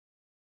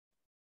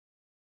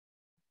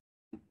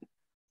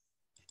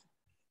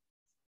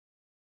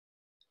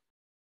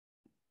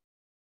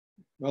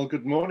Well,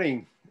 good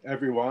morning,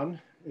 everyone.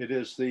 It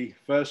is the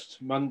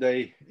first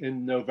Monday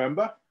in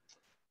November,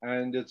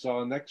 and it's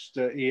our next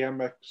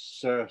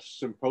EMX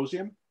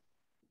symposium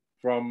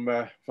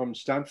from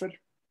Stanford.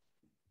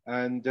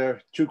 And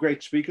two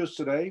great speakers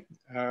today,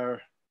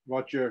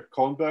 Roger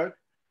Kornberg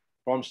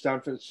from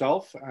Stanford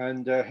itself,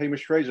 and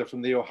Hamish Fraser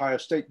from the Ohio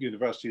State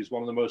University, who's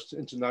one of the most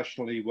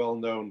internationally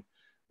well-known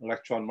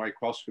electron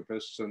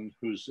microscopists and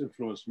who's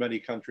influenced many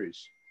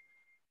countries.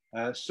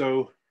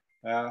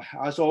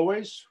 As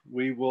always,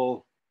 we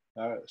will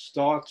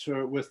start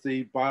with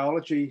the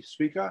biology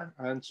speaker.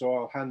 And so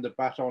I'll hand the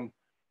baton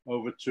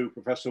over to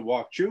Professor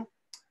Wah Chu,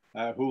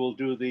 who will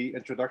do the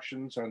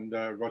introductions, and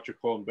Roger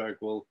Kornberg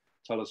will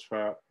tell us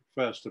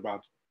first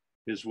about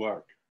his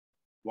work.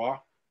 Wah?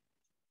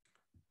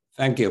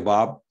 Thank you,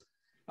 Bob.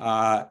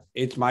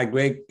 It's my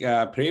great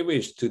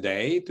privilege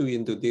today to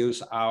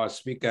introduce our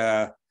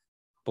speaker,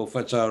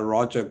 Professor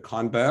Roger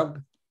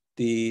Kornberg,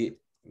 the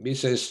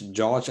Mrs.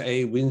 George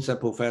A. Windsor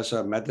Professor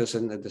of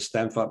Medicine at the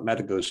Stanford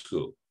Medical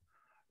School.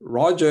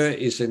 Roger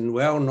is a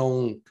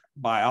well-known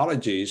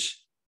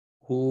biologist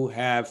who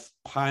have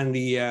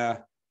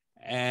pioneered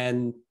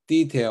and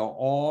detailed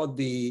all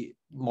the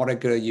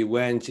molecular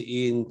events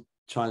in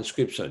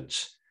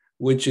transcriptions,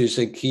 which is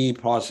a key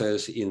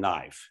process in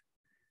life.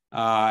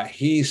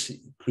 His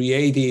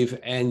creative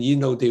and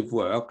innovative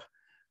work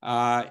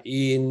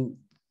in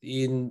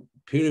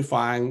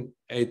purifying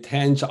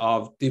tens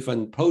of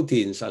different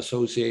proteins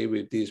associated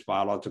with this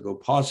biological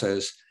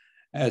process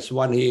has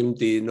won him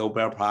the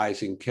Nobel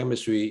Prize in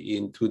Chemistry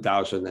in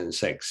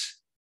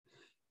 2006.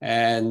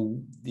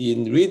 And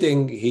in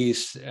reading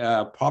his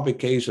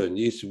publication,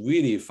 it's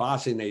really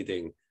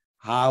fascinating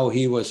how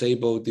he was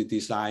able to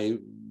design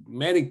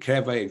many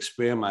clever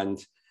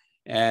experiments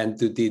and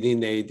to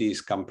delineate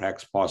this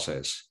complex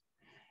process.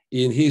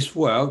 In his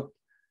work,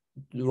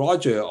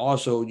 Roger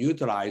also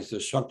utilized the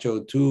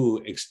structural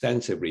tool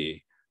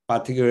extensively,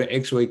 particularly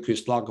X-ray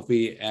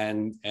crystallography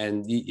and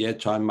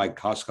electron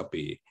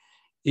microscopy.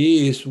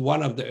 He is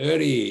one of the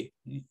early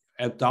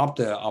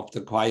adopters of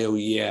the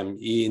cryo-EM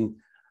in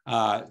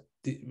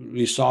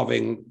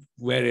resolving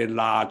very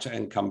large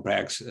and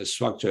complex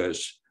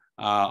structures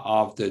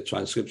of the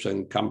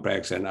transcription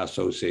complex and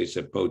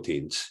associated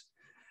proteins.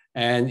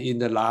 And in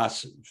the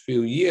last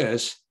few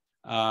years,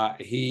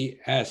 he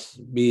has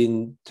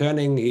been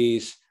turning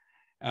his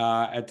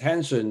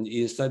attention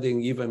in studying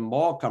even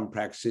more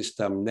complex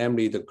system,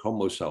 namely the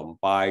chromosome,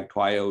 by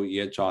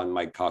cryo-electron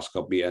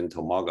microscopy and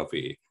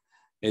tomography.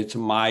 It's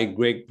my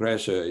great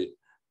pleasure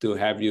to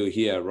have you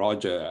here,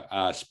 Roger,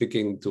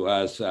 speaking to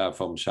us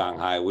from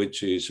Shanghai,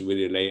 which is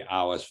really late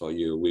hours for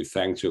you. We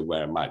thank you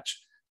very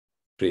much.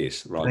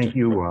 Please, Roger. Thank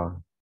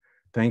you.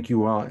 Thank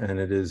you, and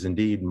it is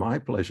indeed my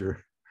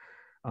pleasure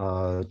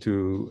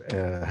to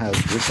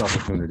have this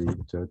opportunity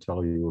to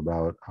tell you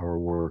about our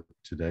work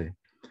today.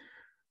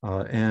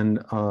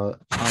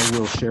 I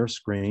will share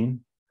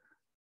screen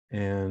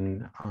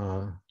and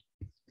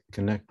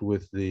connect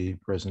with the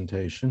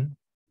presentation.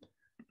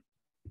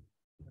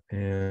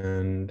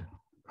 And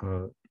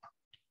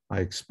I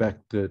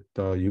expect that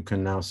you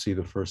can now see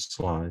the first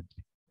slide,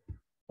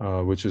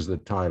 which is the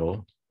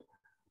title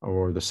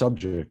or the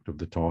subject of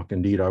the talk.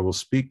 Indeed, I will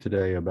speak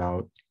today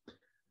about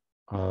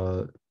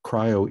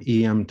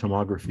cryo-EM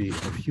tomography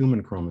of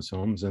human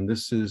chromosomes. And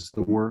this is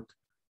the work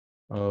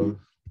of,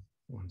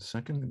 one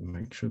second,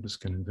 make sure this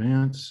can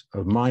advance,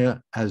 of Maya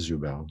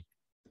Azubel.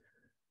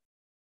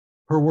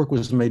 Her work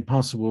was made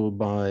possible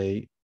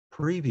by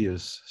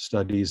previous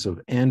studies of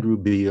Andrew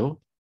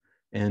Beal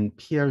and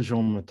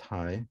Pierre-Jean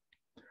Mattei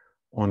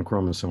on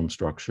chromosome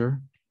structure.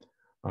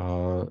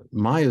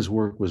 Maya's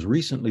work was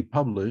recently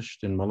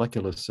published in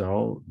Molecular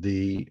Cell.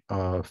 The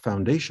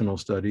foundational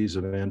studies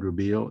of Andrew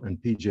Beal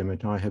and P.J.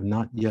 Mattei have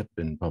not yet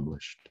been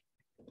published.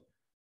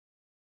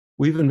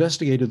 We've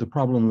investigated the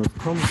problem of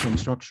chromosome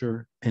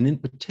structure, and in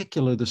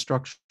particular, the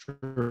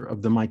structure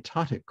of the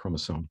mitotic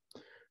chromosome,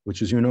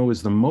 which, as you know,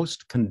 is the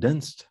most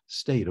condensed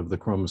state of the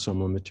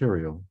chromosomal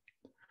material,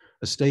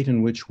 a state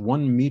in which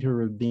 1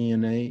 meter of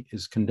DNA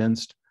is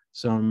condensed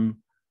some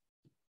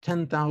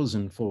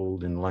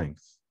 10,000-fold in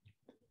length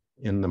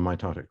in the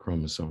mitotic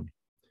chromosome.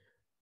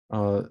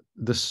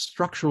 The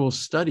structural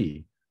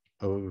study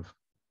of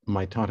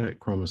mitotic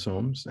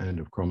chromosomes and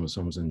of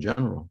chromosomes in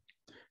general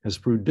has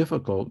proved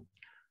difficult.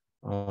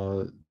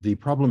 The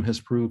problem has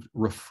proved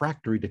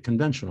refractory to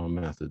conventional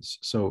methods.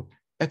 So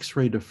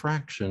X-ray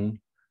diffraction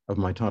of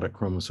mitotic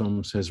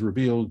chromosomes has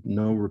revealed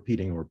no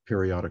repeating or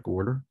periodic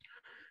order.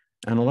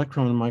 And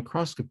electron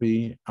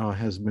microscopy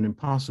has been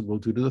impossible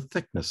due to the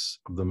thickness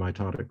of the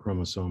mitotic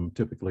chromosome,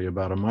 typically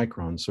about a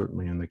micron,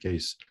 certainly in the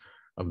case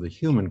of the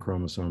human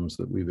chromosomes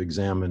that we've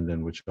examined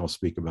and which I'll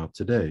speak about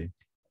today.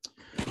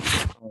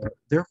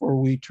 Therefore,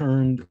 we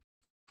turned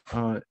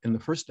in the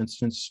first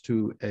instance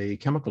to a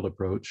chemical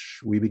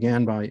approach. We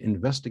began by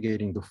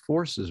investigating the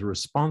forces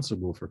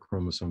responsible for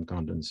chromosome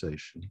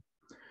condensation.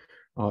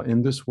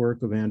 In this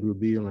work of Andrew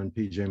Beal and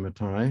P.J.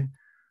 Mattei,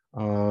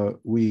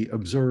 we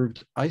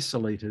observed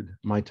isolated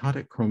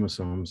mitotic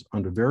chromosomes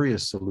under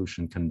various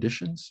solution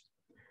conditions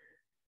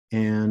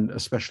and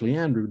especially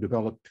Andrew,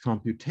 developed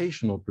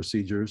computational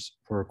procedures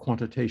for a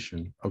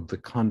quantitation of the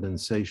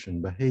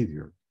condensation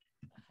behavior.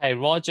 Hey,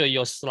 Roger,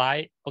 your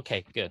slide.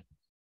 Okay, good.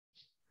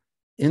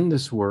 In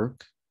this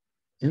work,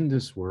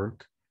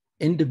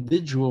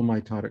 individual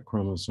mitotic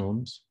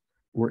chromosomes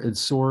were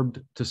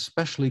adsorbed to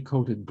specially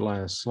coated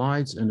glass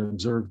slides and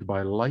observed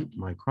by light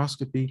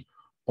microscopy,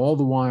 all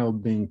the while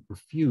being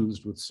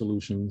perfused with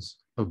solutions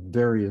of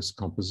various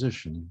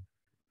composition.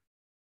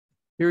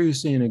 Here you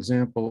see an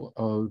example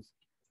of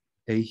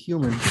a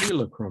human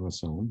HeLa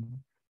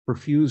chromosome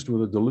perfused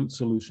with a dilute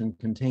solution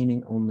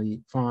containing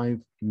only 5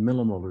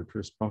 millimolar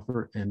tris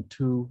buffer and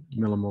 2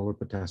 millimolar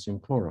potassium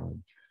chloride.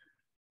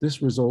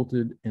 This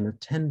resulted in a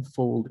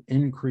 10-fold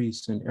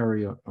increase in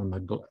area on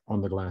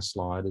the glass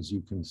slide, as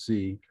you can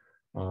see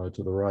to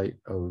the right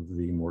of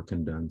the more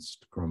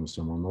condensed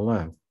chromosome on the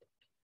left.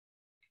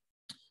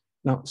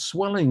 Now,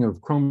 swelling of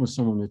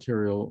chromosomal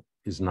material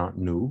is not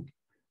new.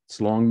 It's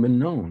long been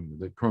known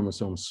that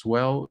chromosomes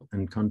swell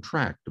and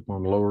contract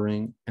upon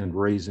lowering and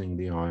raising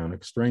the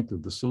ionic strength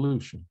of the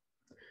solution.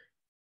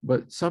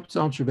 But such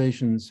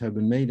observations have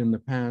been made in the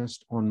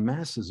past on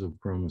masses of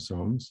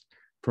chromosomes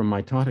from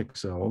mitotic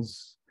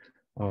cells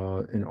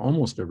in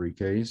almost every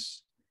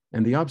case,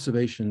 and the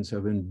observations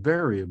have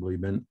invariably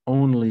been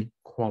only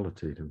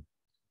qualitative.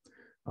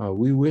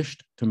 We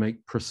wished to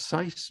make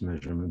precise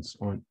measurements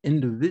on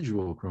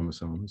individual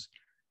chromosomes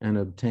and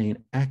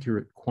obtain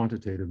accurate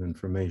quantitative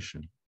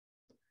information.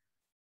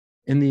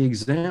 In the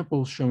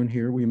example shown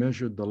here, we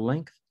measured the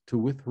length to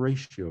width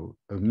ratio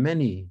of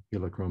many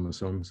HeLa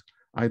chromosomes,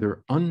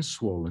 either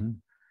unswollen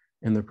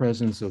in the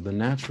presence of the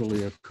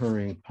naturally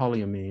occurring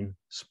polyamine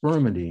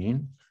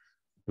spermidine,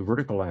 the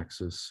vertical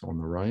axis on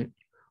the right,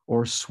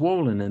 or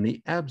swollen in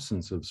the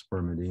absence of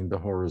spermidine, the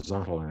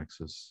horizontal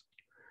axis.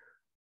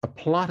 A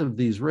plot of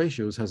these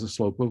ratios has a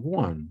slope of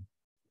 1,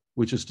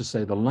 which is to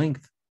say the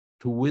length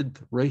to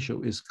width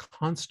ratio is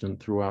constant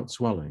throughout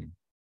swelling,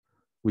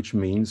 which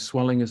means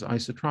swelling is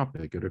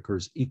isotropic. It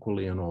occurs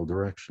equally in all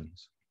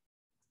directions.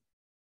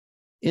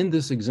 In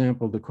this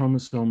example, the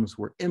chromosomes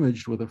were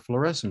imaged with a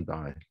fluorescent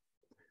dye,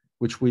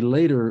 which we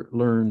later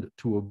learned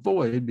to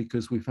avoid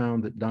because we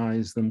found that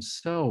dyes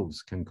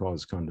themselves can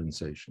cause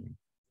condensation.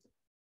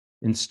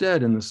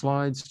 Instead, in all the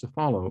slides to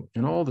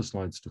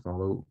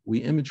follow, we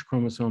image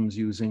chromosomes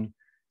using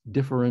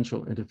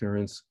differential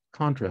interference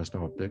contrast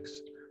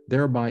optics,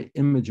 thereby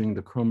imaging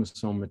the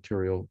chromosome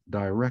material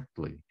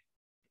directly.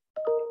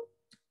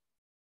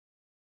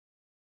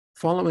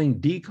 Following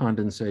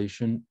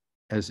decondensation,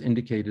 as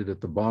indicated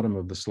at the bottom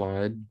of the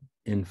slide,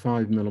 in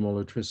 5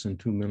 millimolar tris and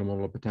 2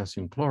 millimolar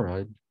potassium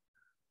chloride,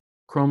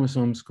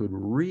 chromosomes could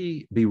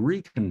be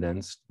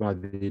recondensed by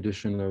the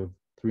addition of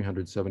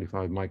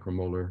 375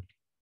 micromolar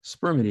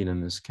spermidine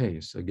in this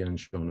case, again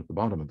shown at the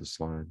bottom of the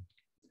slide.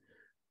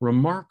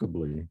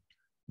 Remarkably,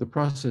 the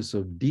process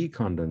of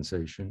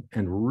decondensation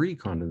and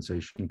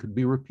recondensation could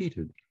be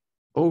repeated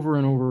over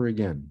and over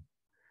again.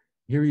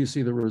 Here you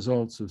see the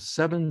results of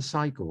 7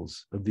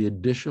 cycles of the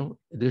addition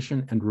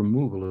and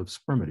removal of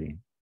spermidine.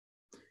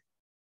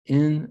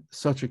 In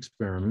such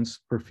experiments,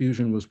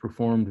 perfusion was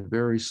performed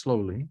very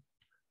slowly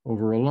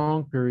over a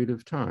long period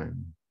of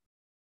time.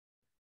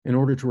 In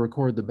order to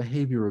record the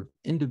behavior of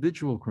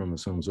individual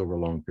chromosomes over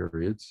long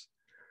periods,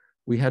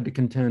 we had to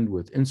contend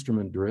with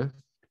instrument drift,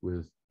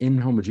 with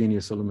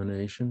inhomogeneous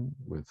illumination,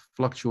 with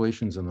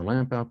fluctuations in the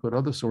lamp output,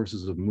 other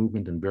sources of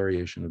movement and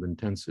variation of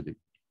intensity.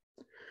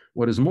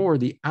 What is more,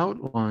 the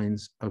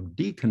outlines of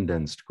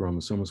decondensed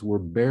chromosomes were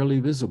barely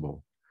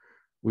visible,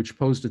 which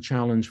posed a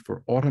challenge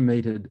for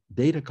automated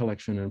data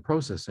collection and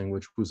processing,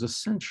 which was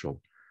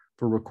essential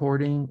for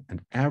recording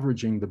and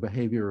averaging the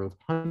behavior of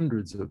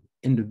hundreds of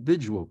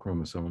individual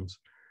chromosomes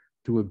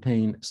to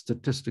obtain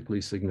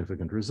statistically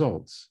significant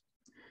results.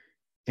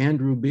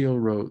 Andrew Beal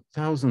wrote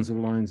thousands of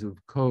lines of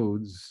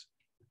code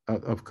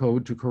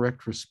to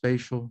correct for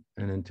spatial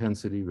and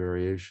intensity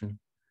variation,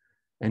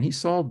 and he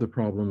solved the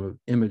problem of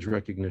image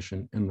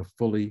recognition in the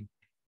fully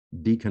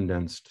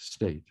decondensed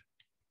state.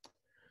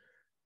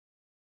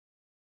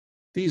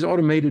 These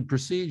automated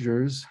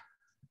procedures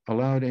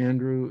allowed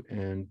Andrew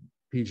and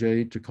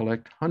PJ to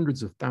collect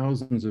hundreds of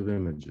thousands of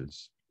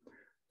images,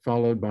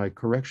 followed by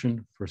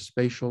correction for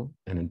spatial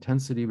and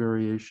intensity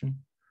variation,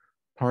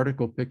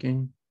 particle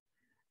picking,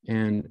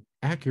 and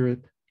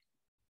accurate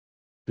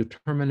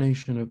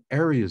determination of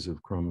areas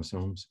of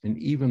chromosomes in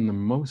even the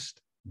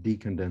most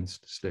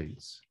decondensed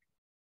states.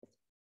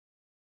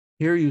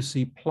 Here you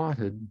see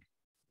plotted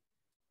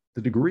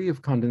the degree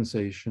of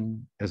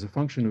condensation as a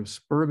function of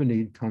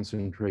spermidine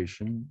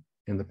concentration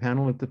in the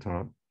panel at the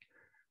top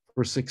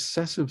for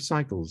successive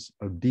cycles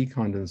of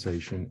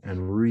decondensation and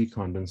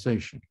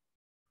recondensation.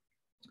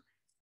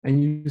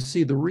 And you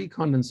see the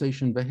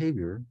recondensation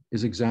behavior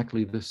is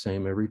exactly the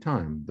same every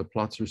time. The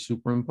plots are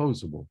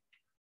superimposable.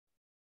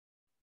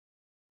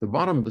 The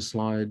bottom of the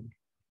slide,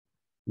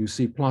 you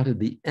see plotted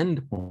the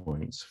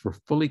endpoints for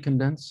fully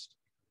condensed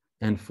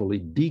and fully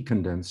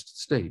decondensed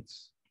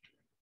states.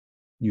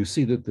 You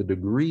see that the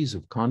degrees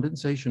of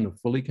condensation of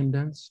fully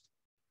condensed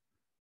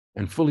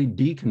and fully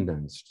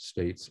decondensed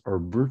states are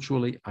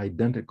virtually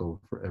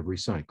identical for every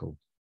cycle.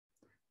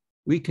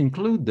 We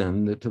conclude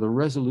then that to the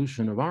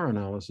resolution of our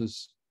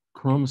analysis,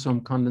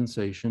 chromosome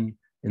condensation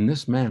in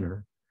this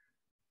manner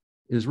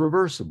is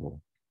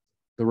reversible.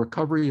 The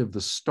recovery of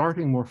the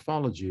starting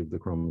morphology of the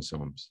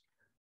chromosomes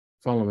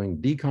following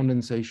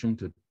decondensation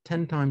to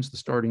 10 times the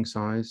starting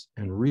size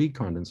and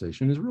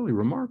recondensation is really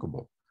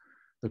remarkable.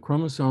 The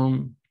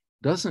chromosome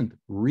doesn't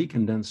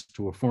recondense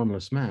to a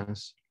formless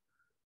mass,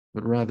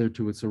 but rather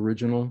to its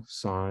original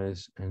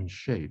size and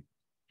shape.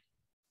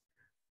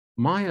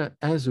 Maya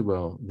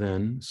Azubel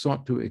then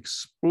sought to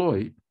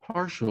exploit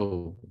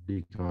partial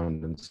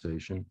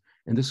decondensation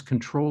in this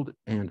controlled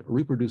and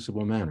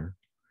reproducible manner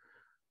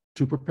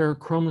to prepare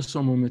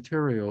chromosomal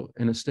material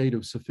in a state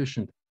of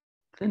sufficient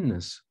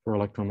thinness for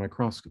electron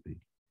microscopy.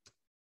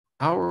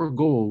 Our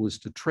goal was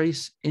to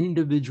trace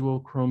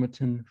individual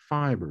chromatin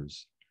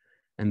fibers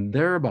and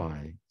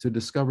thereby to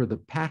discover the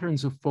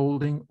patterns of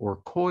folding or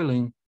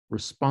coiling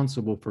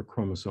responsible for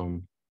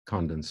chromosome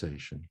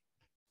condensation.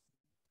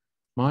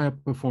 Maya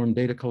performed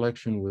data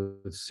collection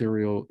with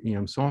serial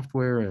EM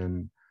software,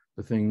 and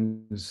the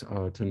things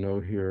to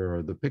note here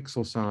are the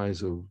pixel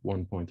size of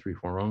 1.34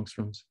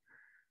 angstroms,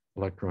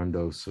 electron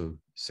dose of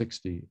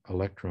 60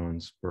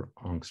 electrons per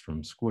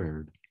angstrom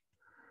squared.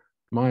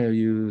 Maya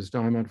used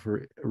IMAT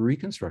for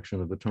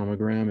reconstruction of the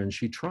tomogram, and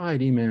she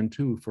tried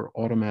EMAN2 for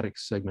automatic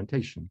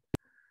segmentation.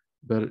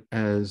 But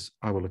as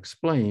I will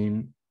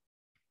explain,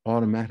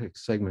 automatic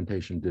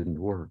segmentation didn't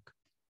work.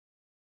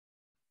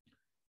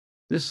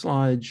 This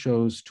slide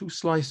shows two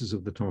slices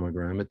of the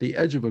tomogram at the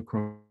edge of a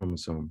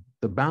chromosome,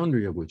 the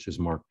boundary of which is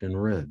marked in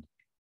red.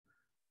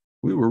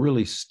 We were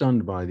really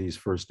stunned by these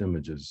first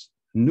images.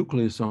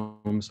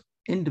 Nucleosomes,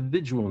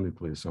 individual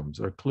nucleosomes,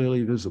 are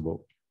clearly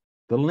visible.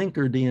 The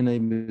linker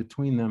DNA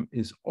between them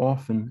is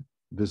often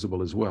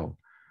visible as well.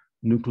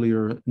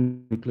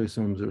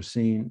 Nucleosomes are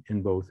seen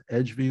in both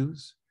edge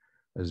views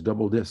as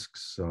double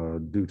discs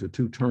due to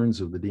two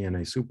turns of the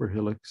DNA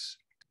superhelix,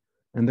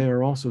 and they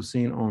are also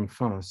seen en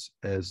face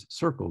as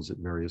circles at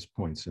various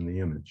points in the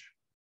image.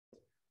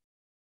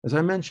 As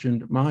I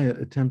mentioned, Maya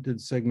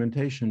attempted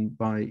segmentation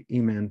by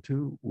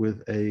EMAN2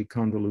 with a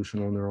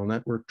convolutional neural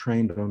network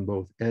trained on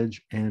both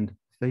edge and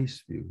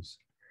face views.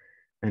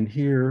 And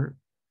here,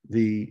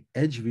 the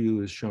edge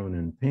view is shown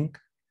in pink,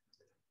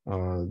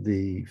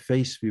 the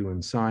face view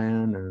in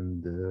cyan,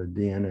 and the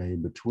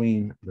DNA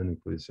between the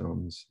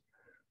nucleosomes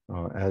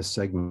as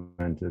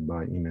segmented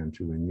by EMAN2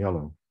 in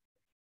yellow.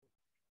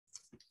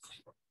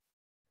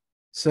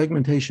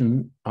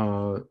 Segmentation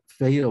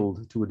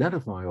failed to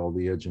identify all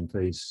the edge and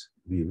face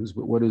views,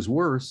 but what is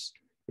worse,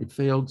 it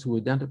failed to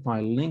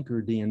identify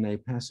linker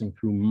DNA passing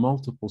through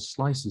multiple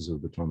slices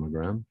of the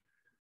tomogram,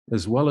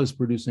 as well as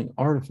producing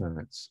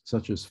artifacts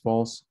such as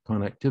false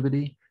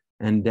connectivity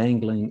and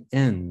dangling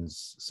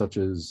ends, such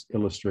as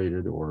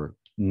illustrated or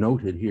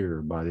noted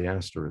here by the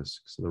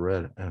asterisks, the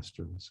red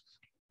asterisks.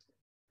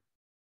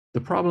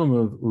 The problem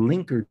of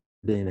linker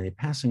DNA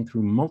passing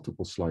through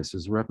multiple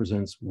slices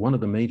represents one of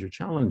the major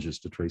challenges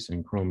to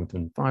tracing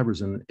chromatin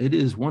fibers, and it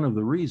is one of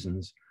the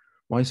reasons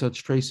why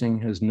such tracing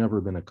has never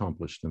been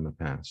accomplished in the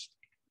past.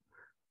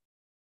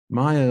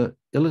 Maya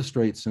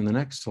illustrates in the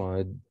next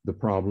slide the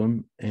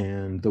problem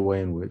and the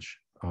way in which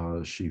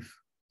she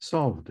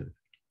solved it.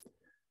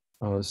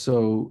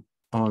 So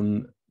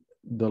on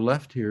the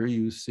left here,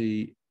 you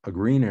see a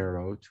green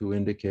arrow to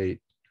indicate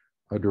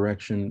a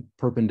direction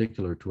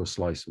perpendicular to a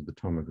slice of the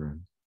tomogram.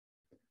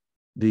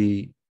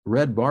 The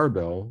red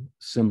barbell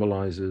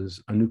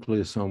symbolizes a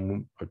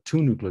nucleosome, or two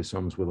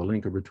nucleosomes with a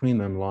linker between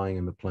them lying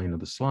in the plane of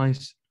the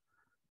slice.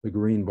 The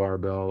green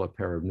barbell, a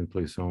pair of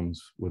nucleosomes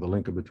with a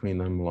linker between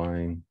them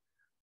lying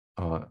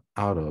out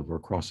of or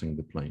crossing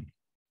the plane.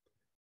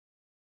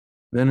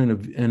 Then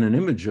in an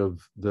image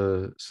of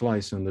the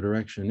slice in the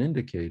direction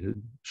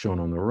indicated, shown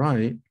on the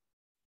right,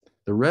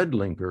 the red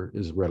linker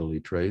is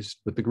readily traced,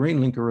 but the green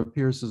linker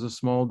appears as a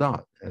small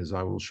dot, as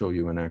I will show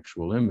you in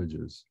actual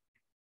images.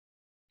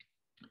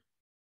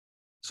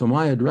 So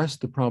Maya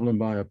addressed the problem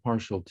by a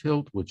partial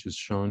tilt, which is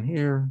shown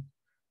here.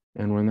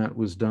 And when that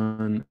was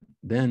done,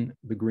 then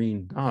the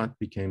green dot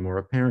became more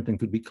apparent and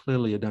could be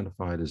clearly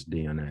identified as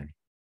DNA.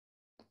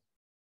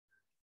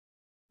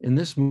 In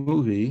this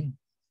movie,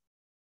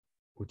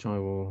 which I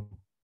will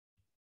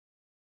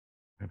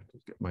have to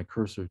get my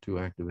cursor to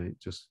activate,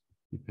 just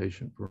be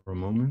patient for a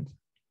moment.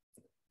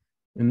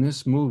 In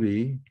this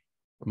movie,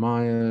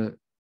 Maya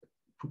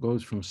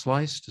goes from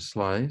slice to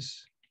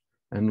slice,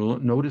 and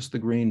notice the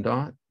green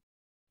dot,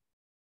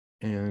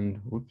 and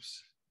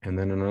whoops, and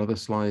then another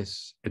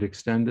slice, it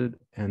extended,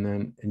 and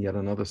then in yet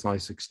another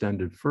slice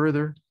extended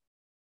further.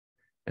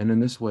 And in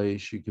this way,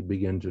 she could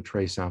begin to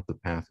trace out the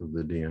path of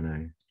the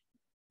DNA.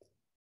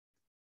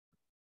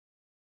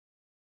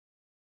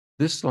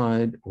 This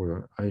slide,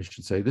 or I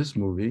should say this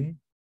movie,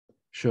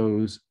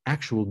 shows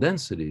actual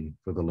density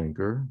for the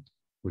linker,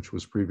 which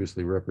was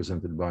previously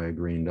represented by a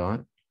green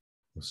dot.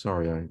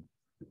 Sorry, I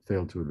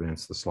failed to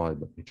advance the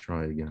slide. Let me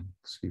try again,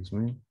 excuse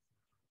me.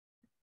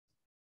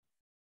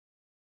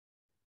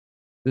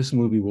 This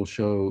movie will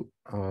show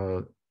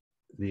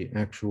the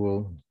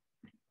actual,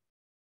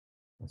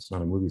 it's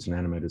not a movie, it's an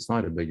animated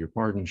slide, I beg your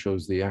pardon,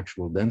 shows the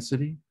actual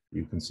density.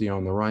 You can see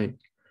on the right,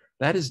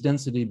 that is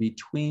density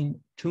between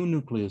two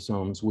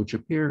nucleosomes, which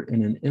appear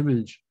in an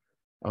image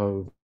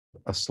of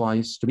a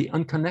slice to be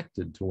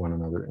unconnected to one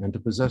another and to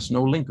possess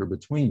no linker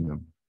between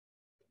them.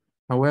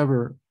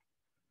 However,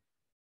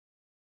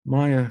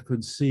 Maya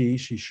could see,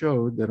 she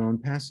showed that on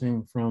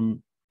passing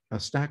from a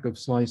stack of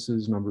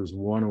slices numbers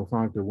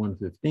 105 to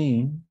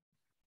 115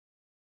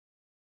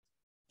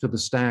 to the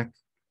stack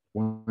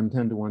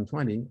 110 to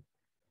 120,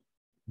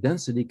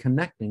 density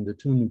connecting the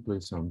two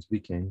nucleosomes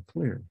became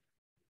clear.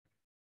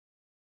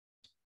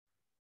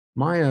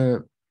 Maya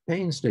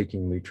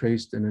painstakingly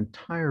traced an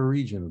entire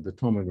region of the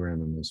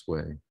tomogram in this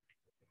way.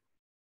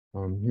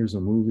 Here's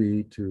a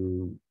movie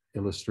to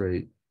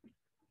illustrate,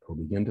 or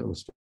begin to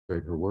illustrate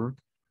her work.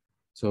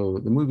 So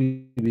the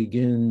movie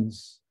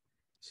begins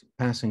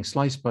passing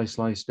slice by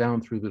slice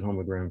down through the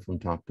tomogram from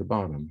top to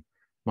bottom.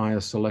 Maya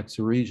selects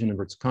a region,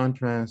 inverts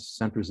contrast,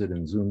 centers it,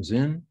 and zooms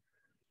in.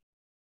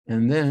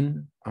 And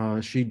then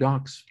she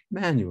docks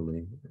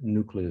manually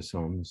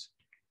nucleosomes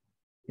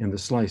in the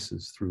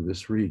slices through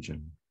this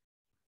region.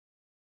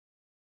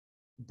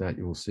 That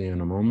you will see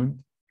in a moment.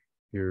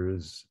 Here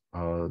is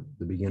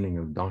the beginning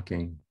of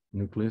docking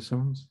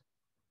nucleosomes.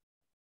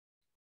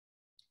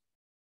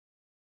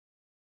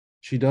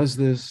 She does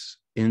this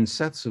in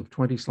sets of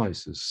 20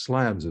 slices,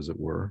 slabs as it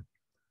were,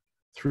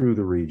 through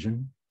the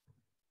region.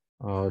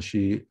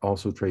 She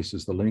also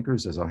traces the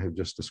linkers as I have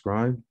just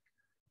described.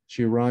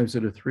 She arrives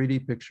at a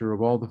 3D picture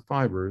of all the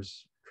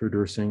fibers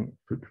traversing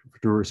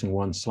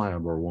one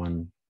slab or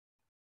one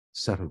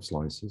set of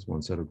slices,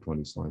 one set of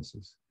 20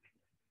 slices.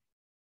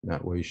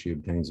 That way she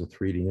obtains a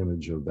 3D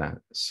image of that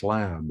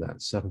slab,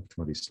 that set of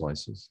 20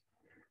 slices.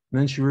 And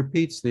then she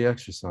repeats the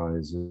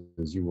exercise,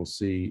 as you will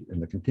see in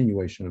the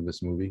continuation of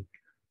this movie,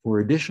 for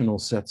additional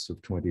sets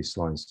of 20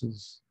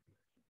 slices.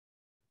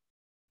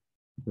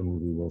 The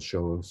movie will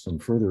show some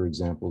further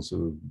examples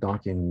of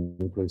docking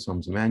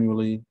nucleosomes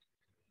manually,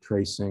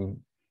 tracing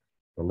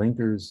the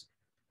linkers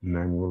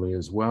manually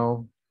as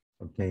well,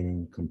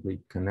 obtaining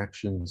complete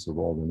connections of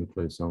all the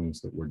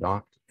nucleosomes that were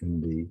docked in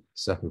the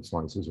set of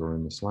slices or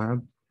in the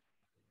slab.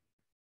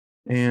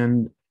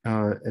 And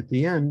at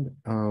the end,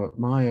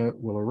 Maya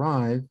will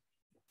arrive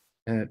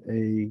at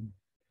a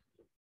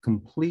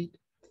complete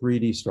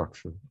 3D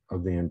structure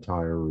of the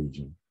entire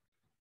region.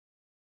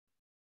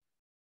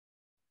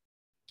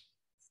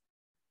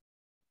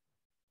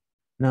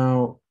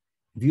 Now,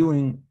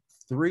 viewing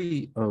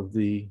three of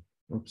the,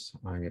 oops,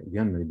 I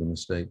again made the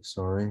mistake,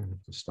 sorry, I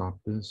have to stop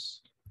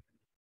this.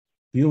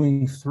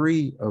 Viewing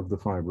three of the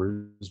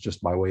fibers,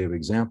 just by way of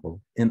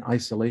example, in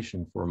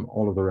isolation from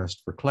all of the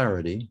rest for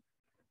clarity,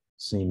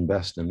 seen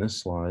best in this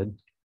slide,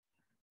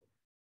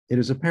 it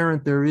is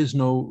apparent there is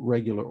no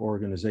regular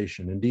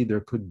organization. Indeed,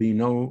 there could be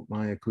no,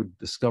 Maya could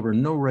discover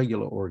no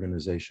regular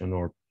organization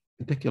or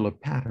particular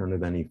pattern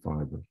of any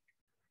fiber.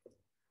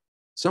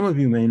 Some of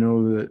you may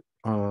know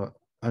that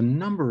a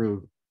number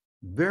of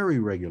very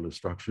regular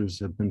structures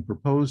have been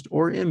proposed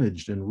or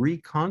imaged in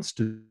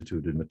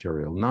reconstituted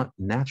material, not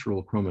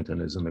natural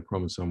chromatin as in the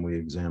chromosome we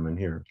examine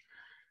here,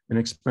 in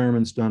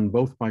experiments done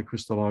both by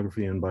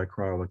crystallography and by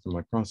cryo-electron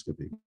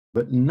microscopy.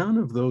 But none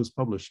of those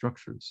published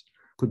structures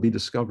could be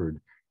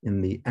discovered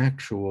in the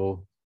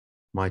actual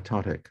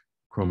mitotic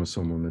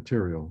chromosomal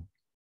material.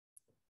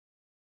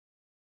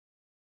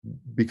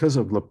 Because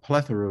of the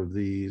plethora of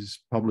these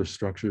published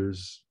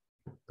structures,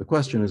 the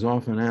question is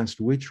often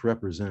asked which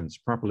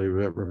properly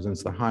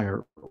represents the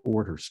higher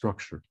order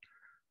structure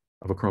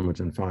of a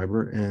chromatin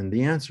fiber. And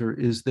the answer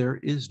is there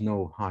is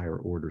no higher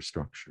order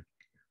structure.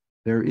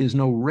 There is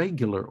no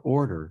regular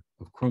order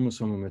of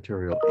chromosomal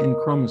material in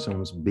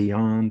chromosomes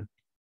beyond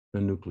the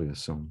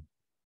nucleosome.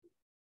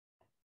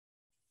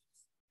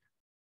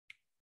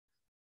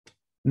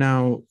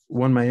 Now,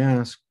 one may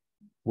ask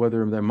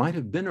whether there might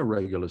have been a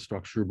regular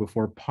structure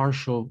before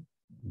partial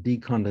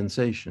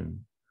decondensation,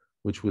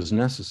 which was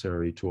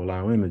necessary to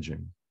allow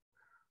imaging.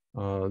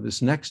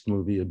 This next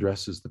movie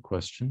addresses the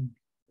question.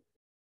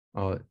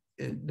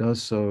 It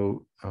does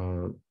so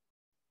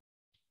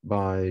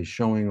by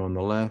showing on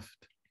the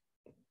left,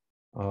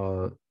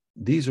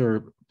 these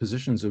are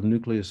positions of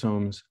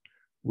nucleosomes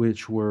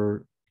which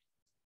were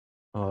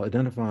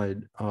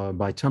identified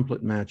by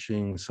template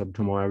matching,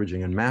 subtomal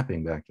averaging, and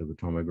mapping back to the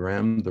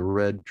tomogram. The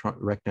red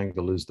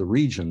rectangle is the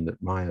region that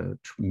Maya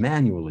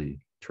manually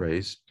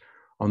traced.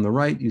 On the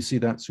right, you see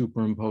that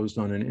superimposed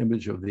on an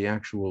image of the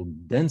actual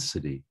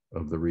density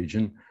of the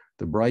region.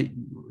 The bright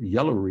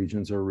yellow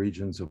regions are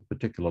regions of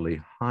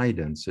particularly high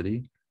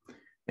density.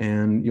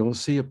 And you'll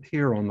see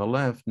appear on the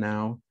left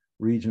now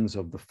regions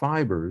of the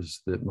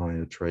fibers that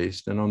Maya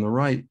traced. And on the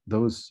right,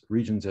 those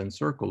regions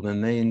encircled,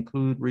 and they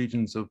include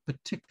regions of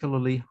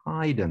particularly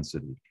high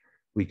density.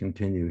 We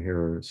continue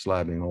here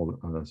slabbing all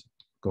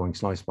going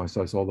slice by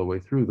slice all the way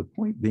through. The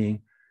point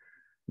being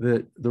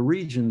that the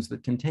regions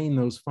that contain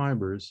those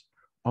fibers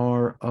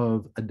are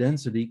of a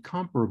density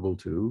comparable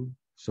to,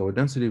 so a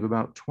density of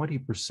about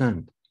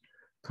 20%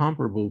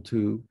 comparable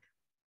to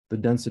the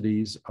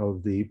densities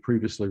of the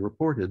previously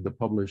reported, the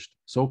published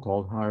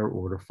so-called higher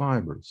order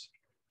fibers.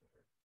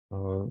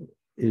 It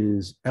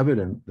is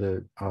evident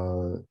that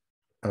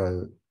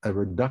a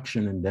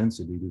reduction in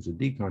density due to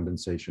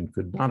decondensation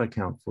could not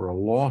account for a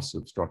loss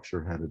of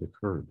structure had it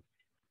occurred.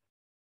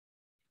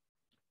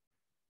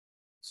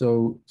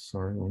 So,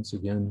 sorry, once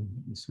again,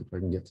 let's see if I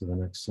can get to the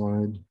next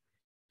slide.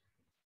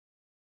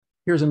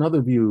 Here's another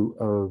view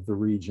of the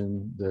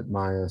region that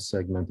Maya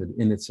segmented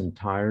in its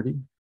entirety,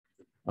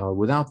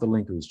 without the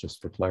linkers,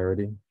 just for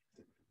clarity.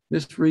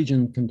 This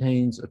region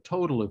contains a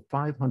total of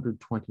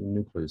 520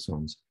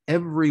 nucleosomes,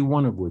 every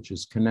one of which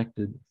is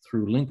connected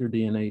through linker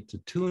DNA to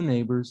two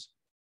neighbors,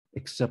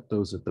 except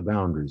those at the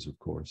boundaries, of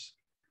course.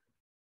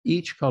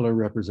 Each color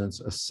represents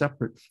a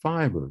separate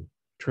fiber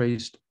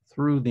traced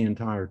through the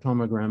entire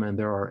tomogram, and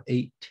there are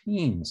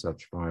 18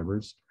 such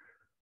fibers,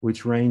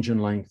 which range in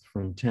length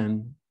from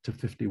 10 to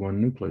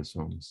 51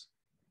 nucleosomes.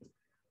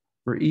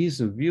 For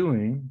ease of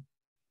viewing,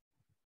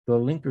 the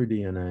linker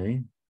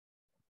DNA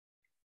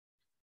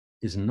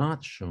is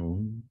not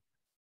shown,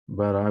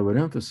 but I would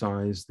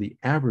emphasize the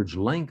average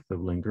length of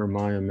linker,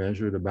 Maya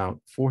measured about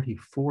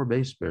 44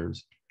 base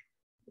pairs,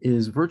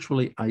 is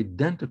virtually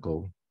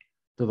identical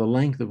to the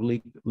length of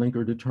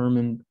linker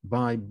determined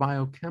by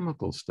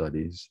biochemical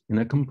studies in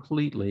a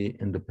completely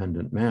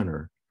independent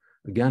manner,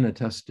 again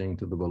attesting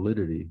to the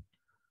validity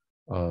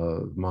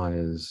of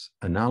Maya's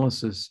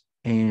analysis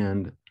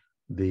and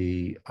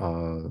the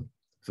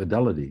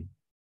fidelity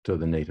to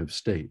the native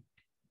state.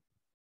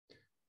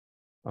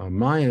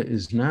 Maya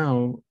is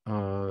now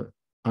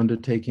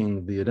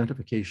undertaking the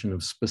identification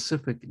of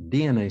specific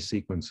DNA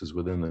sequences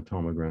within the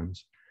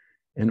tomograms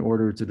in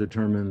order to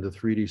determine the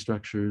 3D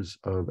structures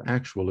of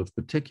actual, if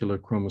particular,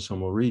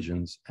 chromosomal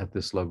regions at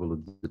this level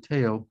of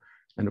detail,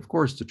 and of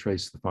course to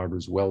trace the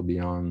fibers well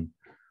beyond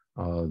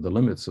the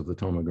limits of the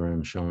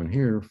tomogram shown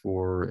here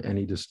for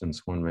any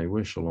distance one may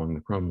wish along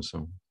the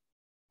chromosome.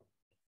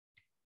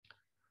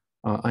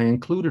 I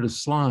included a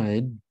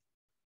slide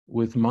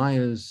with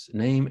Maya's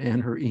name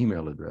and her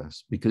email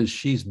address because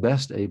she's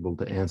best able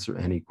to answer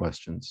any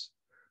questions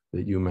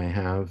that you may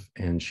have,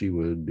 and she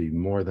would be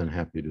more than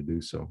happy to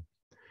do so.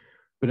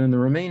 But in the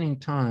remaining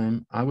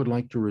time, I would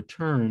like to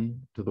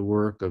return to the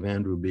work of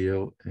Andrew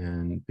Beal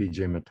and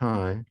P.J.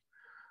 Matai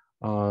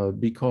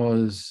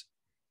because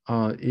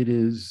it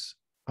is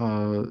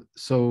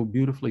so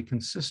beautifully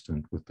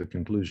consistent with the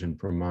conclusion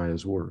from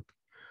Maya's work.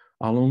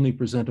 I'll only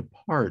present a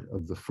part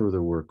of the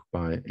further work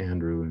by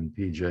Andrew and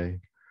P.J.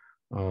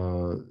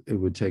 It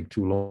would take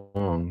too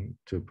long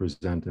to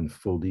present in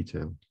full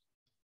detail.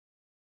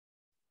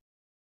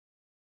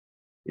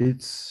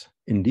 It's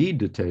indeed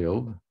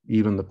detailed,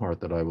 even the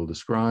part that I will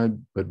describe,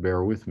 but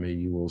bear with me,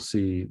 you will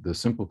see the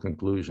simple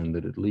conclusion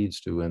that it leads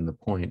to and the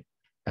point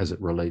as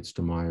it relates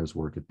to Maya's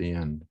work at the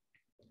end.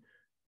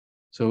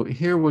 So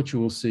here what you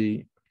will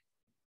see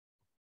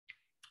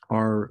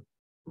are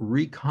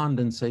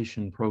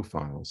recondensation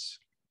profiles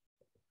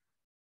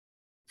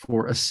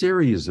for a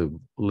series of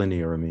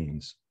linear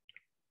amines.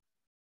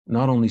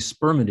 Not only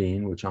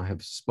spermidine, which I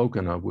have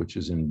spoken of, which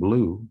is in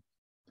blue,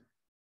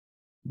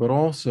 but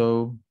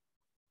also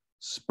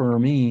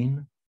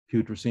spermine,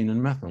 putrescine,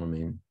 and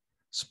methylamine.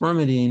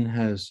 Spermidine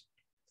has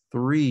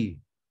 3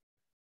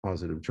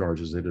 positive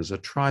charges. It is a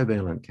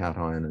trivalent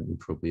cation at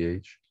neutral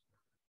pH.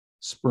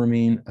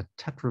 Spermine, a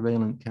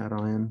tetravalent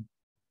cation.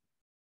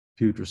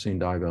 Putrescine,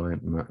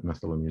 divalent,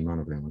 methylamine,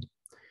 monovalent.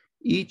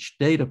 Each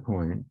data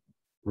point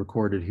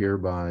recorded here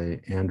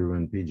by Andrew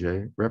and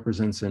PJ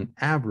represents an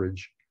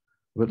average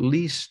of at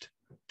least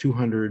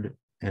 208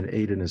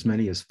 and as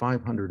many as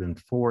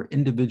 504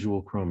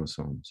 individual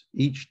chromosomes.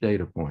 Each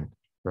data point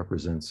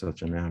represents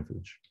such an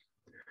average.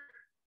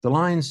 The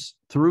lines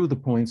through the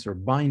points are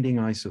binding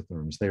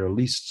isotherms. They are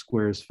least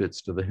squares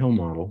fits to the Hill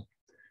model,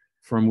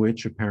 from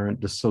which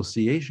apparent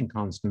dissociation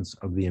constants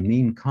of the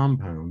amine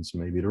compounds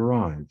may be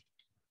derived.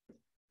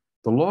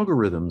 The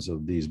logarithms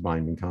of these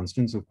binding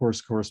constants, of course,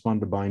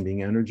 correspond to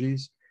binding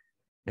energies.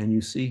 And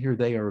you see here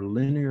they are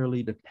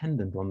linearly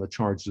dependent on the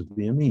charge of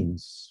the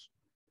amines.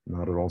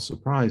 Not at all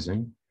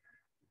surprising,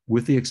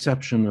 with the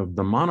exception of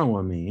the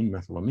monoamine,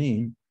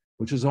 methylamine,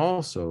 which is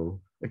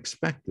also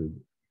expected.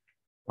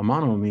 A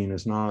monoamine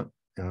is not,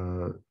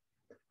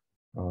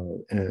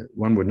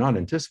 one would not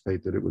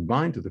anticipate that it would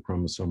bind to the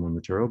chromosomal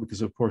material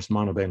because, of course,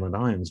 monovalent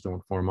ions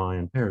don't form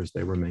ion pairs.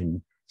 They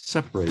remain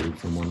separated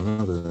from one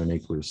another in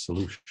aqueous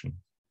solution.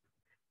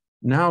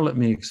 Now let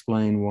me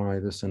explain why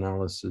this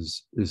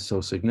analysis is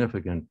so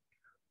significant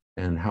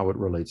and how it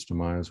relates to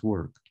Maya's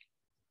work.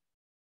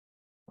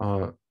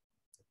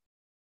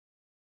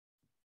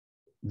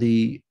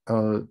 The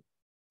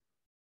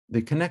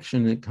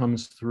connection that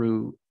comes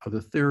through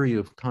the theory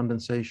of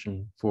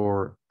condensation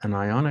for an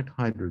ionic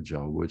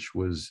hydrogel, which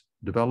was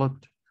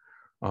developed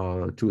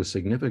to a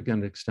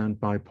significant extent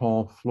by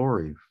Paul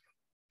Flory,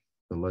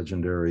 the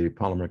legendary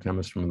polymer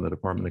chemist from the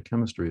Department of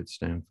Chemistry at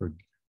Stanford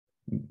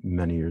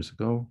many years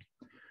ago.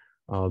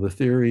 The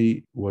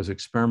theory was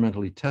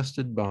experimentally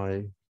tested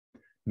by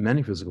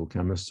many physical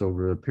chemists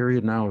over a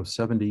period now of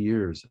 70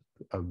 years,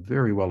 a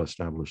very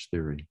well-established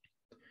theory.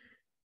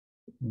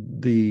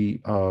 The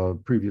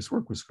previous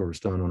work was, of course,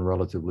 done on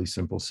relatively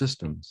simple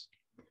systems.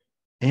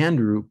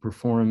 Andrew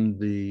performed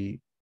the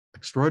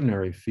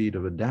extraordinary feat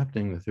of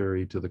adapting the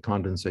theory to the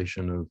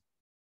condensation of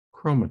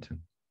chromatin.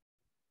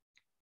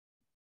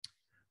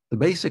 The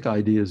basic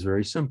idea is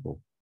very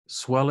simple.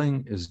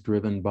 Swelling is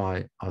driven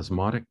by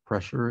osmotic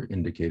pressure,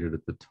 indicated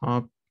at the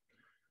top,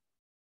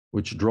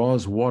 which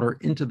draws water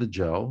into the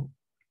gel,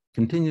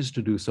 continues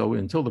to do so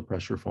until the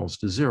pressure falls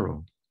to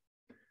zero.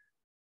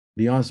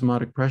 The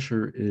osmotic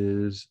pressure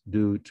is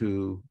due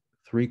to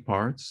three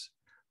parts: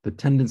 the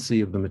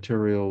tendency of the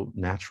material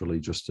naturally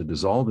just to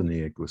dissolve in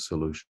the aqueous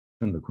solution.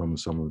 The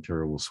chromosomal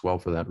material will swell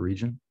for that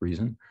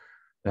reason.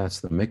 That's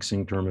the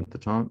mixing term at the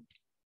top.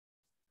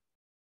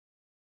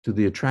 To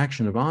the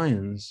attraction of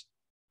ions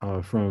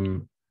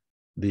from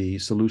the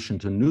solution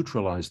to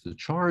neutralize the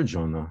charge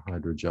on the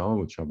hydrogel,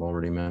 which I've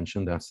already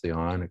mentioned, that's the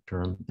ionic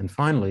term. And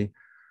finally,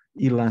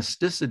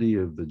 elasticity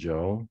of the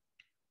gel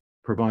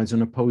provides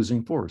an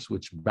opposing force,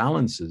 which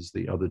balances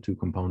the other two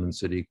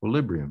components at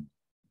equilibrium.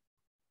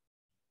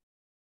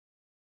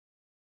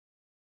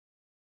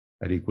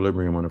 At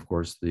equilibrium, when of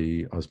course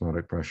the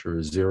osmotic pressure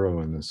is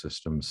zero and the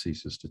system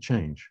ceases to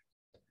change.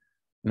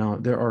 Now,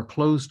 there are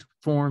closed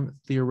form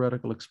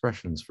theoretical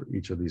expressions for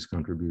each of these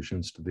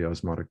contributions to the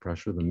osmotic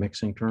pressure: the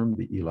mixing term,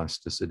 the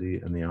elasticity,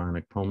 and the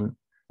ionic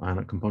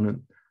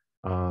component,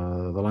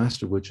 the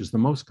last of which is the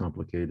most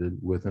complicated,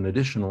 with an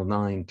additional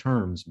 9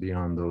 terms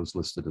beyond those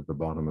listed at the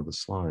bottom of the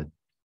slide.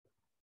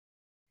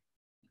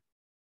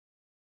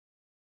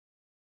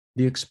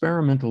 The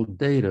experimental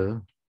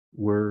data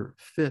were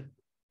fit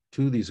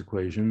to these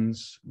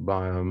equations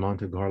by a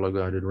Monte Carlo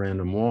guided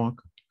random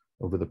walk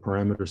over the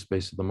parameter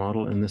space of the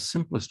model, and the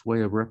simplest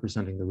way of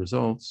representing the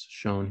results,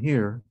 shown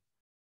here,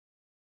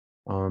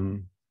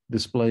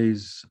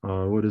 displays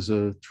what is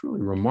a truly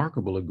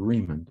remarkable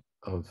agreement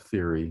of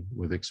theory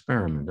with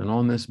experiment. And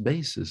on this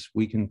basis,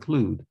 we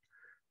conclude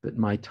that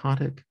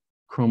mitotic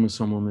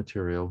chromosomal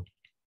material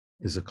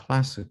is a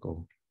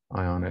classical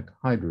ionic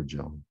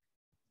hydrogel.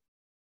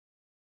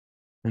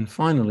 And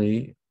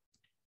finally,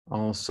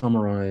 I'll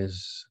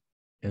summarize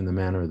in the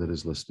manner that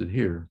is listed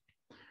here.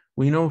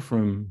 We know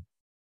from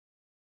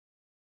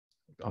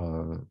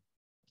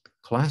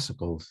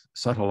classical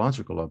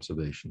cytological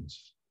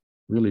observations,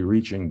 really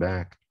reaching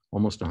back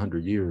almost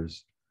 100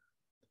 years,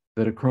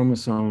 that a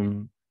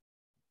chromosome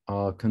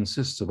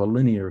consists of a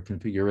linear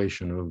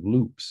configuration of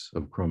loops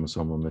of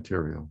chromosomal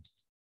material.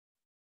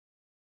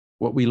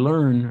 What we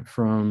learn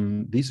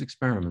from these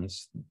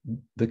experiments,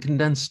 the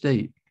condensed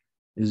state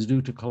is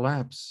due to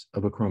collapse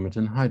of a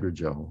chromatin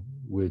hydrogel,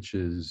 which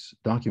is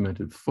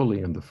documented fully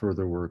in the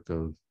further work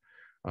of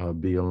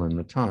Beal and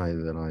Matai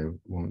that I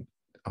won't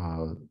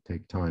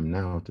take time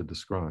now to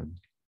describe.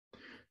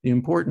 The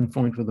important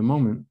point for the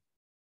moment,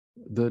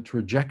 the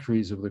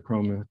trajectories of the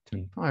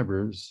chromatin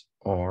fibers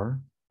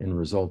are, in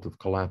result of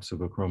collapse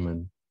of a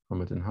chromatin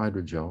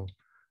hydrogel,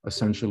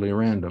 essentially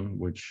random,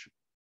 which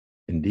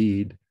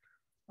indeed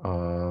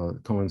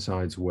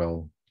coincides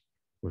well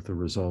with the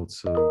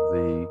results of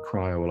the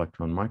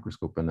cryo-electron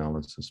microscope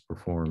analysis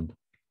performed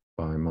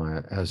by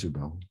Maya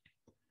Azubel.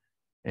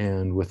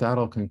 And with that,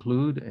 I'll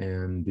conclude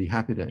and be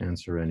happy to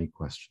answer any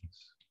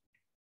questions.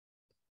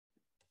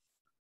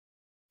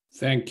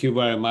 Thank you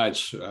very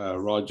much,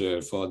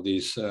 Roger, for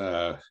this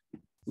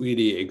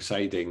really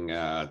exciting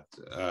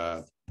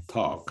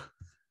talk.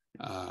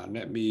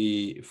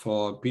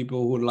 For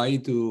people who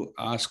like to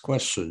ask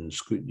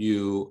questions, could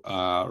you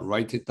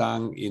write it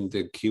down in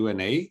the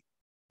Q&A?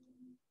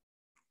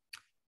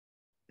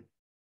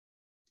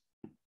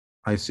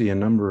 I see a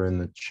number in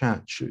the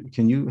chat.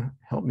 Can you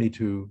help me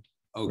to,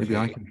 maybe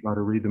I can try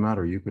to read them out,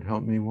 or you could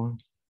help me one?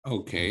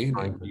 Okay.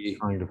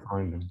 Trying to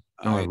find them.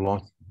 No, I've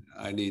lost them.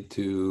 I need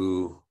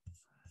to,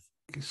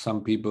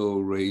 some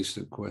people raised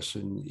the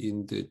question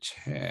in the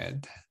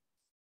chat.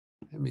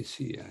 Let me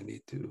see, I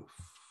need to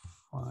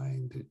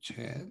find the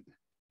chat.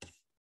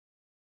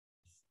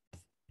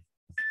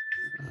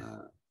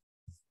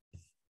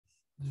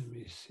 Let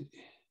me see.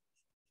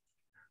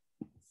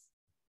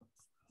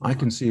 I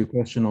can see a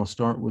question. I'll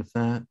start with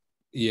that.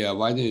 Yeah,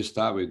 why don't you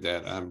start with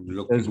that? I'm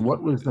looking. As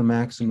what was the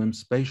maximum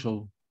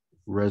spatial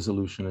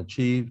resolution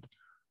achieved?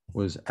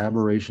 Was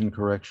aberration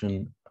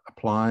correction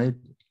applied?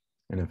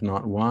 And if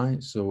not, why?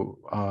 So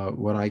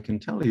what I can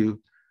tell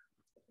you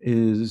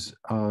is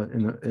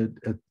in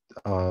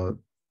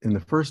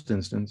the first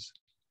instance,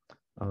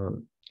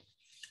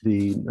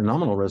 the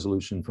nominal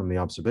resolution from the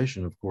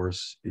observation, of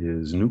course,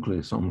 is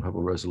nucleosome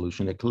level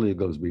resolution. It clearly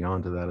goes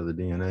beyond to that of the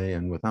DNA,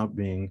 and without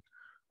being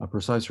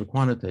precise or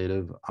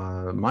quantitative,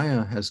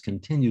 Maya has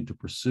continued to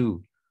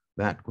pursue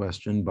that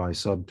question by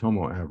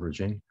subtomo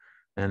averaging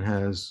and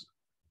has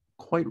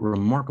quite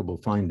remarkable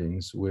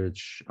findings,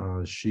 which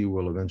she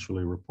will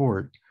eventually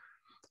report.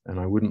 And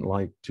I wouldn't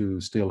like to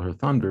steal her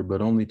thunder,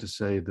 but only to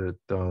say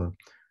that,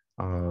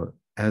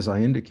 as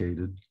I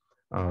indicated,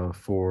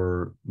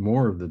 for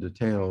more of the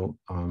detail,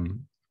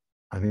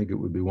 I think it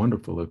would be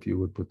wonderful if you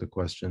would put the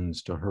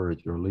questions to her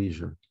at your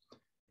leisure.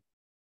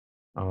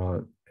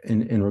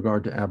 In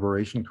regard to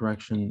aberration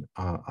correction,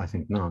 I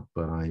think not,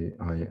 but I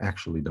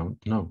actually don't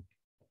know.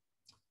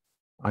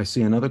 I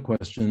see another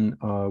question.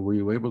 Were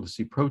you able to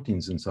see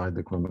proteins inside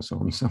the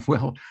chromosomes?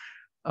 Well,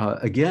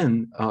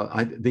 again,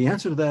 the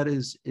answer to that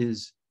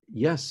is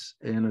yes,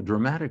 in a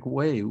dramatic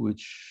way,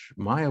 which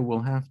Maya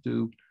will have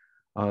to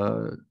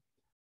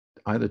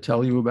either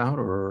tell you about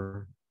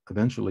or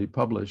eventually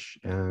publish.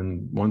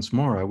 And once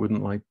more, I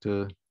wouldn't like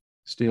to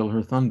steal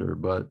her thunder,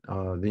 but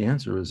the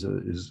answer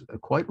is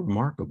quite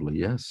remarkably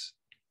yes.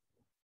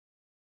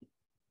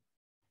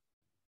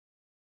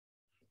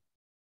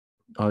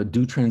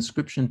 Do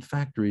transcription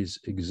factories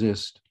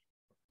exist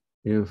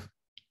if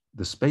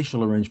the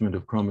spatial arrangement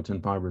of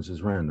chromatin fibers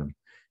is random?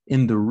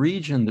 In the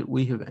region that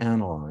we have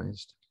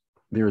analyzed,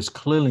 there is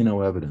clearly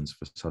no evidence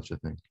for such a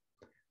thing,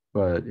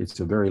 but it's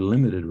a very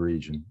limited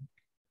region,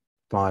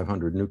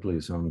 500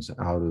 nucleosomes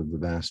out of the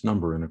vast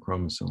number in a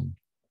chromosome.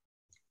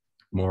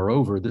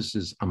 Moreover, this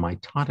is a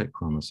mitotic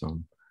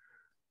chromosome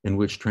in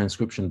which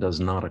transcription does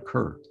not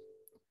occur.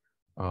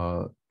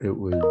 It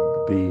would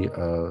be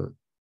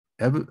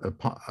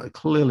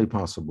clearly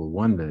possible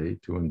one day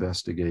to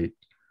investigate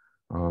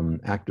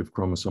active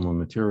chromosomal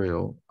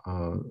material.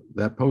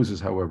 That poses,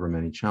 however,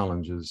 many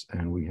challenges,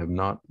 and we have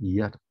not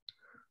yet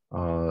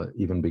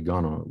even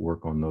begun to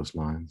work on those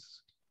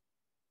lines.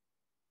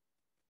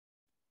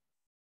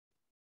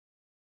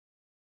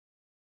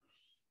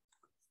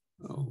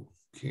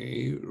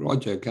 Okay,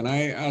 Roger, can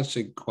I ask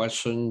a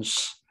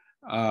questions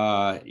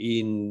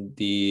in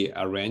the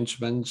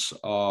arrangements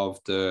of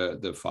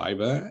the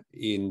fiber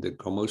in the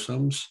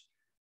chromosomes?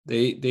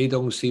 They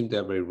don't seem to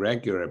have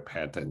irregular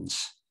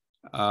patterns.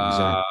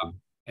 Exactly.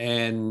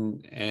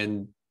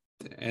 And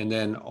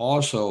then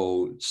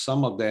also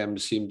some of them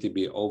seem to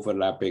be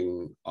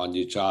overlapping on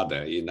each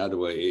other. In other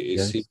words, it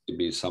Yes. seems to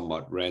be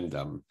somewhat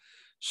random.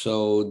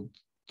 So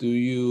do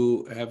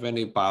you have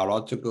any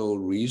biological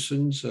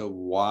reasons of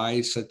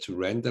why such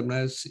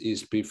randomness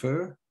is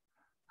preferred?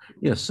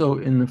 Yes, so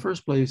in the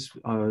first place,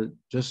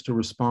 just to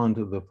respond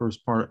to the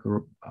first part,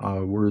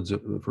 words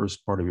of the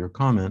first part of your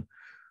comment,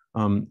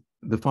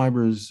 the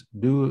fibers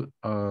do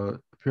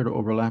appear to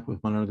overlap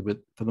with one another, but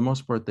for the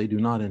most part, they do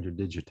not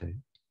interdigitate.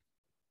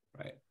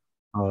 Right.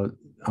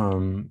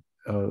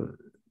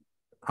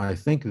 I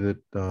think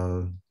that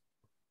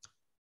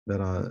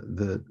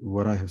that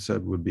what I have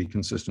said would be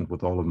consistent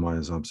with all of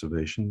Maya's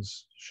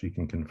observations. She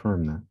can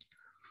confirm that.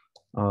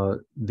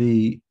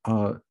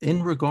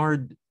 In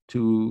regard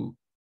to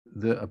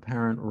the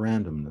apparent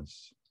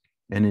randomness,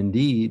 and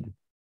indeed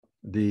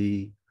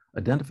the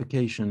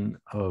identification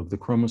of the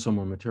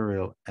chromosomal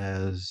material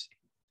as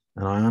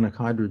an ionic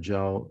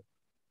hydrogel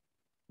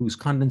whose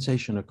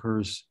condensation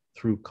occurs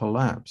through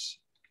collapse,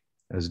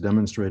 as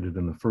demonstrated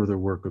in the further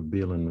work of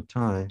Beal and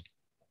Matai, I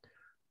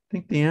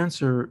think the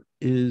answer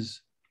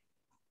is,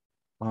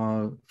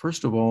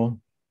 first of all,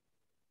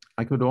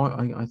 I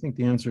think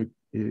the answer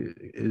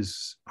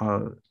is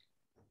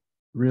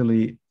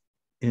really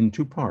in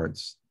two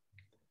parts.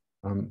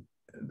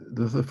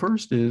 The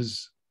first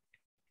is,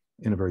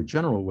 in a very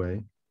general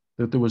way,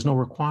 that there was no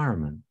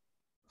requirement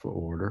for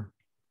order.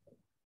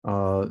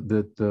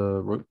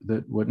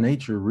 That what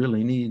nature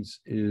really needs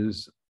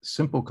is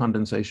simple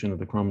condensation of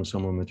the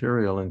chromosomal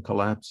material and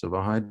collapse of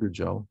a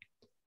hydrogel,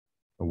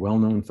 a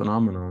well-known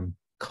phenomenon,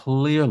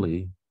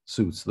 clearly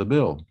suits the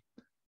bill.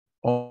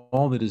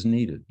 All that is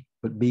needed.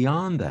 But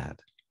beyond that,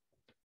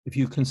 if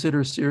you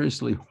consider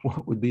seriously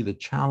what would be the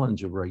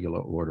challenge of regular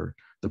order,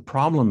 the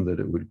problem that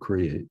it would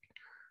create,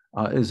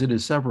 is it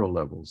is several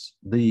levels.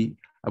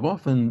 I've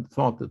often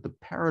thought that the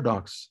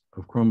paradox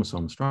of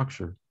chromosome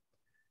structure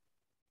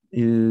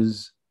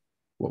is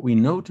what we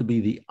know to be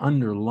the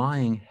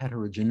underlying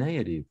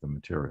heterogeneity of the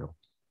material.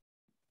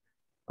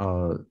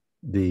 Along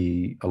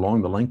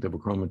the length of a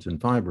chromatin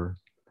fiber,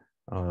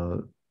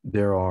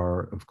 there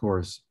are, of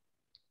course,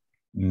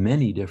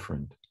 many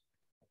different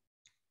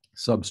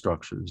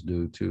substructures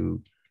due to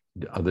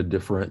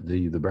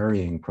the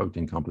varying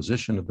protein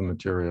composition of the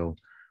material,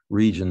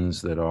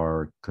 regions that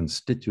are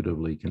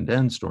constitutively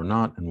condensed or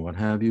not, and what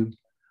have you.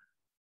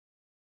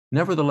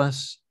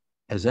 Nevertheless,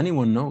 as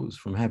anyone knows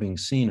from having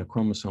seen a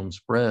chromosome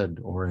spread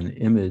or an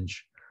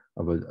image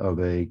of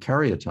a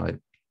karyotype,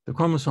 the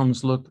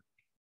chromosomes look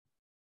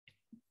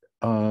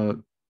at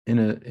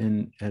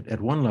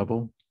one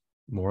level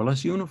more or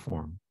less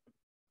uniform.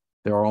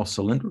 They're all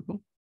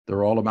cylindrical.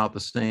 They're all about the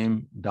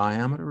same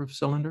diameter of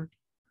cylinder.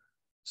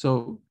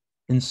 So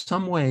in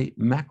some way,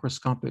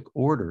 macroscopic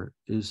order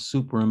is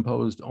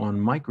superimposed on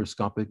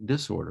microscopic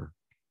disorder.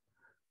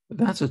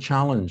 That's a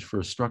challenge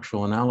for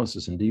structural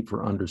analysis, indeed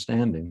for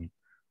understanding,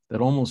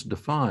 that almost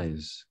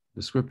defies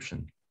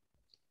description.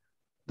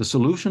 The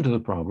solution to the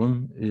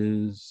problem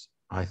is,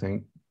 I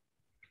think,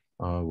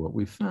 what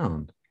we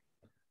found.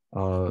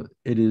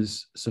 It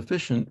is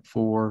sufficient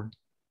for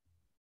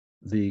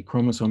the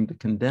chromosome to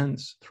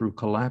condense through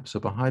collapse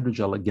of a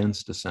hydrogel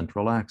against a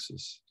central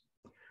axis.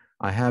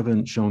 I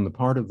haven't shown the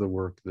part of the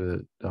work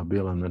that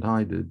Beal and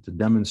Matai did to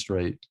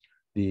demonstrate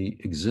the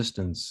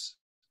existence,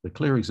 the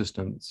clear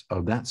existence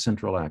of that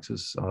central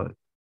axis,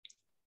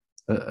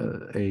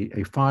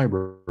 a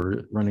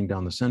fiber running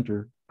down the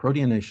center,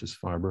 proteinaceous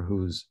fiber,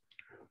 whose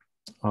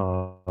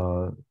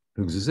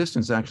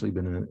existence actually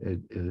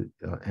been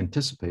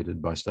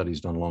anticipated by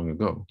studies done long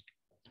ago,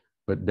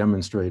 but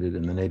demonstrated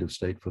in the native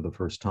state for the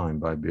first time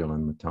by Beal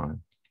and Matai.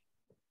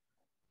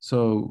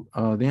 So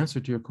the answer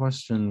to your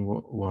question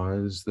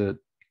was that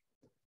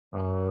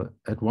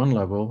at one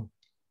level,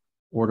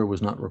 order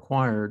was not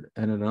required,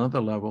 and at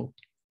another level,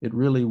 it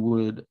really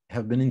would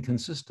have been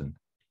inconsistent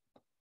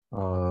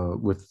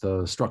with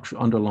the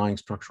underlying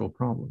structural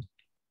problem.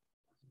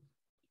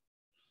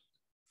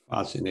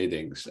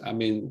 Fascinating. I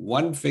mean,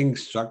 one thing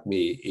struck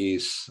me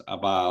is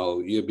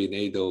about you being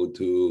able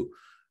to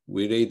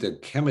relate the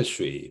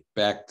chemistry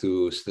back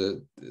to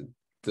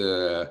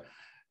the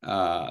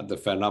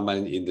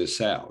phenomenon in the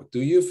cell.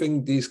 Do you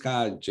think this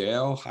kind of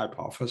gel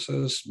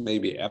hypothesis may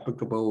be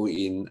applicable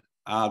in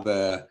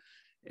other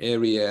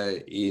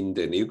area in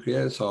the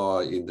nucleus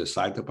or in the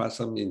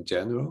cytoplasm in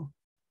general?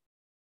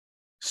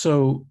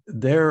 So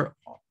there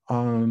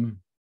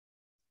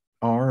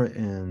are,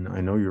 and I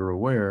know you're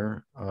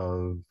aware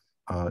of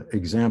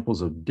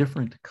examples of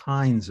different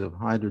kinds of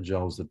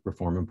hydrogels that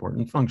perform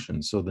important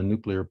functions. So the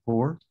nuclear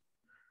pore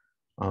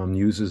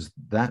uses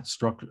that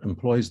structure,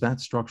 employs that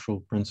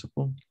structural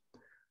principle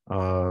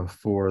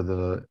for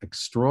the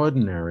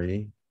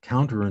extraordinary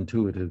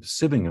counterintuitive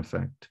sieving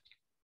effect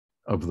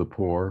of the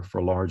pore for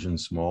large and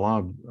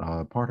small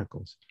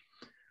particles.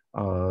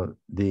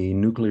 The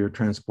nuclear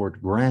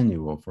transport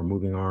granule for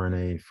moving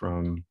RNA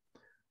from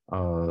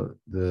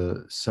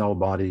the cell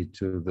body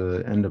to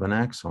the end of an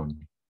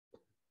axon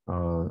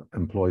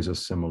employs a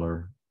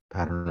similar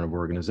pattern of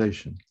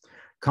organization.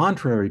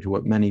 Contrary to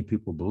what many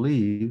people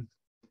believe,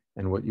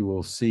 and what you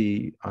will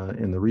see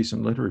in the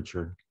recent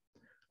literature,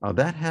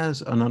 that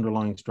has an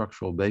underlying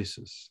structural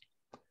basis.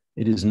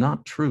 It is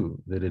not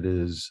true that it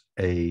is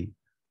a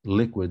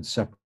liquid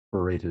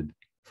separated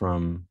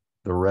from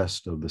the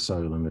rest of the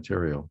cellular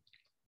material.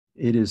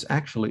 It is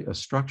actually a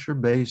structure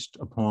based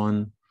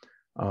upon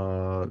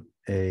an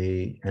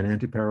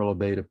antiparallel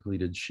beta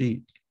pleated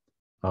sheet,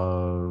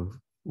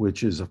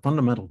 which is a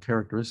fundamental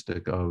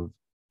characteristic of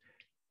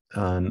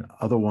an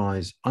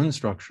otherwise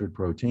unstructured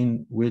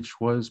protein,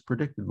 which was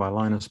predicted by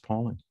Linus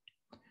Pauling.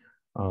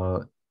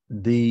 A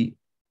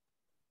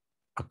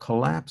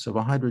collapse of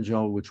a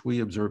hydrogel, which we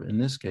observe in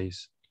this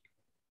case,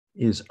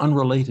 is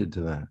unrelated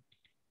to that.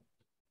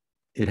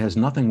 It has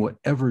nothing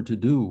whatever to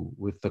do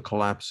with the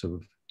collapse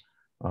of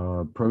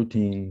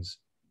proteins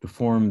to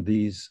form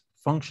these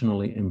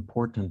functionally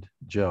important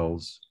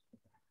gels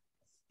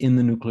in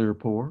the nuclear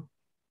pore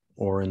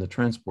or in the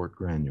transport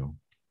granule.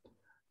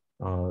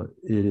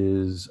 It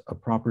is a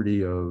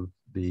property of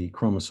the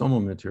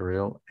chromosomal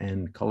material,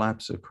 and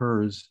collapse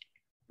occurs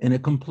in a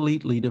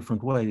completely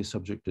different way,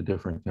 subject to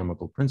different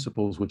chemical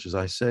principles, which, as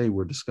I say,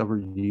 were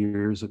discovered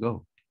years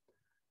ago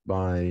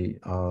by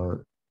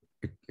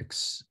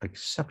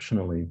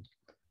exceptionally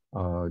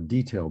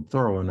detailed,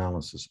 thorough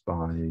analysis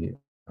by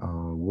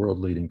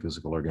world-leading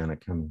physical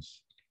organic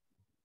chemists.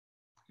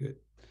 Good.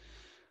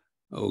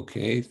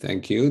 Okay,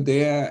 thank you.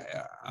 There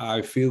are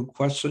a few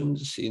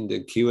questions in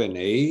the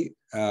Q&A.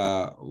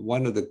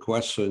 One of the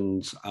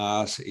questions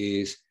asked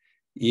is,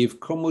 if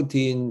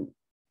chromatin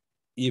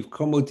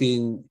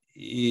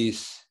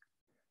is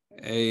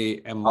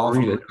a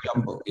amorphous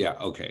jumble. Yeah,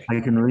 okay. I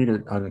can read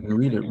it. I can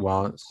read it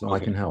so okay. I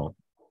can help.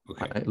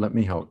 Okay. Let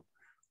me help.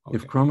 Okay.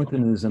 If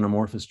chromatin is an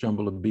amorphous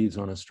jumble of beads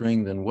on a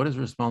string, then what is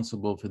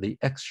responsible for the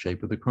X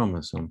shape of the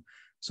chromosome?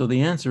 So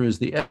the answer is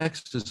the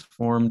X is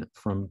formed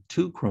from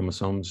two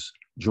chromosomes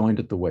joined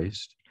at the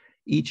waist.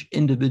 Each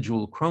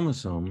individual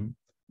chromosome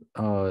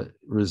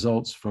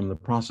results from the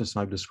process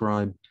I've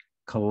described,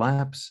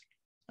 collapse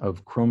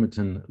of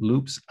chromatin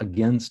loops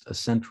against a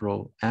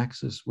central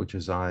axis, which,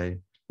 as I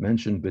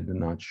mentioned but did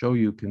not show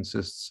you,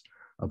 consists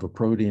of a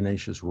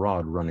proteinaceous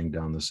rod running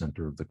down the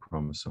center of the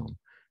chromosome.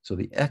 So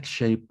the X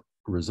shape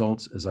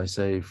results, as I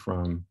say,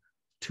 from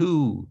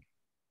two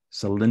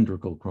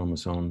cylindrical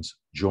chromosomes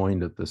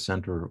joined at the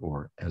center,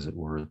 or as it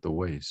were, at the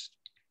waist.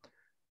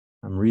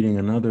 I'm reading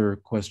another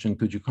question.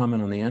 Could you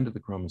comment on the end of the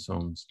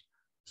chromosomes,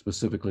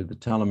 specifically the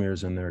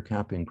telomeres and their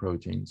capping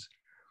proteins?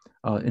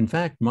 In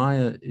fact,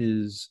 Maya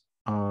is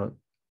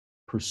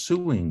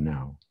pursuing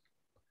now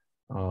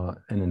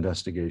an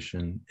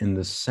investigation in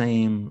the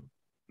same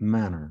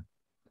manner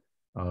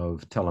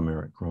of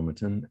telomeric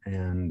chromatin,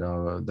 and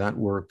that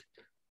work,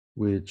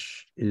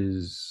 which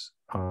is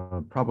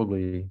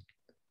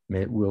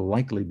will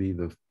likely be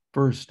the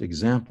first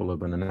example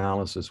of an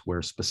analysis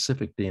where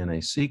specific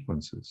DNA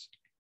sequences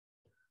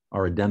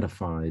are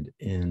identified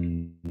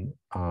in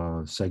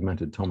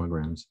segmented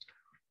tomograms,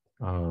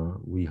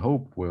 we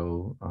hope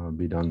will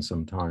be done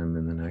sometime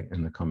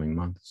in the coming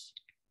months.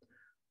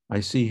 I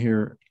see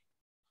here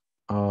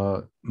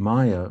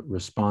Maya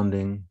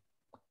responding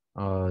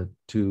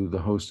to the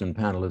host and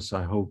panelists.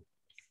 I hope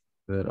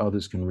that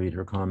others can read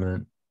her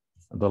comment.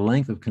 The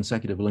length of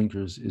consecutive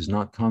linkers is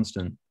not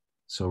constant,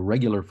 so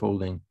regular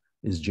folding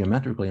is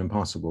geometrically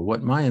impossible.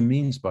 What Maya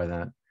means by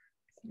that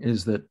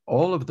is that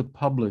all of the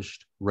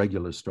published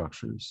regular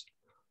structures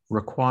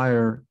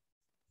require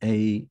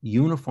a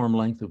uniform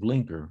length of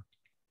linker.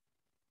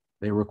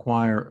 They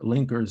require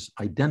linkers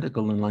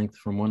identical in length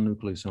from one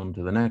nucleosome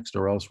to the next,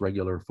 or else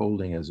regular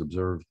folding as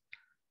observed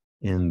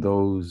in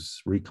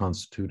those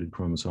reconstituted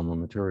chromosomal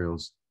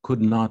materials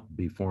could not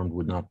be formed,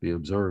 would not be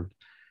observed.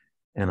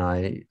 And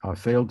I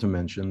failed to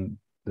mention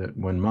that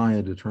when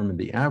Maya determined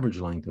the average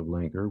length of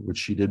linker, which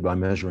she did by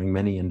measuring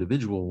many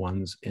individual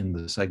ones in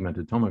the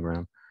segmented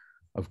tomogram,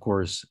 of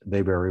course,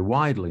 they vary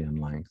widely in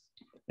length,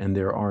 and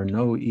there are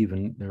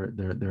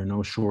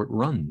no short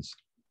runs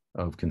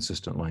of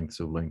consistent lengths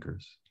of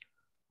linkers,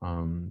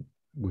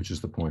 which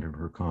is the point of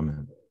her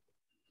comment.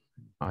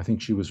 I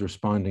think she was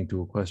responding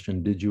to a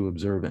question, did you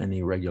observe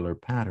any regular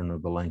pattern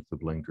of the length of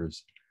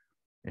linkers?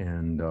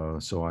 And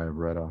so I have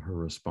read out her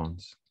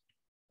response.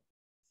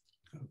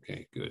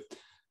 Okay, good.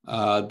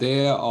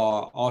 There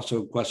are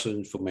also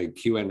questions from a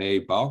Q&A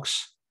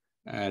box.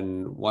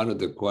 And one of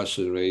the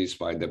questions raised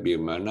by W.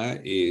 Myrna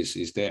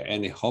is there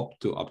any hope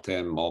to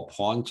obtain more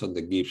points on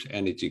the Gibbs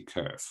energy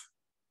curve?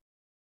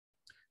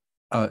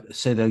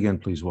 Say that again,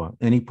 please. What?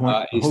 Any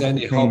point? Is there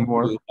any hope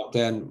to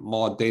obtain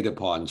more data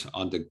points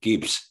on the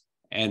Gibbs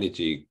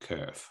energy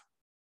curve?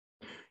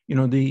 You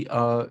know,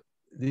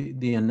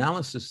 the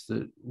analysis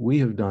that we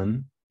have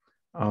done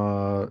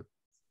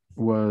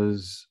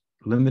was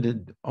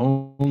limited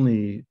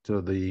only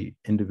to the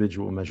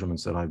individual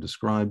measurements that I've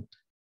described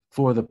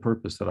for the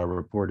purpose that I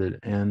reported.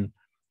 And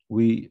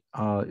it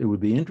would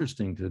be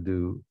interesting to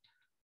do,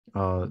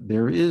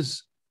 there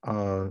is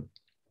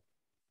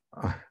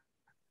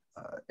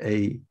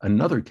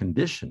another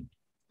condition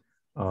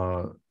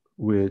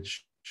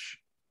which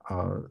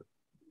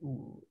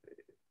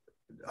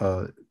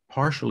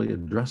partially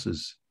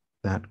addresses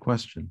that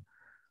question.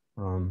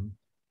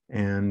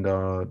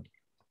 Though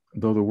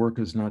the work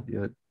has not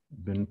yet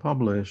been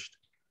published,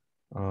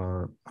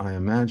 I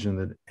imagine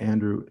that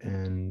Andrew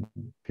and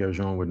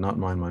Pierre-Jean would not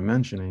mind my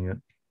mentioning it.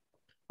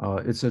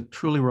 It's a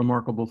truly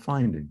remarkable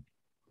finding.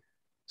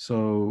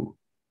 So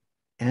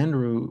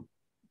Andrew,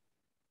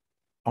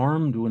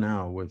 armed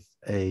now with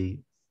a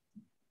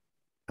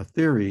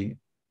theory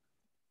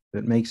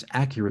that makes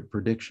accurate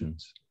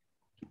predictions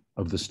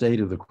of the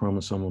state of the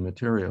chromosomal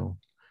material,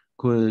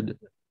 could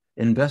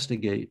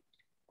investigate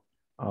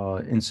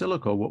in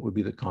silico what would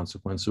be the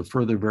consequence of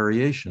further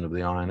variation of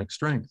the ionic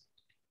strength.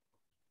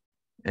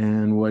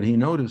 And what he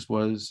noticed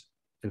was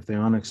if the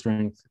ionic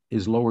strength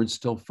is lowered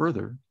still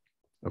further,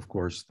 of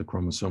course, the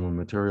chromosomal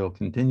material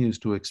continues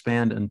to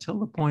expand until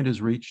the point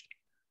is reached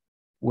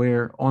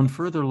where on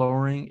further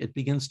lowering, it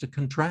begins to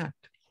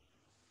contract.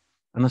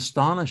 An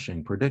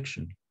astonishing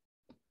prediction.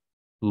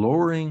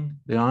 Lowering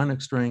the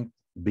ionic strength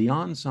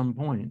beyond some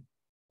point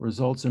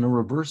results in a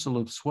reversal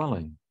of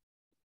swelling,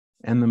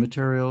 and the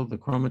material, the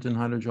chromatin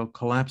hydrogel,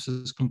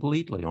 collapses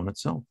completely on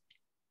itself.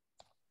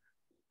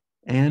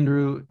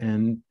 Andrew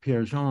and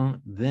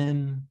Pierre-Jean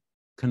then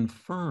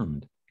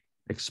confirmed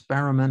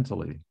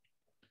experimentally,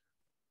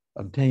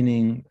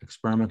 obtaining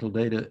experimental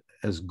data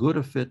as good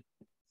a fit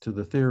to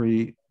the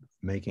theory,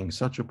 making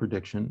such a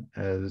prediction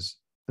as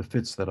the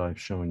fits that I've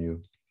shown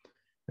you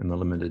in the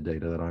limited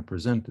data that I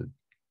presented.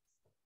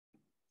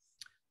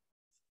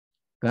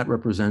 That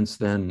represents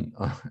then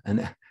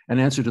an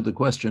answer to the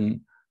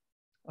question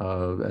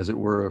of, as it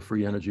were, a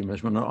free energy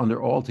measurement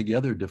under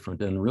altogether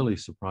different and really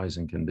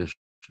surprising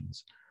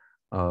conditions.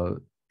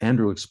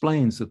 Andrew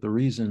explains that the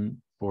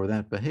reason for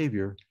that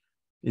behavior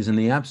is in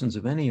the absence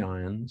of any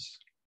ions,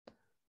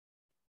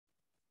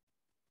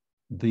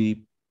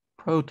 the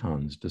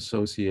protons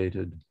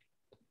dissociated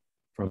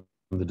from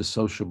the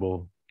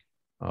dissociable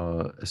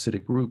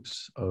acidic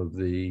groups of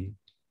the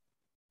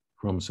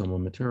chromosomal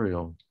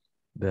material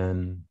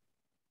then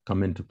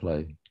come into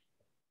play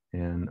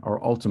and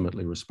are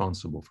ultimately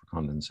responsible for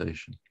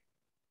condensation.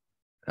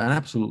 An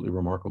absolutely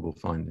remarkable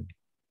finding.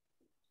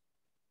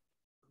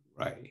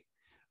 Right.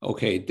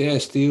 Okay, there are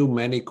still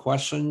many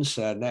questions.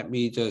 Let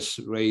me just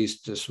raise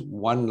just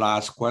one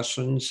last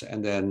question,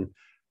 and then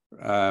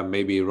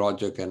maybe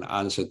Roger can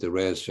answer the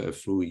rest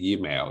through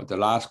email. The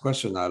last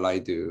question I'd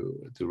like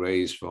to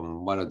raise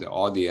from one of the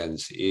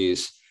audience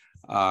is,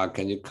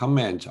 can you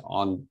comment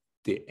on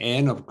the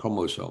end of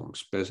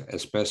chromosomes,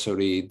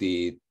 especially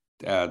the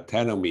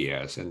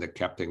telomeres and the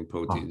captain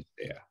proteins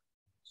there?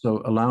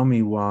 So allow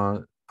me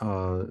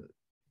to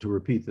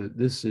repeat that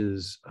this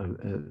is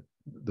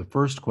the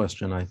first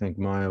question I think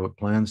Maya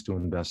plans to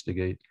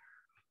investigate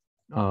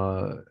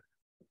by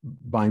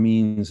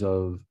means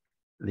of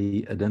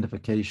the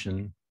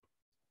identification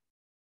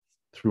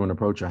through an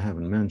approach I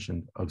haven't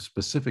mentioned of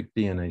specific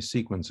DNA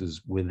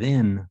sequences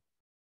within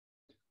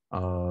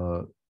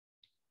the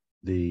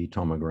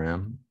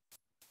tomogram.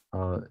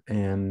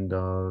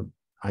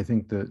 I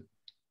think that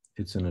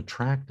it's an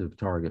attractive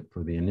target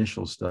for the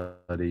initial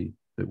study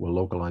that will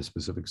localize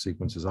specific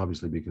sequences,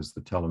 obviously because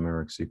the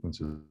telomeric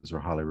sequences are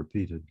highly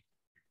repeated.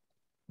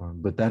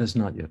 But that has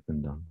not yet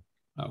been done.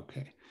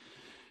 Okay,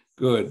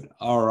 good.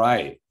 All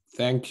right.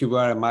 Thank you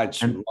very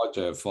much, And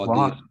Roger, for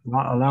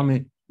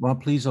this.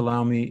 Please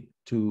allow me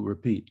to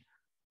repeat.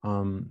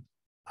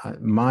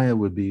 Maya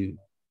would be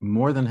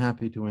more than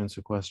happy to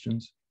answer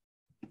questions.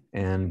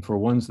 And for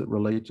ones that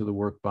relate to the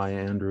work by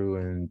Andrew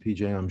and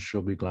PJ, I'm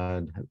sure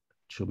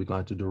she'll be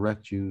glad to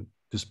direct you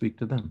to speak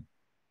to them.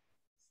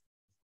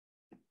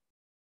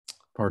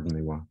 Pardon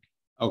me, Wa.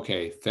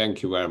 Okay,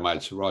 thank you very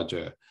much,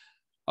 Roger.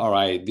 All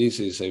right, this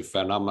is a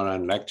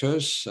phenomenal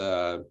lectures.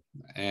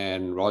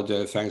 And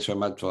Roger, thanks very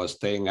much for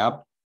staying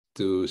up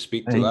to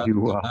speak to us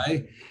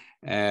tonight.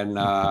 And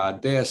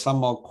there are some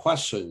more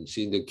questions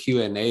in the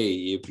Q&A.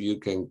 If you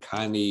can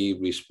kindly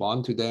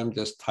respond to them,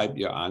 just type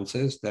your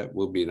answers. That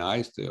would be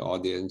nice. The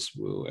audience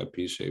will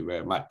appreciate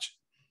very much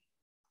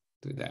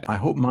to that. I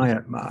hope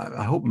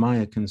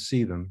Maya can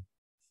see them.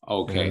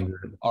 Okay. And,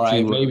 all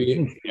right,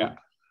 maybe, yeah.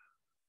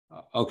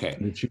 Okay,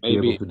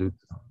 maybe, to do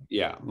so.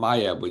 Yeah,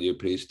 Maya, would you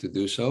please to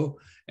do so?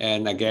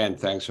 And again,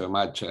 thanks so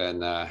much,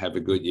 and have a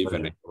good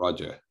evening,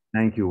 Roger.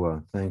 Thank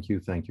you,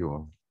 thank you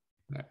all.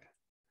 Right.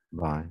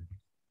 Bye.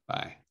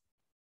 Bye.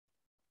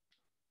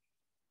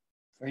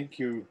 Thank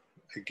you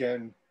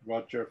again,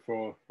 Roger,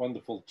 for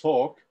wonderful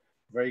talk,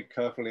 very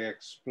carefully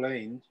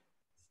explained,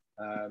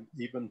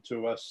 even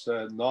to us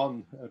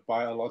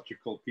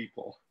non-biological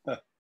people.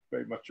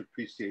 Very much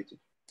appreciated.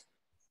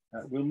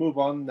 We'll move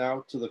on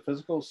now to the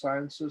physical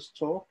sciences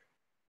talk.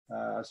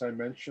 As I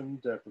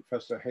mentioned,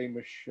 Professor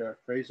Hamish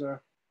Fraser,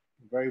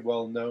 very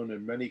well known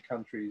in many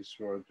countries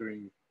for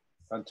doing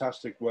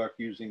fantastic work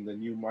using the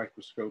new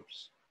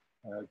microscopes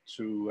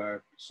to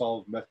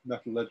solve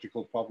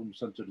metallurgical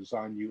problems and to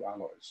design new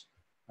alloys.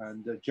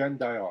 And Jen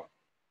Dion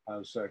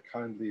has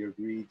kindly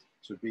agreed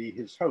to be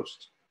his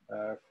host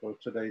for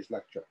today's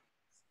lecture.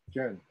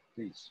 Jen,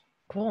 please.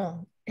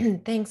 Cool.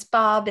 Thanks,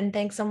 Bob. And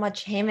thanks so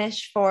much,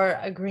 Hamish, for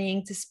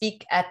agreeing to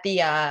speak at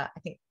the, I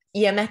think,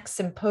 EMX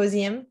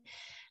symposium.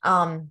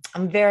 I'm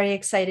very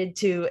excited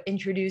to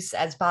introduce,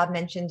 as Bob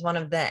mentioned, one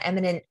of the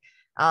eminent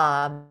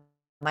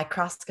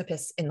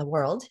microscopists in the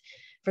world.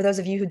 For those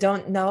of you who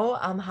don't know,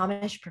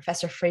 Hamish,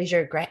 Professor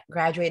Fraser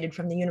graduated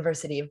from the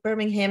University of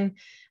Birmingham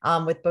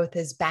with both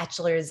his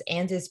bachelor's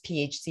and his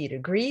PhD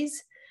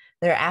degrees.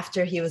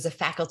 Thereafter, he was a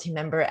faculty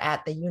member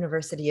at the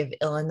University of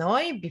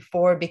Illinois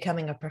before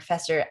becoming a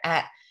professor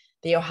at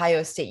the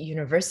Ohio State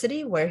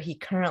University, where he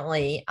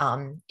currently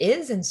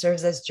is and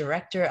serves as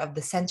director of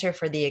the Center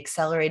for the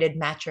Accelerated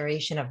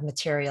Maturation of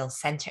Materials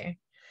Center.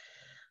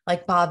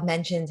 Like Bob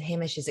mentioned,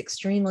 Hamish is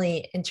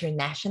extremely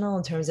international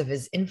in terms of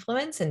his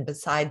influence, and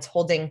besides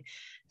holding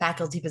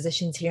faculty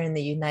positions here in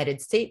the United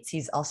States,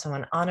 he's also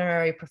an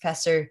honorary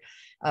professor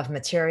of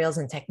materials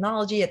and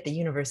technology at the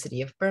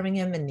University of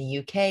Birmingham in the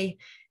UK,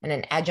 and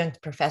an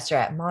adjunct professor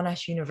at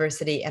Monash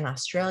University in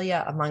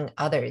Australia, among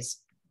others.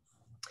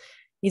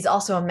 He's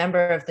also a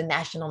member of the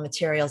National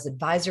Materials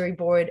Advisory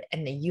Board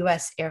and the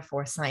US Air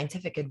Force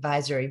Scientific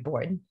Advisory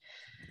Board.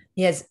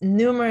 He has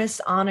numerous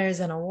honors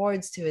and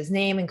awards to his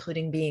name,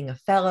 including being a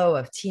fellow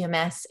of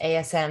TMS,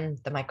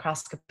 ASM, the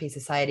Microscopy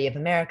Society of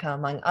America,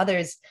 among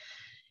others.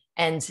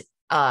 And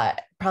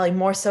probably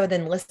more so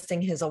than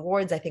listing his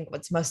awards, I think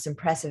what's most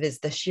impressive is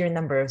the sheer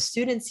number of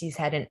students he's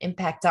had an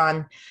impact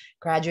on,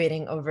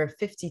 graduating over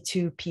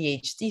 52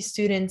 PhD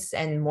students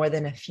and more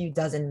than a few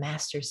dozen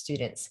master's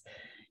students.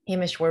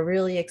 Hamish, we're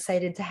really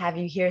excited to have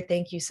you here.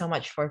 Thank you so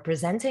much for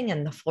presenting,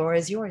 and the floor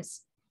is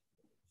yours.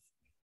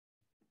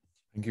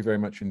 Thank you very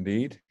much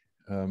indeed.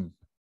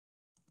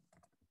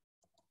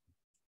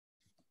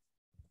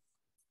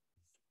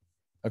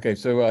 Okay,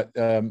 so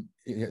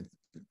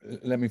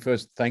let me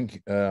first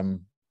thank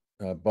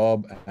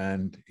Bob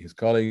and his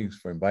colleagues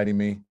for inviting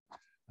me.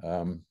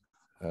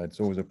 It's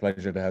always a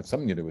pleasure to have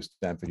something to do with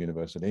Stanford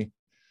University.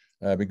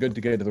 It'd be good to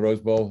get to the Rose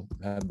Bowl,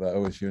 have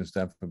OSU and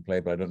Stanford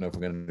play, but I don't know if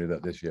we're going to do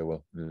that this year.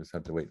 We'll just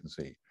have to wait and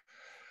see.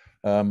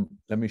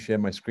 Let me share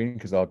my screen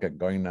because I'll get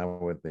going now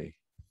with the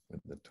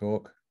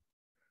talk.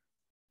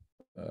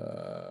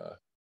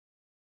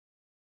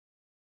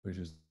 Which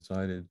is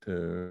decided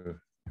to,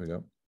 here we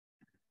go.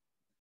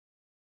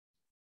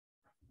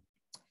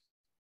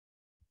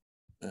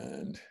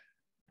 And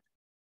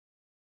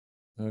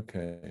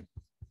okay.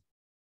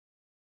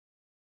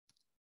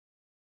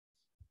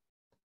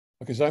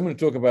 Okay, so I'm going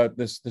to talk about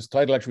this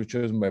title actually was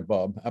chosen by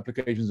Bob,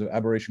 Applications of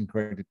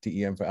Aberration-Corrected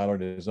TEM for Alloy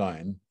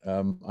Design.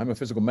 I'm a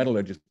physical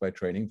metallurgist by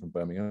training from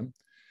Birmingham.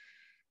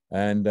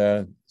 And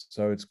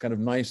so it's kind of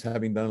nice,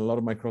 having done a lot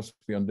of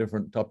microscopy on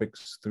different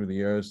topics through the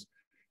years,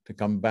 to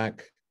come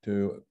back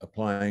to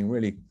applying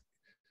really,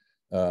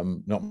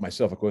 not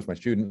myself, of course, my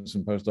students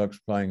and postdocs,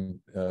 applying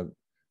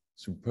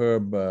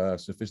superb,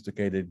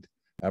 sophisticated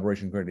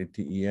aberration-corrected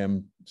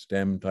TEM,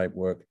 STEM type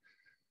work,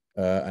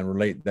 and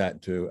relate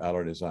that to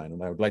alloy design.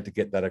 And I would like to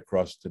get that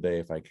across today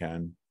if I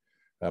can.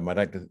 I'd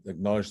like to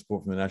acknowledge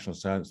support from the National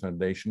Science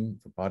Foundation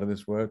for part of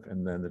this work,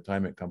 and then the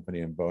Timec Company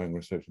and Boeing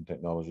Research and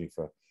Technology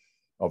for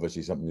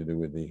obviously something to do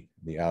with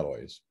the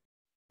alloys.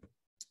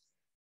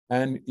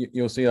 And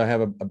you'll see I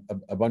have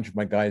a bunch of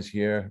my guys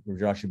here.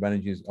 Rajashi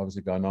Banerjee has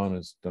obviously gone on,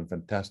 has done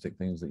fantastic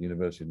things at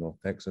University of North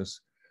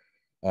Texas.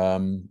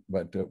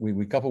 But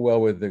we couple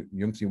well with the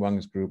Yunxi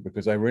Wang's group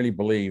because I really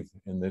believe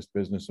in this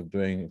business of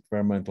doing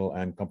experimental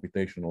and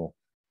computational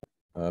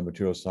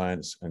material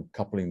science and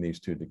coupling these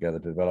two together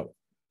to develop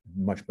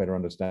much better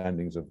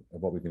understandings of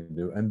what we can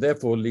do and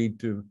therefore lead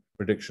to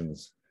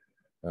predictions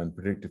and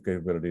predictive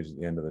capabilities at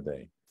the end of the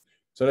day.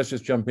 So let's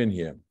just jump in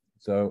here.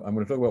 So I'm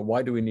going to talk about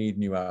why do we need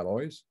new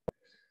alloys.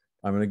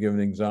 I'm going to give an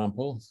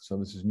example. So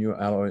this is new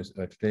alloys,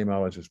 titanium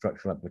alloys for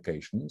structural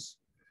applications.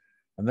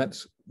 And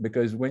that's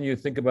because when you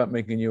think about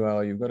making a new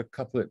alloy, you've got to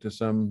couple it to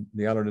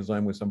the alloy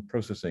design with some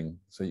processing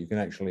so you can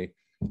actually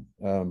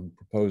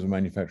propose a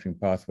manufacturing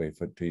pathway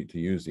to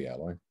use the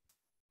alloy.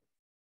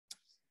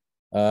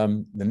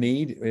 The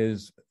need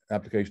is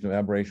application of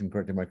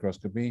aberration-corrected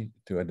microscopy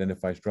to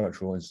identify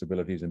structural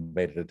instabilities in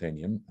beta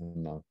titanium,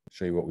 and I'll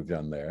show you what we've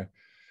done there.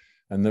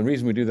 And the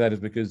reason we do that is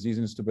because these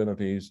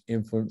instabilities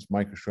influence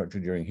microstructure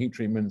during heat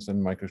treatments,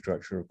 and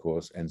microstructure, of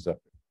course, ends up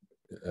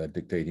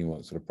dictating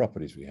what sort of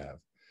properties we have.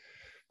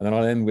 And then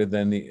I'll end with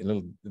the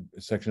little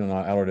section on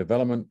our alloy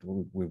development.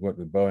 We've worked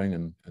with Boeing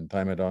and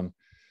Timedon.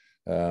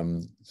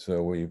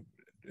 So we're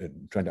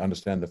trying to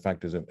understand the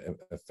factors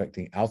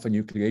affecting alpha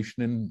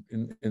nucleation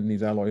in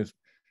these alloys,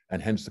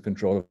 and hence the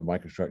control of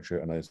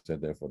microstructure, and as I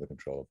said, therefore the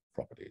control of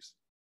properties.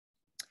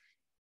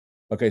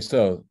 Okay,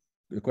 so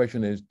the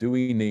question is, do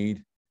we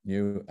need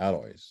new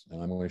alloys?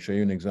 And I'm going to show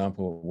you an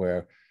example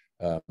where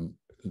the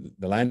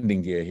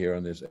landing gear here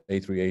on this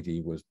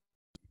A380 was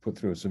put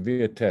through a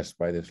severe test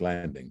by this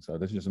landing. So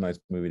this is just a nice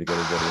movie to get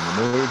everybody in the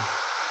mood.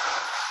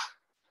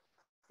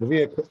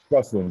 Severe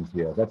crosswinds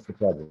here, that's the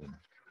problem.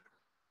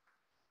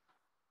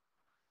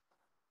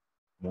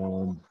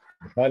 The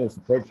pilot's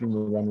approaching the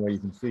runway. You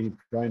can see he's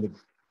trying to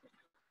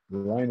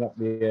line up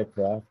the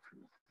aircraft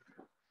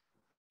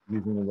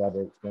using the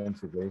rudder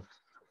extensively.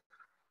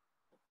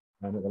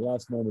 And at the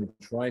last moment,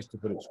 he tries to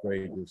put it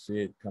straight. You'll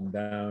see it come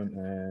down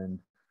and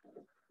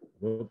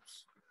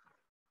whoops.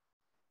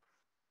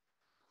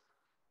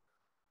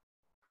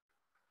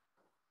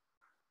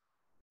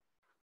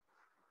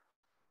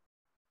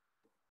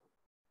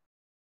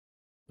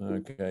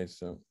 Okay,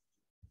 so.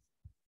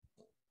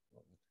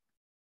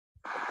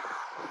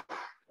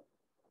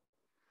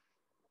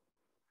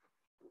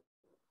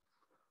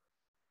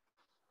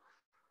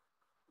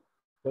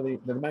 So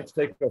the max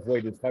takeoff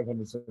weight is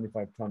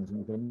 575 tons, and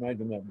you can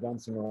imagine that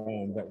dancing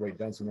around, that weight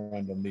dancing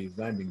around on these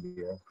landing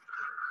gear.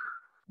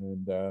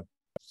 And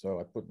so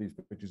I put these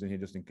pictures in here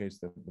just in case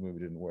the movie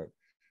didn't work.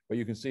 But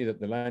you can see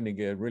that the landing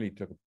gear really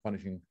took a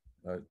punishing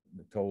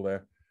toll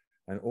there.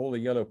 And all the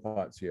yellow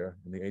parts here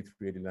in the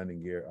A380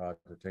 landing gear are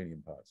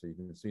titanium parts. So you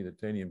can see the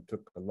titanium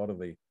took a lot of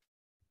the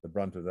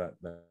brunt of that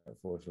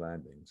forced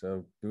landing.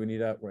 So do we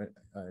need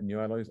new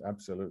alloys?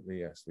 Absolutely,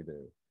 yes, we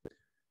do.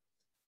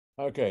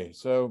 Okay,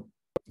 so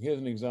here's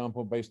an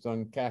example based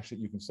on cash that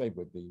you can save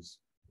with these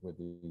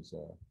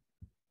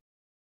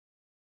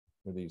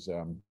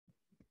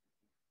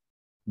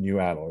new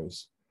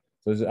alloys.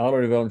 So this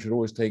alloy development should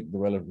always take the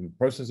relevant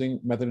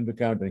processing method into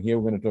account. And here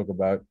we're going to talk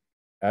about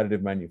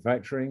additive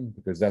manufacturing,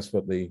 because that's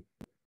what the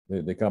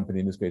company,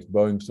 in this case,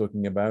 Boeing's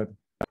talking about.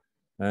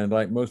 And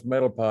like most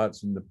metal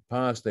parts in the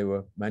past, they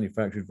were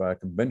manufactured via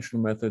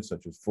conventional methods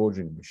such as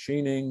forging and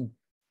machining.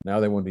 Now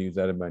they want to use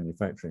additive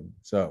manufacturing.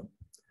 So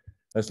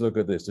let's look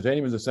at this.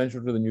 Titanium is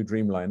essential to the new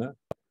Dreamliner,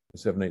 the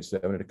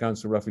 787. It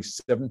accounts for roughly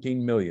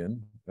 17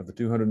 million of the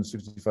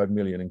 265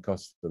 million in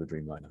costs for the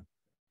Dreamliner.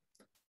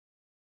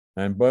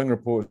 And Boeing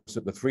reports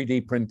that the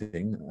 3D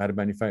printing, additive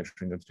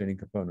manufacturing of titanium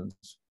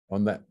components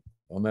on that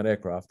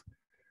aircraft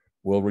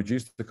will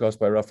reduce the cost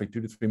by roughly 2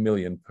 to 3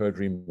 million per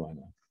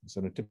Dreamliner. So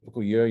in a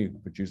typical year, you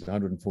produce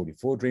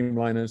 144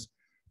 Dreamliners,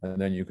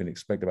 and then you can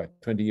expect about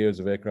 20 years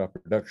of aircraft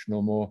production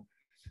or more.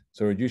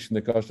 So reducing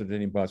the cost of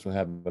titanium parts will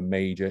have a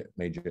major,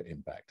 major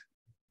impact.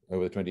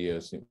 Over the 20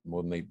 years,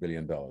 more than $8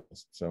 billion.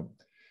 So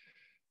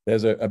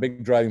there's a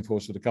big driving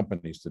force for the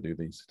companies to do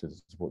these, to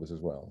support this as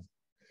well.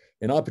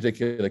 In our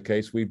particular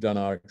case, we've done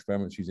our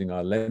experiments using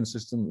our lens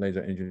system,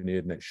 laser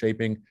engineered net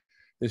shaping.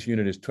 This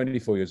unit is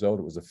 24 years old.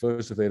 It was the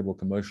first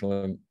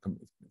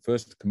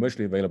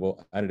commercially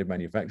available additive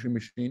manufacturing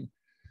machine.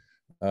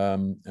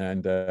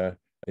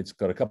 It's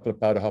got a couple of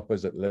powder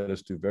hoppers that let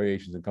us do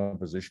variations in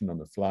composition on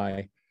the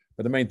fly.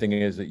 But the main thing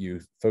is that you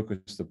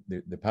focus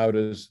the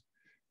powders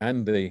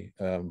and the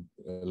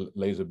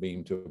laser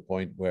beam to a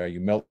point where you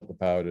melt the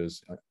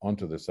powders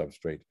onto the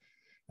substrate,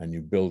 and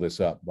you build this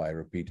up by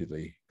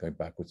repeatedly going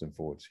backwards and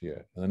forwards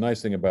here. And the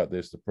nice thing about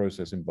this, the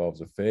process involves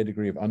a fair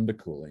degree of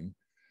undercooling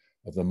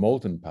of the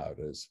molten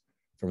powders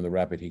from the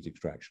rapid heat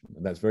extraction.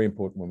 And that's very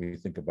important when we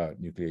think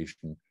about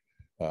nucleation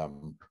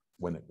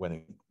when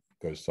it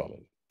goes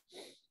solid.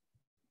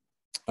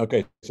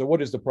 Okay, so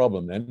what is the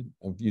problem then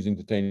of using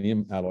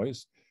titanium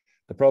alloys?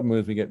 The problem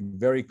is we get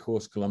very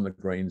coarse columnar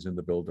grains in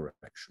the build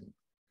direction.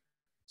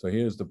 So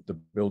here's the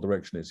build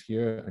direction is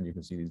here, and you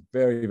can see these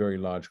very, very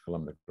large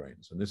columnar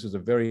grains. And this is a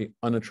very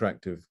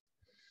unattractive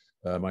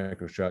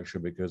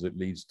microstructure because it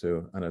leads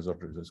to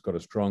anisotropy. It's got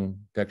a strong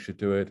texture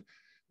to it,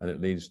 and it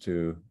leads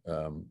to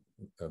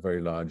a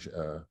very large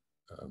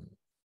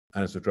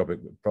anisotropic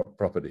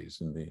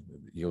properties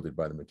yielded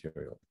by the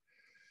material.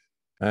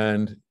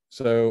 And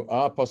so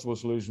our possible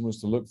solution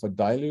was to look for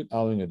dilute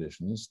alloying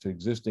additions to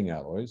existing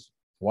alloys.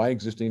 Why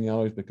existing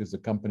alloys? Because the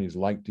companies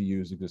like to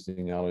use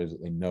existing alloys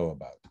that they know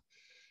about.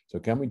 So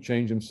can we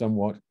change them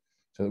somewhat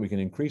so that we can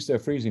increase their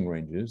freezing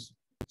ranges?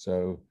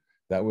 So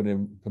that would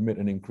permit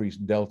an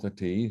increased delta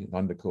T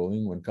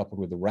undercooling when coupled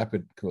with the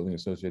rapid cooling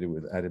associated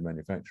with additive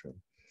manufacturing,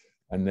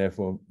 and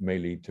therefore may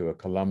lead to a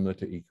columnar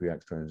to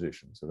equiax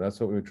transition. So that's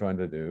what we're trying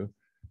to do.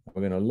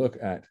 We're going to look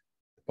at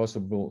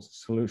possible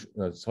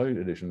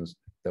solute additions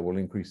that will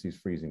increase these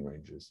freezing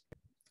ranges.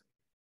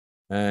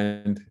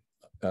 And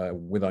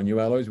with our new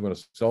alloys, we want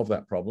to solve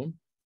that problem.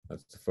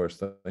 That's the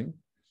first thing.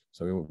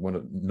 So we want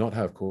to not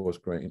have coarse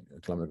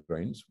columnar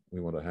grains. We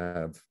want to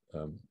have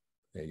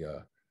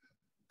a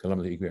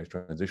columnar to equiax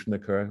transition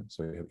occur.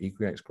 So we have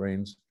equiax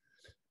grains.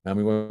 And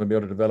we want to be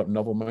able to develop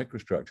novel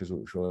microstructures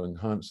which will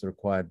enhance the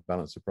required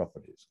balance of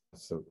properties.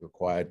 That's the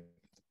required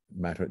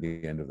matter at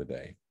the end of the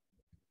day.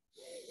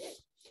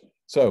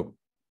 So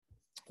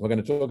we're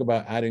going to talk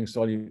about adding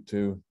solute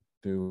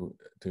to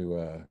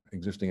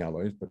existing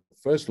alloys. But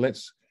first,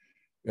 let's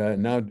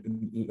now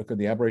look at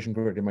the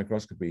aberration-corrected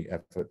microscopy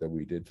effort that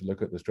we did to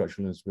look at the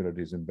structural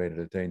instabilities in beta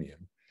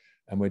titanium.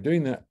 And we're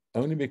doing that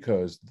only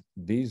because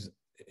these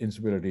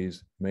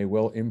instabilities may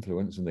well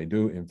influence, and they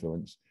do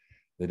influence,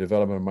 the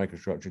development of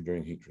microstructure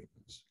during heat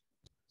treatments.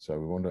 So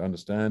we want to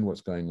understand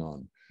what's going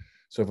on.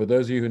 So for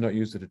those of you who are not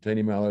used to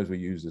titanium alloys, we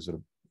use this sort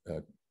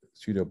of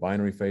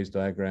pseudo-binary phase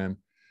diagram.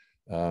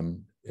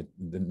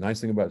 The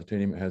nice thing about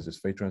titanium, it has this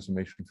phase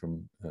transformation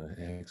from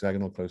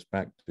hexagonal close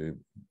pack to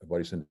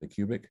body center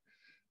cubic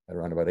at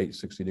around about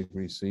 860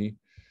 degrees C.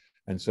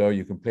 And so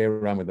you can play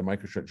around with the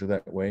microstructure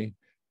that way.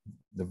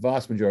 The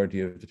vast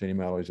majority of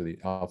titanium alloys are the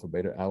alpha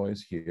beta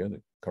alloys here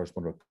that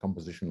correspond to a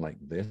composition like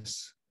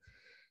this.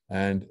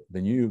 And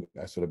the new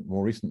sort of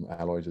more recent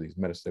alloys are these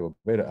metastable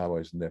beta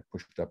alloys, and they're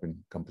pushed up in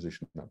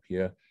composition up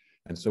here.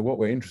 And so what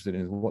we're interested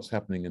in is what's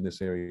happening in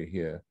this area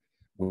here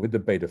with the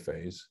beta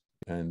phase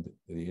and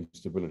the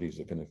instabilities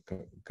that can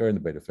occur in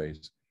the beta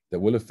phase that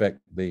will affect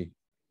the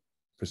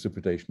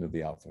precipitation of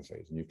the alpha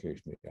phase,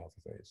 nucleation of the alpha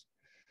phase.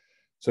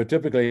 So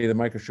typically the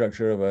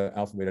microstructure of an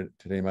alpha beta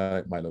titanium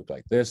alloy might look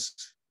like this.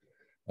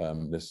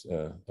 This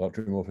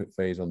electromorphic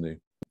phase on the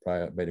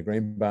prior beta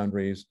grain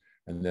boundaries,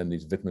 and then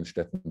these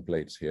Wittmann-Steffen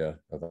plates here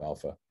of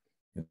alpha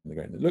in the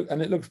grain.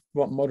 It looks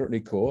moderately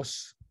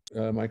coarse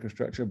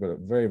microstructure, but a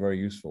very, very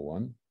useful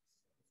one.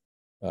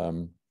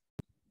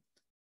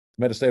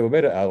 Metastable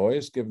beta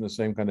alloys, given the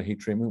same kind of heat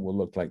treatment, will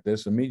look like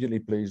this. Immediately,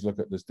 please look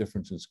at this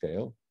difference in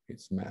scale.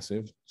 It's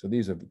massive. So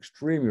these are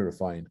extremely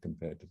refined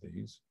compared to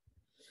these.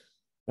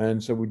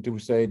 And so we do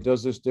say,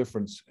 does this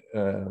difference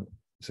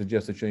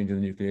suggest a change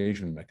in the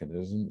nucleation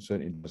mechanism? It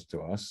certainly does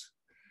to us.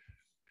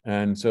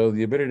 And so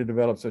the ability to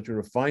develop such a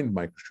refined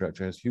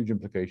microstructure has huge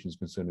implications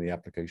concerning the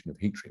application of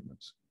heat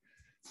treatments.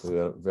 So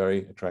there are very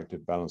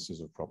attractive balances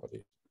of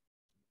property.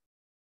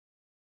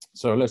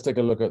 So let's take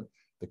a look at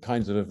the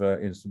kinds of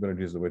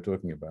instabilities that we're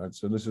talking about.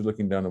 So this is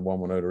looking down the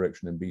 110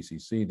 direction in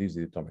BCC. These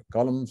are the atomic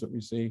columns that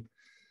we see.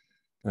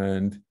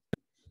 And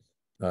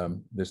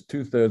this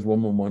 2/3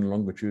 111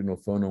 longitudinal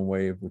phonon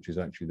wave, which is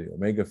actually the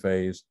omega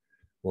phase,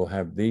 will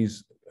have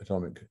these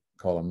atomic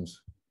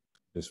columns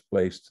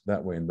displaced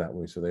that way and that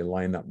way. So they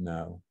line up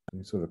now.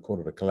 We sort of call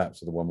it a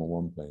collapse of the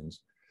 111 planes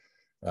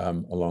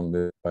along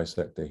the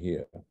bisector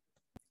here.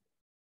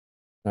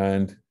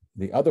 And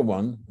the other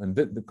one, and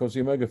because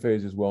the omega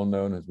phase is well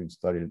known, has been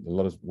studied, a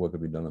lot of work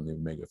has been done on the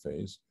omega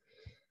phase.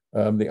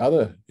 The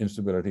other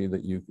instability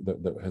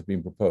that has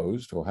been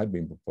proposed or had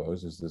been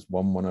proposed is this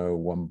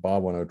 110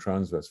 bar 10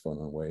 transverse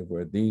phonon wave,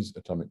 where these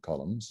atomic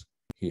columns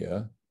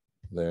here,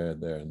 there,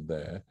 and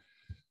there,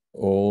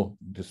 all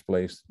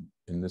displaced,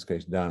 in this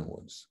case,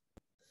 downwards.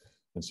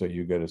 And so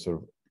you get a sort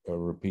of a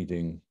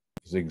repeating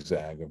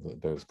zigzag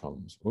of those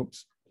columns.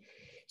 Oops.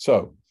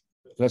 So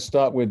let's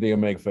start with the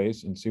omega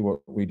phase and see what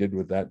we did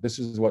with that. This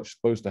is what's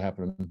supposed to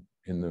happen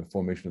in the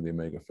formation of the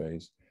omega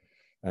phase.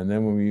 And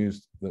then when we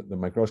used the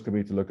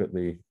microscopy to look at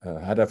the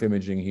HADAF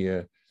imaging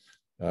here,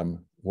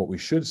 what we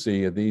should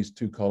see are these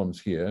two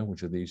columns here,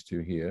 which are these two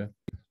here,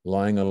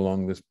 lying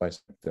along this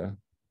bisector,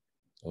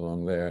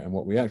 along there. And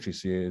what we actually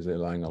see is they're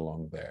lying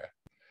along there.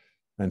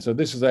 And so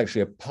this is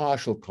actually a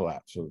partial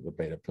collapse of the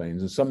beta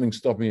planes. There's something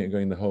stopping it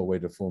going the whole way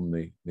to form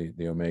the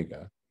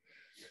omega.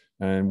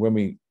 And when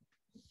we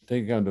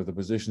take account of the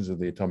positions of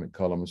the atomic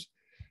columns,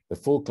 the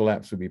full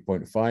collapse would be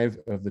 0.5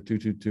 of the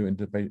 222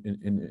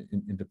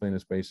 interplanar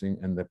spacing,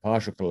 and the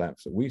partial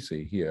collapse that we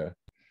see here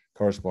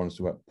corresponds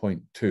to about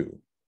 0.2.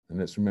 And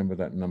let's remember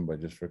that number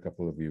just for a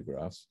couple of view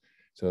graphs.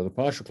 So the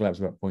partial collapse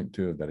is about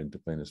 0.2 of that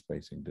interplanar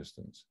spacing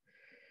distance.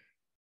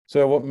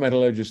 So what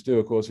metallurgists do,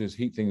 of course, is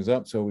heat things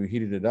up. So we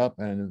heated it up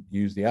and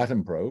used the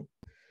atom probe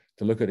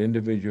to look at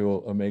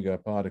individual omega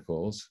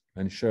particles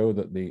and show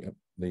that the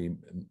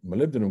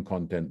molybdenum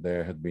content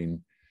there had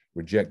been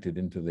rejected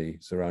into the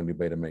surrounding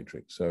beta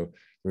matrix. So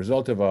the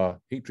result of our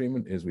heat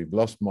treatment is we've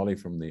lost moly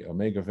from the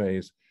omega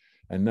phase,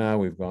 and now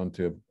we've gone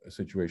to a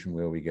situation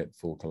where we get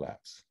full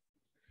collapse.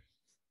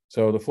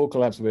 So the full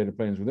collapse of beta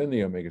planes within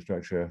the omega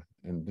structure,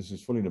 and this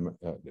is fully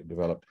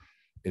developed,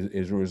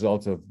 is a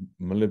result of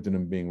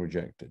molybdenum being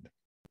rejected.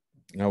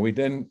 Now, we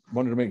then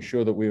wanted to make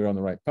sure that we were on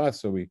the right path,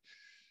 so we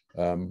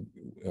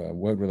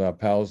worked with our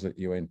pals at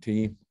UNT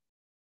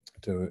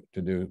to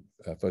do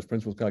first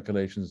principles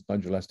calculations,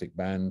 nudge elastic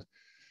band.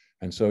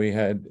 And so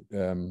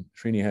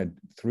Srini had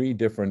 3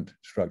 different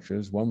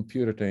structures, one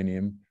pure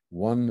titanium,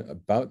 one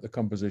about the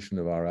composition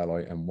of our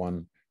alloy, and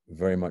one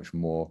very much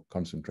more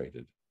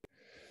concentrated.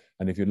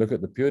 And if you look at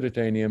the pure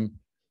titanium,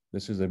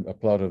 this is a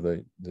plot of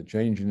the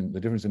change in the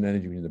difference in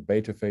energy between the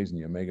beta phase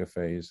and the omega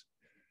phase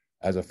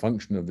as a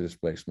function of the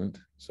displacement.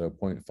 So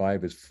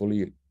 0.5 is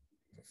fully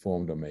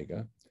formed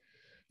omega.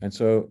 And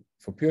so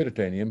for pure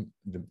titanium,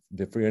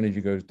 the free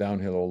energy goes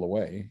downhill all the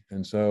way.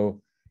 And so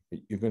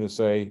you're going to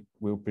say,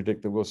 we'll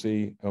predict that we'll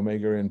see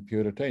omega in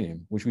pure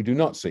titanium, which we do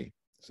not see.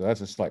 So that's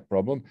a slight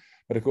problem.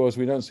 But of course,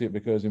 we don't see it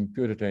because in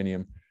pure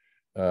titanium,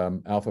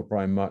 alpha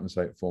prime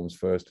martensite forms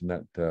first, and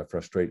that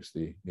frustrates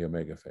the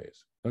omega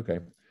phase. Okay.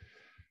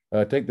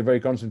 Take the very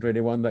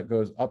concentrated one that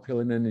goes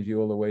uphill in energy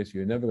all the way, so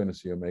you're never going to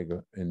see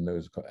omega in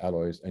those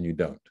alloys, and you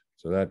don't.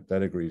 So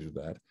that agrees with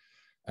that.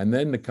 And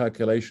then the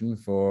calculation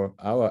for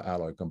our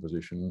alloy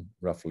composition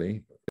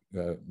roughly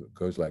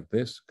goes like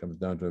this, comes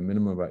down to a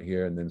minimum about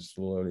here, and then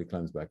slowly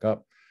climbs back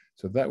up.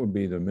 So that would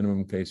be the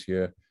minimum case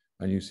here,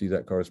 and you see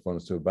that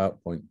corresponds to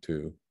about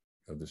 0.2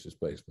 of this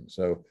displacement.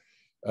 So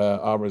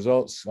our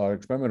results, our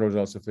experimental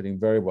results, are fitting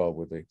very well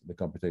with the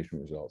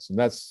computational results, and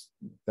that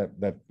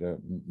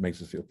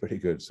makes us feel pretty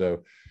good.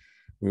 So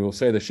we will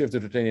say the shift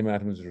of titanium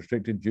atoms is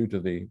restricted due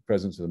to the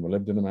presence of the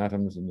molybdenum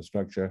atoms in the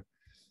structure,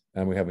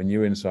 and we have a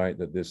new insight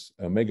that this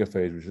omega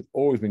phase, which has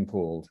always been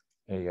called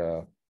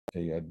a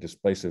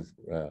displacive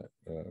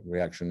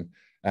reaction,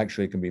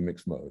 actually can be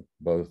mixed mode,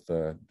 both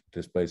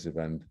displacive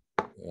and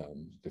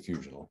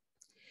diffusional.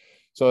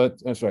 So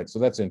that's right. So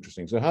that's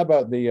interesting. So how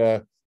about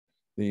the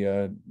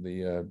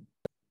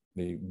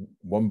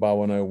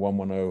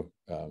 1-bar-1-0-1-1-0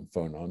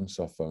 phonon,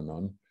 soft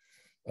phonon?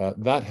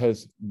 That have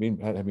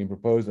been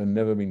proposed and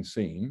never been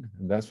seen,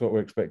 and that's what we're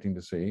expecting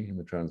to see in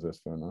the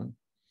transverse phonon.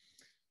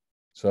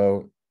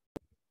 So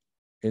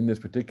in this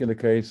particular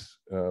case,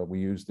 we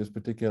use this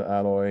particular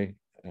alloy,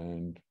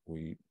 and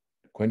we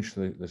quench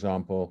the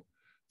sample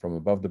from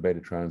above the beta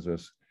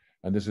transverse,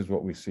 and this is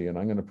what we see. And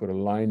I'm going to put a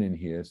line in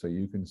here so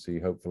you can see,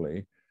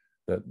 hopefully,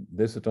 that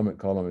this atomic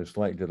column is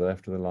slightly to the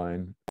left of the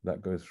line.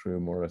 That goes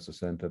through more or less the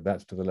center.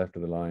 That's to the left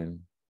of the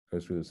line,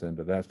 goes through the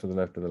center. That's to the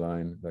left of the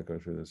line, that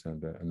goes through the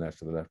center, and that's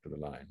to the left of the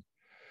line.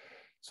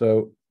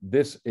 So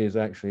this is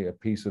actually a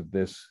piece of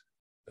this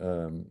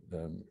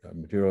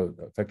material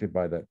affected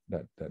by that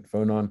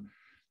phonon.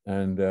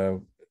 And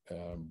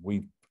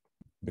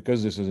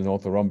because this is an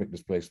orthorhombic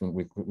displacement,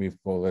 we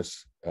call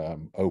this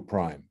O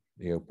prime,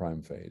 the O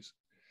prime phase.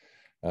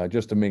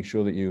 Just to make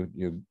sure that you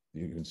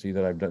can see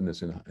that I've done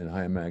this in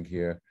higher mag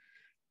here,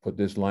 put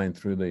this line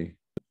through the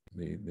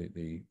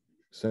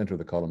center of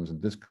the columns,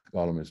 and this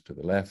column is to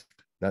the left,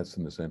 that's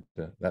in the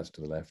center, that's to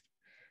the left,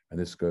 and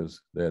this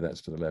goes there,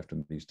 that's to the left,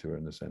 and these two are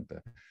in the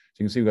center. So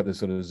you can see we've got this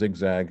sort of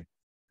zigzag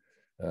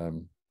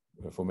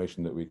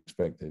formation that we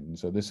expected. And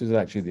so this is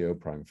actually the O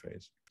prime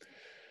phase.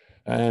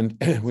 And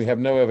we have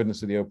no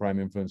evidence that the O prime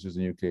influences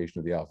the nucleation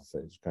of the alpha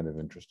phase. Kind of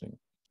interesting.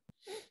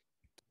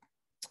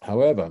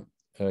 However,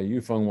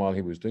 Yufeng, while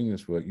he was doing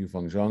this work,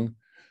 Yufeng Zhang,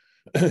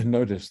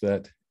 noticed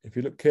that if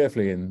you look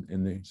carefully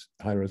in these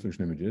high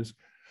resolution images,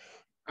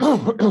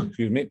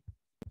 excuse me,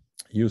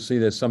 you'll see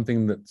there's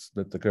something that's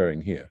occurring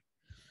here.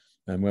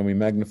 And when we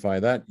magnify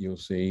that, you'll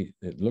see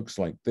it looks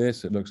like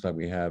this. It looks like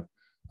we have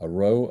a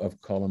row of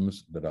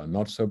columns that are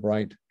not so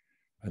bright,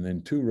 and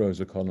then 2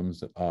 rows of columns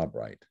that are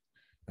bright.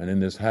 And in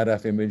this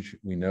Haddaf image,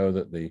 we know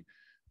that the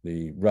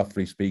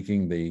roughly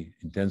speaking, the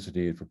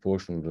intensity is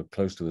proportional to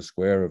close to the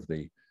square of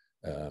the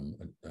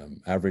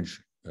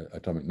average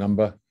atomic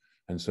number.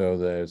 And so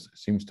there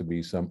seems to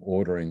be some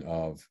ordering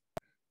of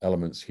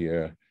elements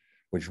here,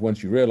 which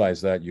once you realize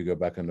that, you go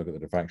back and look at the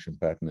diffraction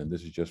pattern. And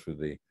this is just with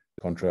the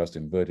contrast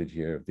inverted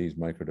here of these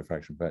micro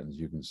diffraction patterns.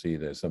 You can see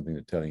there's something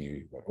that's telling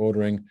you what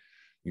ordering.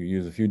 You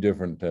use a few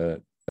different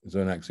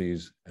zone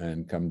axes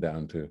and come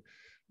down to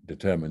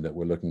determine that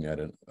we're looking at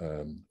an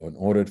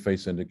ordered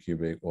face-centered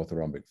cubic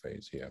orthorhombic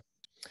phase here.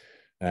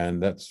 And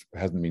that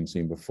hasn't been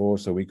seen before,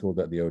 so we call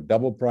that the O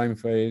double prime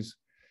phase.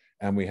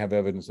 And we have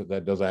evidence that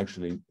that does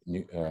actually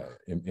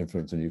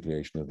influence the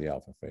nucleation of the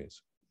alpha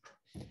phase.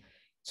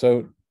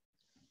 So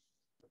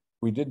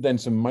we did then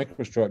some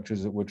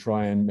microstructures that would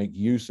try and make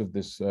use of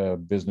this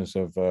business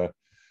of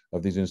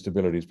these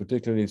instabilities,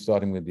 particularly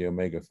starting with the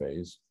omega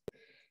phase.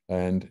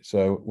 And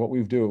so what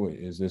we do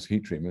is this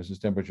heat treatment. This is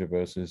temperature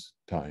versus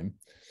time.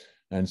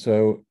 And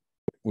so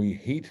we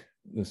heat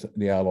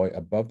the alloy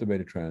above the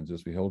beta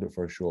transist, we hold it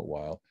for a short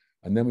while,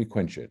 and then we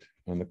quench it.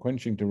 And the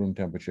quenching to room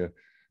temperature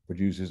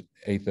produces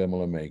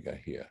athermal omega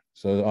here.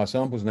 So our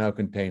samples now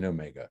contain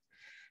omega.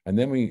 And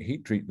then we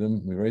heat treat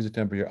them, we raise the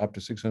temperature up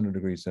to 600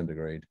 degrees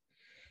centigrade,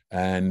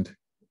 and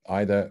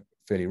either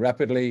fairly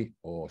rapidly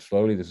or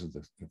slowly, this is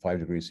the 5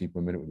 degrees C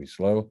per minute would be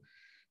slow,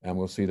 and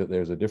we'll see that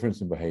there's a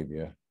difference in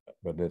behavior,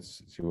 but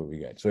let's see what we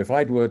get. So if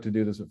I were to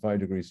do this at 5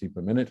 degrees C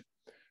per minute,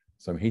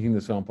 so I'm heating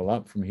the sample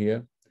up from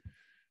here,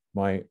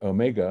 my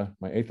omega,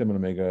 my 8 lemon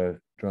omega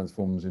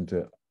transforms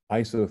into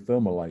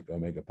isothermal-like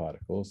omega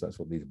particles. That's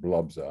what these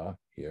blobs are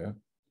here.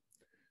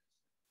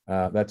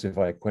 That's if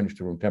I quench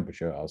to room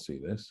temperature, I'll see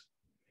this.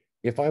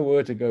 If I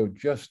were to go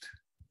just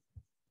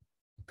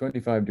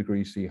 25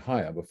 degrees C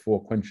higher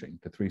before quenching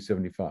to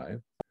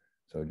 375,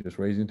 so just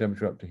raising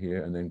temperature up to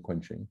here and then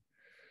quenching,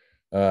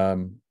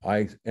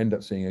 I end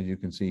up seeing, as you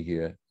can see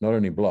here, not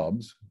only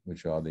blobs,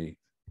 which are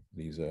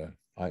these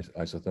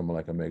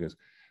isothermal-like omegas,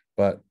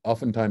 but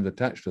oftentimes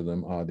attached to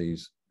them are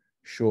these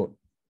short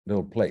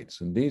little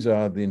plates, and these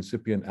are the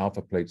incipient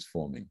alpha plates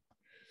forming.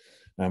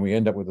 And we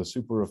end up with a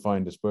super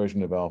refined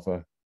dispersion of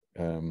alpha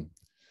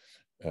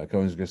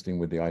coexisting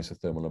with the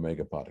isothermal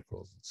omega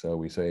particles. So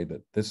we say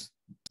that this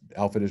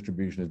alpha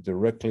distribution is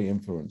directly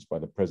influenced by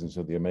the presence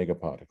of the omega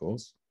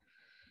particles.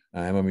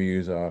 And when we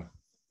use our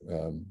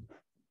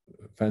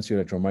fancy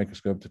electron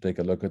microscope to take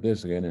a look at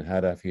this, again in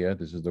HADAF here,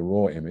 this is the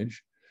raw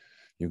image.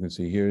 You can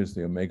see here's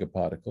the omega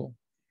particle,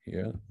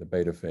 here, the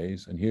beta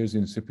phase, and here's the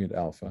incipient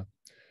alpha.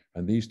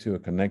 And these two are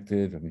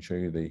connected. I can show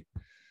you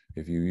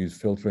if you use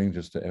filtering,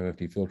 just to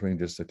FFT filtering,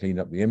 just to clean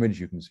up the image,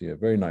 you can see a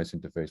very nice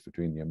interface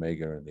between the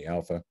omega and the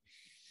alpha.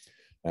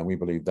 And we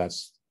believe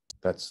that's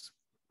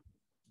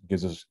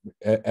gives us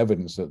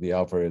evidence that the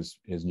alpha is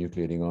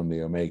nucleating on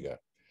the omega.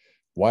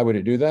 Why would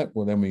it do that?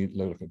 Well, then we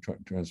look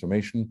at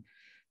transformation.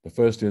 The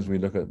first is we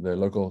look at the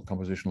local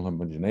compositional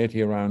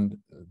homogeneity around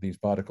these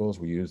particles.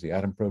 We use the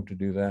atom probe to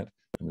do that,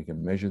 and we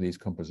can measure these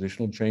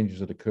compositional changes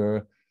that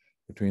occur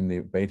between the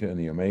beta and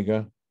the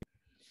omega.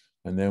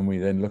 And then we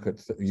look at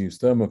use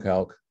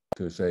thermocalc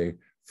to say,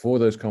 for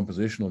those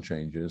compositional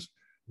changes,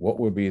 what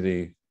would be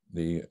the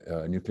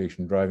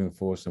nucleation driving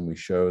force? And we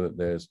show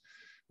that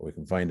we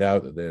can find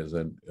out that there's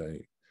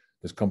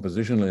this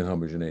compositional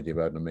inhomogeneity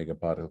about an omega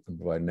particle can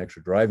provide an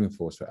extra driving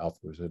force for alpha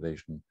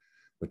precipitation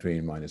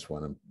between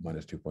 -1 and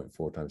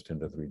 -2.4 times 10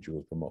 to the 3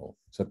 joules per mole.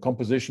 So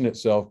composition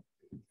itself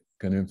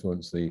can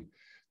influence the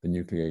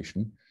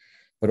nucleation,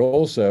 but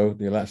also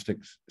the elastic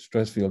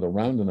stress field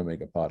around an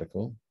omega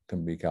particle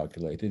can be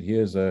calculated.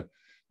 Here's the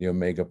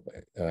omega,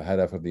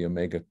 HADAF of the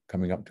omega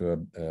coming up to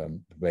a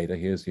beta.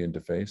 Here's the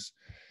interface.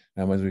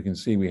 And as we can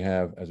see, we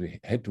have, as we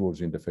head towards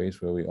the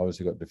interface, where we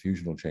obviously got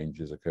diffusional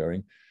changes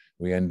occurring,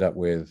 we end up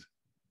with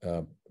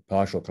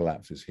partial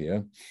collapses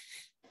here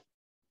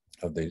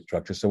of the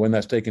structure. So when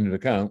that's taken into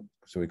account,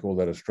 so we call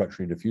that a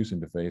structurally diffuse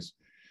interface,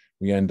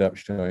 we end up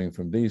showing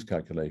from these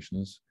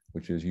calculations,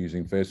 which is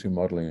using phase 2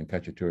 modeling and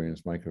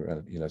Khachaturian's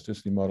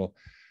microelasticity model,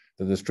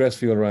 that the stress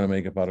field around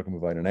omega particle can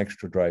provide an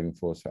extra driving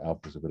force for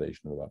alpha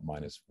precipitation of about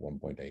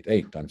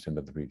 -1.88 times 10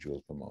 to the 3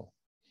 joules per mole.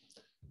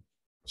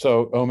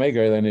 So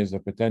omega then is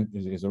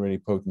a really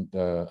potent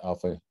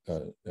alpha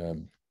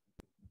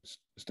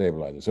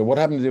stabilizer. So what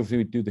happens if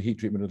we do the heat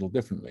treatment a little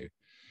differently?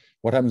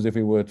 What happens if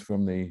we were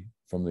from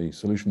the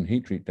solution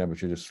heat treat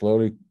temperature to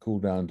slowly cool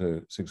down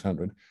to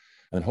 600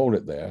 and hold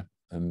it there,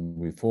 and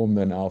we form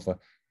then alpha?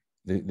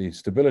 The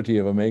stability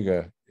of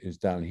omega is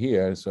down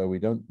here, so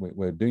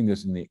we're doing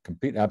this in the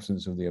complete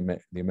absence of the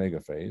omega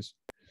phase.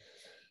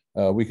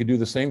 We could do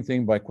the same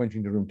thing by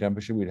quenching to room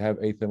temperature. We'd have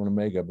 8 thermal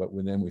omega, but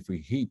then if we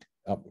heat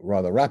up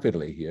rather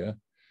rapidly here,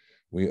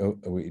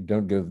 we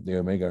don't give the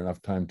omega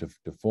enough time to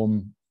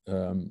form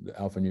the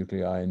alpha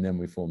nuclei, and then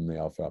we form the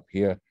alpha up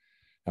here,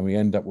 and we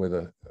end up with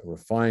a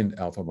refined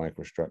alpha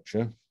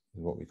microstructure,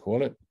 is what we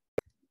call it.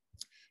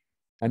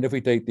 And if we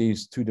take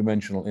these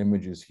two-dimensional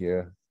images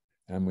here,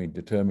 and we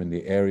determine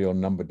the areal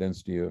number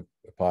density of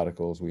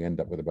particles, we end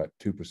up with about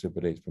 2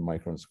 precipitates per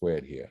micron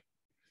squared here.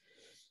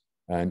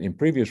 And in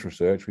previous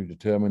research, we've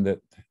determined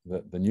that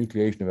the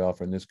nucleation of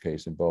alpha in this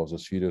case involves a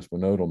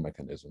pseudospinodal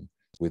mechanism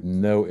with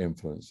no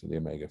influence of the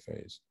omega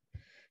phase.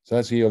 So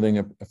that's yielding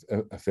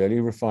a fairly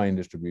refined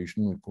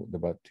distribution. We call it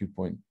about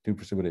 2.2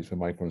 precipitates per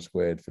micron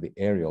squared for the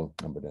areal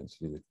number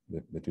density,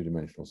 the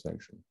two-dimensional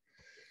section.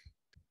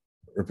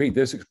 Repeat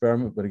this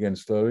experiment, but again,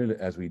 slowly,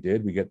 as we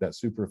did, we get that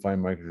super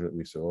refined microstructure that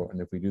we saw.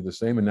 And if we do the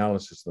same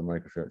analysis of the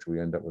microstructure, we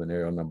end up with an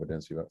areal number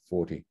density of about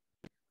 40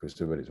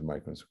 precipitates per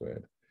micron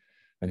squared.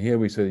 And here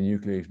we say the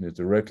nucleation is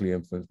directly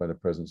influenced by the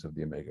presence of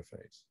the omega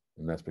phase.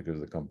 And that's because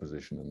of the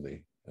composition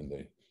and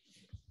the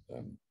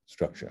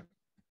structure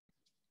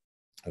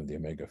of the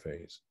omega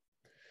phase.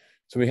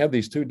 So we have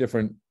these two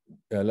different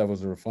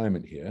levels of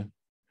refinement here.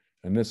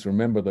 And let's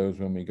remember those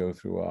when we go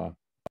through our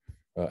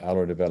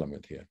alloy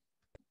development here.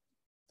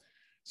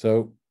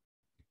 So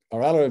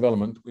our alloy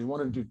development, we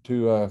wanted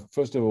to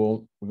first of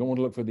all, we're going to want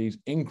to look for these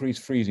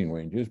increased freezing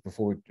ranges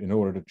in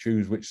order to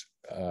choose which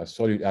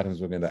solute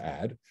atoms we're going to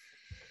add.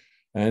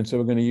 And so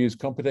we're going to use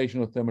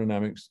computational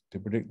thermodynamics to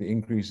predict the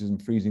increases in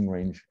freezing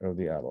range of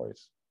the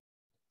alloys.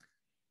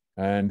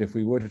 And if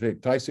we were to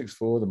take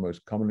Ti64, the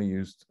most commonly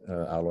used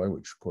alloy,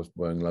 which of course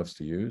Boeing loves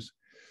to use,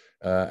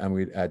 and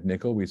we'd add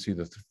nickel, we'd see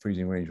the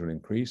freezing range will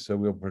increase. So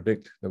we'll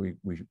predict that we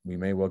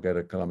may well get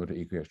a kilometer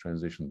EQS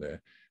transition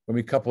there. When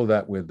we couple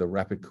that with the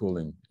rapid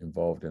cooling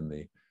involved in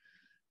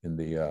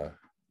the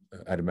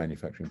additive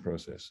manufacturing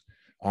process.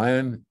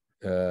 Iron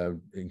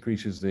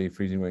increases the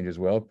freezing range as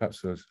well,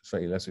 perhaps to a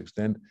slightly less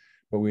extent,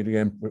 but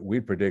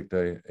we'd predict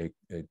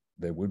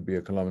there would be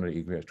a kilometer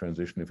equinox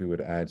transition if we were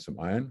to add some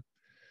iron.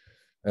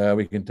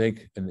 We can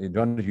take an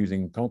advantage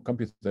using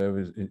CompuTherm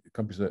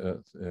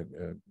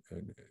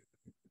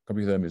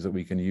is that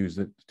we can use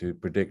it to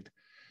predict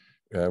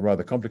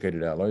rather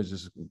complicated alloys.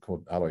 This is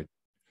called alloy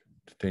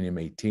titanium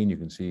 18. You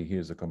can see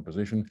here's the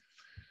composition.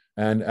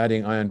 And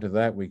adding iron to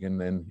that, we can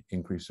then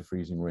increase the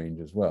freezing range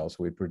as well. So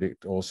we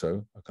predict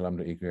also a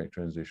kilometer equinox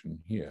transition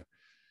here.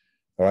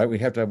 All right, we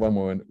have to have one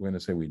more. We're going to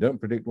say we don't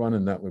predict one,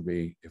 and that would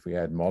be if we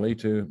add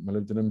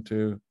molybdenum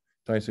to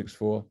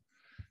Ti64.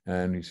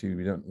 And you see,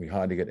 we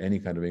hardly get any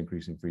kind of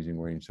increase in freezing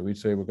range. So we'd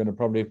say we're going to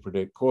probably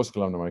predict coarse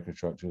columnar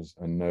microstructures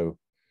and no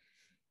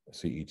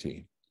CET.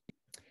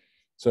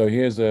 So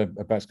here's a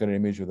backscatter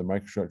image of the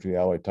microstructure of the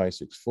alloy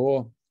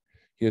Ti64.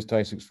 Here's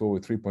Ti64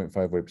 with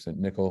 3.58%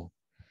 nickel.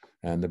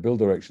 And the build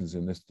directions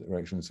in this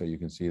direction, so you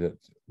can see that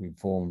we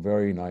form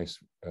very nice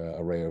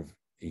array of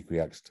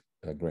equiaxed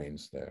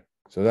grains there.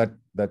 So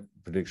that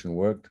prediction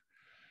worked.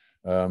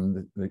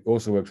 It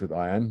also works with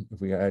iron.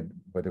 If we add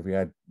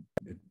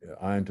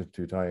iron to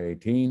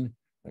Ti18,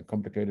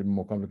 a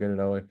more complicated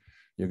alloy,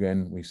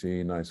 again we see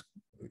a nice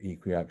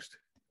equiaxed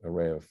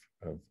array of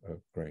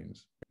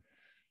grains.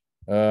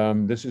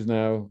 This is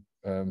now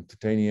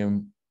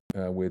titanium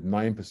with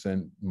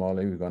 9%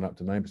 moly. We've gone up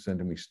to 9%,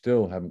 and we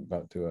still haven't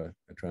got to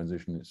a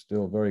transition. It's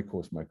still very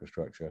coarse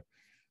microstructure,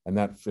 and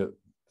that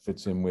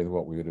fits in with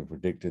what we would have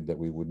predicted, that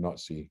we would not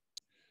see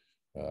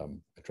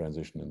a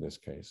transition in this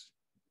case.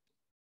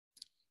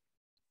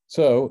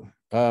 So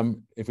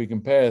if we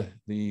compare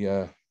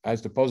the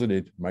as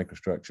deposited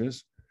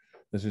microstructures,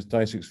 this is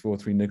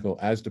Ti64 3 nickel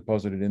as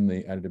deposited in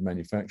the additive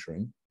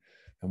manufacturing.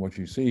 And what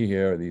you see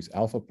here are these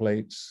alpha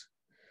plates,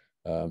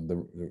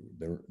 the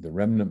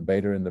remnant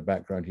beta in the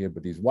background here,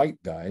 but these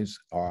white guys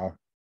are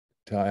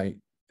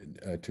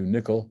Ti2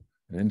 nickel,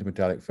 an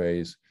intermetallic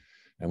phase.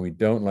 And we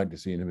don't like to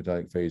see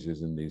intermetallic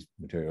phases in these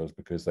materials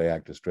because they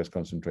act as stress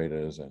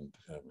concentrators and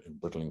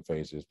embrittling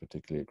phases,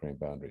 particularly at grain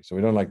boundary. So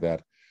we don't like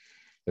that.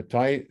 The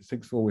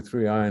Ti64 with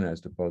 3 iron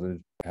as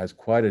deposited has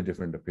quite a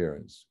different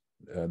appearance.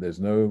 There's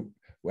no,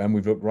 and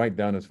we've looked right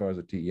down as far as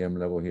the TEM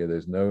level here,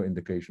 there's no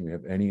indication we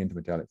have any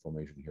intermetallic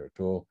formation here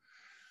at all.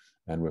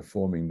 And we're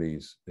forming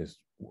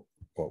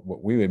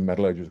what we in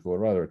metallurgists call a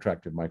rather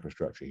attractive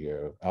microstructure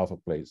here, alpha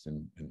plates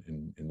in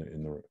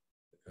the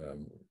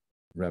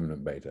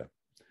remnant beta.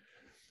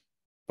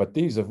 But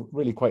these are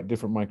really quite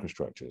different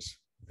microstructures.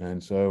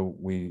 And so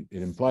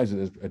it implies that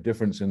there's a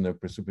difference in the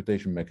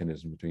precipitation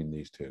mechanism between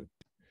these two.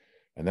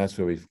 And that's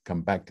where we've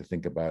come back to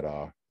think about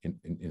our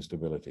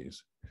instabilities.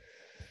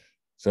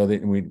 So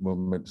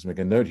we'll just make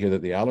a note here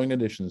that the alloying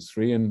additions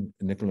 3 in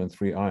nickel and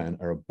 3 iron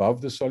are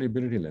above the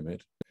solubility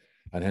limit,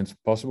 and hence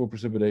possible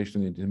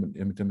precipitation in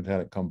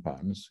intermetallic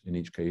compounds in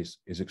each case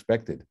is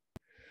expected.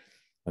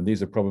 And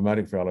these are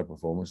problematic for alloy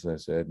performance, as I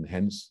said, and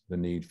hence the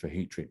need for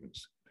heat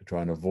treatments to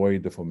try and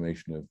avoid the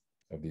formation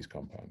of these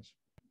compounds.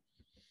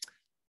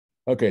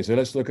 Okay, so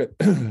let's look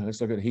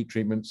at heat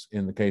treatments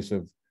in the case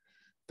of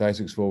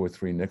Ti64 with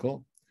 3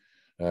 nickel.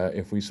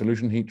 If we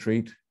solution heat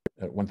treat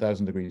at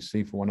 1000 degrees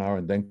C for 1 hour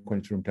and then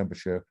quench to room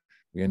temperature,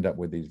 we end up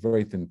with these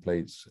very thin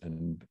plates,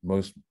 and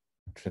most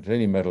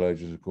titanium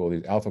metallurgists would call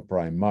these alpha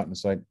prime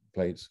martensite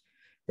plates,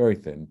 very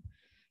thin,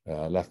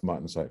 left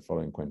martensite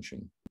following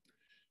quenching.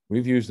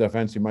 We've used our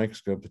fancy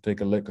microscope to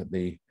take a look at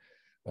the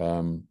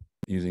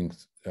using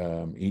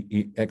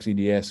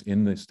XEDS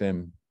in the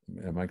STEM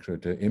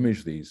microscope to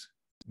image these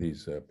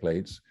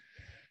plates.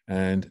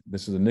 And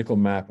this is a nickel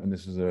map, and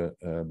this is a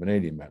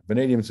vanadium map.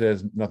 Vanadium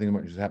says nothing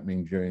much is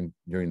happening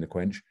during the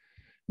quench.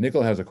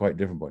 Nickel has a quite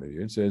different point of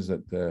view. It says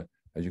that,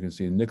 as you can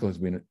see, nickel has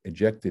been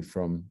ejected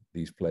from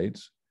these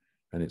plates,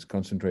 and it's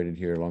concentrated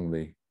here along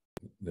the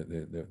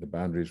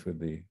boundaries with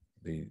the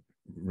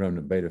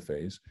remnant beta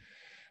phase.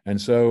 And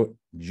so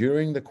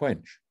during the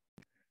quench,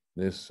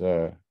 this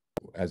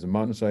as the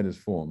martensite is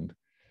formed,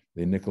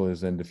 the nickel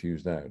is then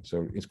diffused out.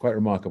 So it's quite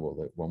remarkable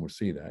that one would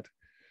see that.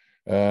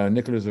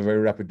 Nickel is a very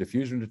rapid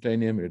diffusion of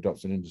titanium. It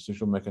adopts an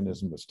interstitial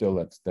mechanism, but still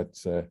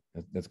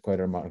that's quite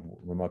a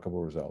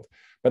remarkable result.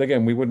 But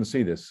again, we wouldn't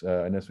see this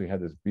unless we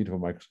had this beautiful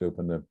microscope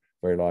and the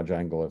very large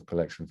angle of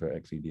collection for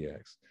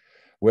XEDX,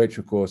 which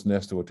of course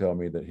Nestor will tell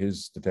me that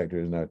his detector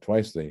is now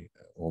twice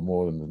or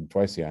more than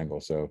twice the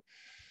angle. So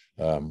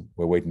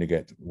we're waiting to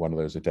get one of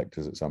those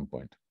detectors at some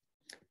point.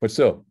 But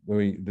still,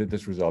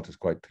 this result is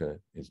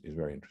is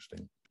very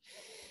interesting.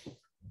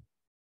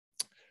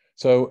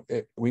 So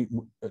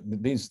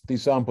these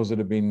samples that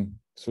have been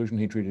solution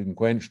heat treated and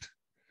quenched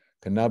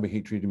can now be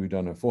heat treated. We've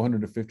done a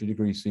 450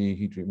 degrees C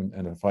heat treatment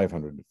and a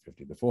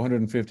 550. The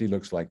 450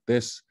 looks like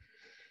this.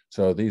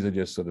 So these are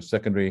just sort of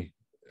secondary,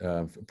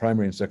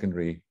 primary and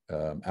secondary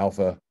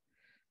alpha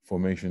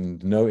formation.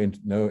 No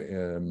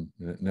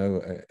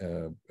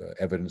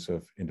evidence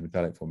of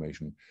intermetallic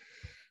formation.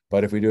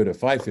 But if we do it at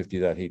 550,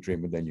 that heat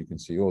treatment, then you can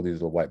see all these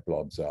little white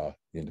blobs are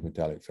the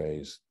intermetallic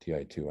phase,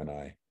 Ti2 and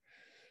I.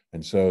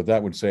 And so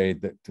that would say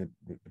that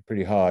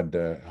pretty hard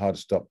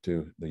stop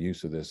to the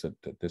use of this at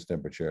this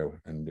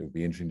temperature. And it would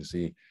be interesting to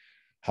see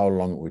how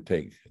long it would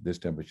take at this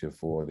temperature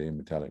for the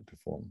metallic to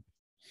form.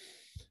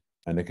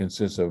 And it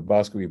consists of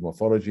basket weave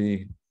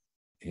morphology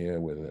here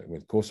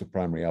with coarser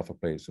primary alpha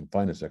plates and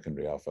finer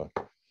secondary alpha.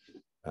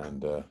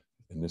 And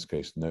in this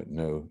case,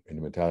 no in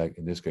the metallic,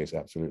 in this case,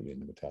 absolutely in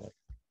the metallic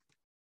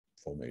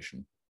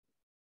formation.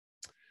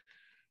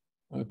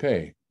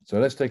 Okay, so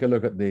let's take a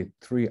look at the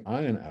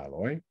 3-iron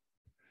alloy.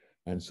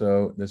 And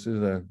so this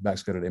is a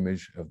backscattered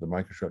image of the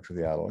microstructure of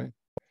the alloy,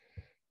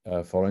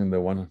 following the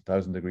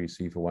 1000 degrees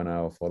C for 1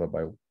 hour, followed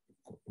by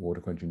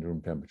water quenching to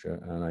room temperature.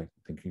 And I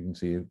think you can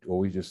see, all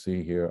we just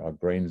see here are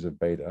grains of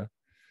beta.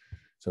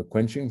 So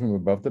quenching from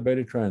above the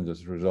beta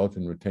transistors result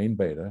in retained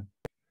beta.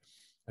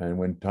 And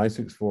when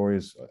Ti64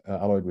 is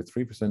alloyed with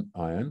 3%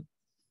 iron,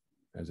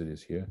 as it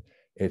is here,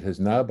 it has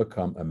now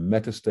become a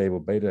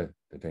metastable beta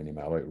titanium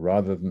alloy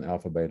rather than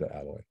alpha beta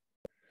alloy.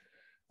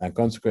 And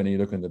consequently, you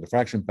look at the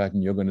diffraction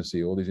pattern, you're going to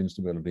see all these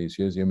instabilities.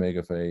 Here's the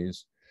omega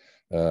phase,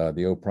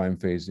 the O prime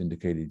phase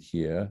indicated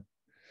here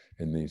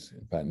in these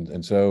patterns.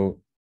 And so,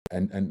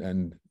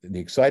 and the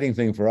exciting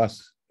thing for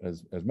us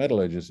as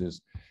metallurgists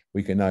is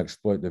we can now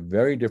exploit the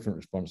very different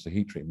response to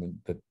heat treatment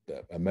that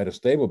a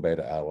metastable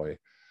beta alloy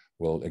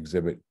will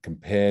exhibit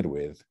compared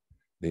with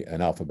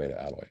an alpha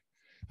beta alloy.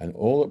 And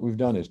all that we've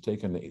done is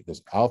taken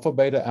this alpha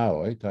beta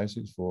alloy,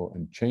 Ti64,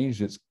 and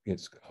changed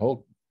its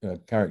whole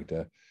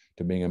character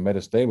to being a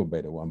metastable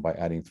beta one by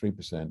adding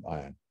 3%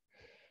 iron.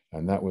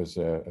 And that was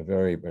a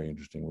very, very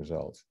interesting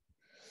result.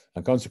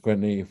 And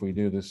consequently, if we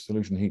do this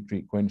solution heat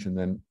treat quench and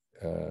then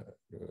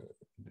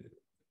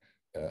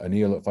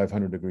anneal at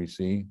 500 degrees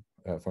C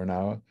for an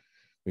hour,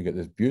 we get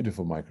this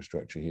beautiful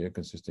microstructure here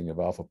consisting of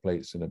alpha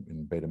plates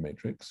in beta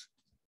matrix,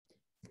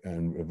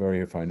 and a very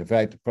refined. In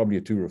fact, probably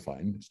a too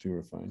refined. It's too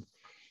refined.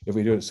 If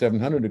we do it at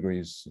 700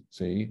 degrees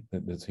C,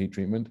 that's heat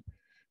treatment.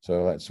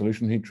 So that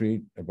solution heat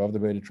treat above the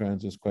beta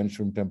transistors, quench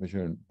room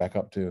temperature, and back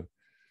up to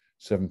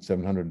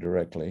 700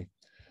 directly.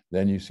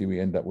 Then you see we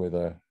end up with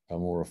a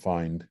more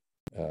refined,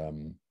 a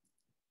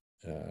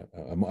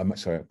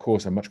much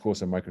coarser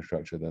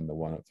microstructure than the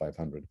one at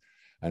 500.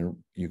 And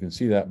you can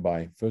see that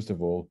by, first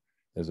of all,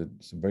 there's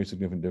some very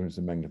significant difference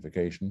in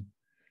magnification,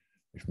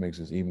 which makes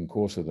us even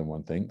coarser than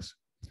one thinks.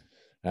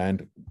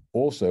 And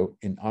also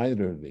in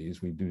either of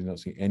these, we do not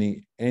see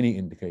any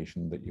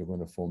indication that you're going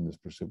to form this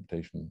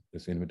precipitation,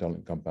 this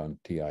intermetallic compound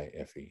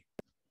TIFE.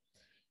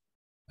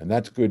 And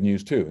that's good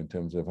news too, in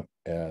terms of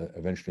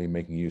eventually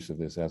making use of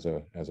this as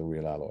a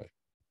real alloy.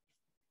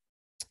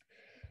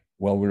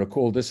 Well, we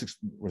recall this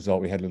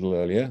result we had a little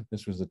earlier.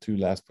 This was the 2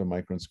 LAS per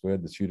micron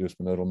squared, the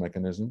pseudospinodal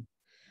mechanism.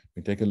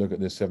 We take a look at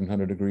this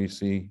 700 degrees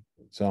C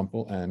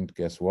sample, and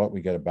guess what?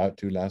 We get about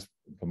 2 LAS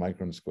per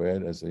micron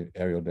squared as the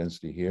areal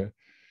density here.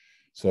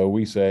 So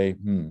we say,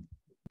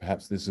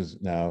 perhaps this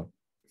is now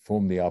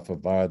formed the alpha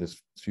via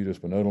this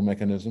pseudospinodal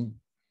mechanism.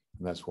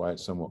 And that's why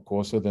it's somewhat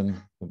coarser than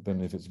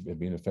if it's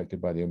been affected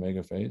by the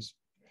omega phase.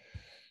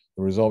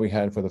 The result we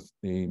had for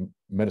the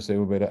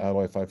metastable beta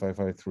alloy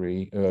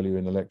 5553 earlier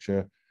in the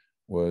lecture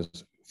was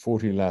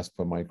 40 LAS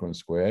per micron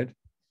squared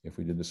if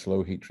we did the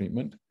slow heat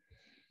treatment.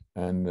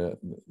 And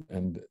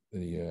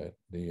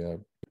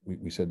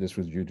we said this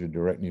was due to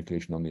direct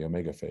nucleation on the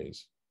omega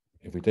phase.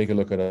 If we take a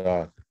look at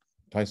our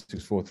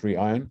Ti64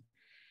 3-iron,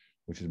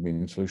 which has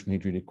been solution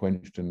heat treated,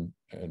 quenched, and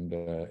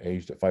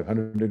aged at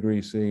 500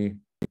 degrees C,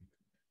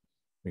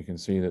 we can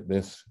see that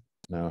this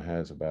now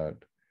has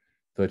about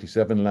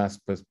 37 LAS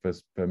per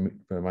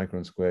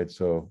micron squared,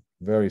 so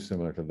very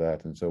similar to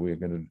that. And so we're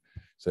going to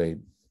say,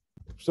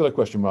 still a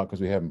question mark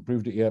because we haven't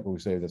proved it yet, but we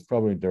say that's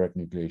probably direct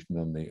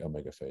nucleation on the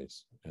omega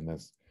phase, and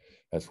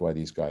that's why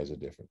these guys are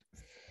different.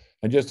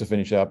 And just to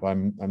finish up,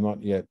 I'm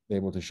not yet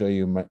able to show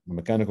you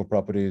mechanical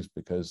properties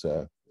because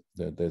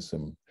there's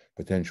some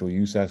potential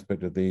use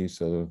aspect of these,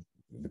 so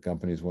the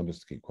companies want us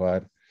to keep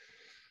quiet.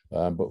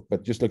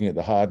 But just looking at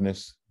the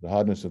hardness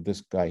of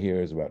this guy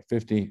here is about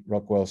 50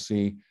 Rockwell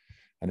C,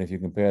 and if you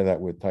compare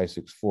that with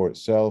Ti64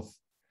 itself,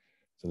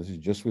 so this is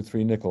just with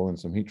 3 nickel and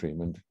some heat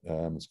treatment,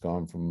 it's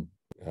gone from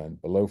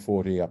below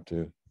 40 up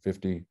to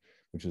 50,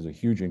 which is a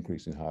huge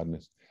increase in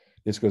hardness.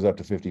 This goes up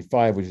to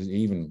 55, which is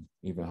even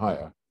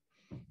higher,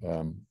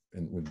 and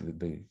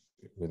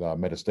with our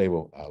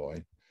metastable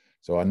alloy.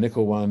 So our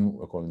nickel one,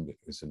 we're calling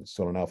it's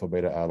still an alpha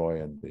beta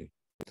alloy, and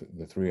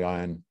the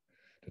 3-iron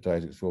to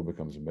Ti64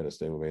 becomes a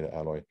metastable beta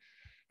alloy.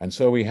 And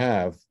so we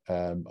have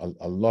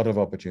a lot of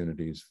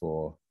opportunities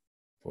for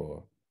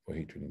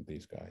heat treating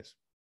these guys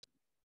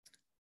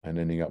and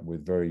ending up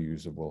with very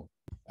usable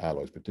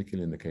alloys,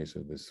 particularly in the case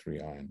of this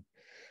 3-iron.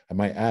 I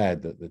might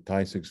add that the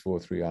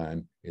Ti64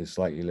 3-iron is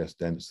slightly less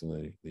dense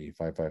than the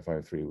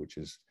 5553, which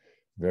is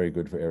very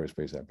good for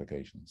aerospace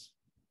applications.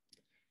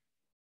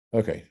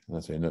 Okay,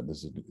 let's say no,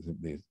 there's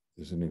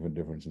a significant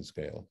difference in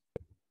scale.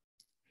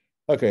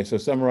 Okay, so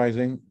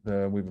summarizing,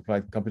 we've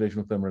applied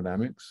computational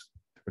thermodynamics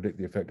to predict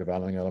the effect of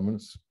alloying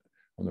elements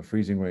on the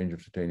freezing range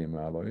of titanium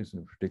alloys,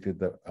 and predicted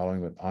that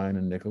alloying with iron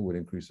and nickel would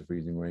increase the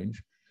freezing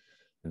range.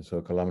 And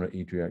so columnar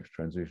E2X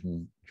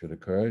transition should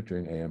occur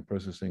during AM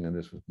processing, and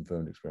this was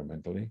confirmed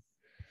experimentally.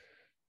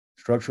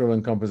 Structural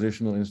and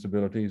compositional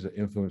instabilities that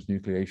influence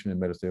nucleation in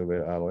metastable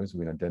beta alloys have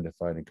been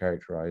identified and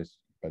characterized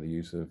by the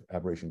use of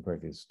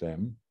aberration-corrected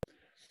STEM.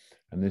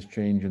 And this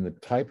change in the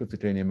type of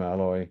titanium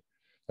alloy,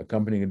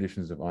 accompanying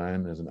additions of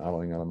iron as an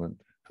alloying element,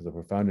 has a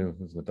profound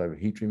influence on the type of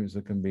heat treatments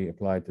that can be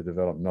applied to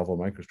develop novel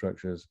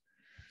microstructures.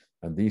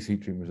 And these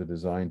heat treatments are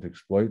designed to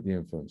exploit the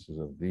influences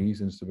of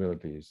these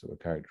instabilities that were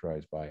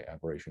characterized by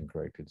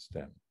aberration-corrected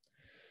STEM.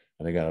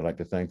 And again, I'd like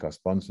to thank our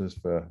sponsors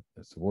for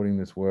supporting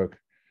this work.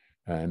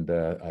 And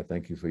I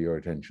thank you for your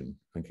attention.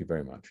 Thank you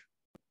very much.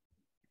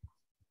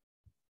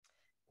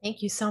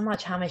 Thank you so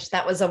much, Hamish.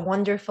 That was a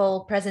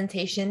wonderful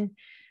presentation.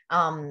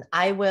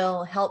 I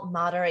will help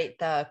moderate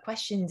the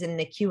questions in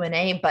the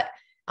Q&A, but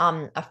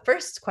a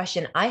first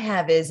question I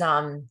have is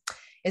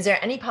there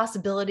any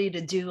possibility to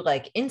do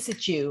like in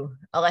situ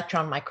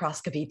electron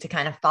microscopy to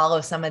kind of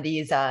follow some of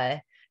these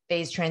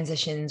phase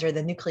transitions or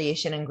the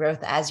nucleation and growth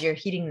as you're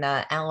heating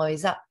the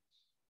alloys up?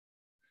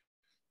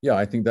 Yeah,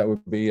 I think that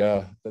would be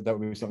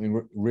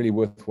something really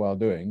worthwhile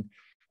doing.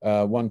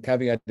 One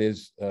caveat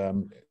is,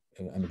 and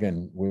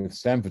again, with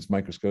Stanford's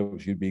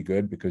microscopes, you'd be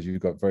good because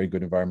you've got very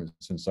good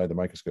environments inside the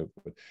microscope.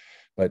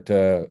 But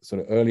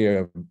sort of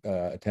earlier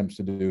attempts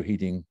to do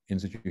heating, in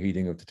situ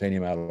heating of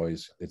titanium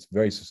alloys, it's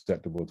very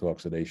susceptible to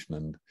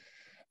oxidation,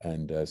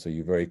 and so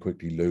you very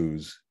quickly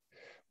lose.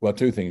 Well,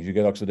 two things: you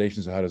get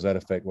oxidation, so how does that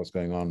affect what's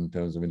going on in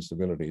terms of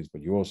instabilities?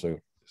 But you also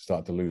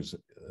start to lose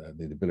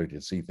the ability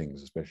to see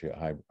things, especially at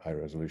high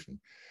resolution.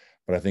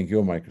 But I think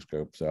your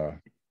microscopes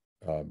are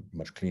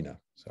much cleaner,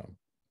 so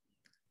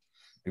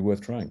it'd be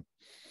worth trying.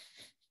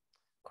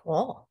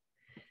 Cool.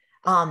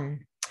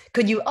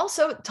 Could you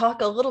also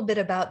talk a little bit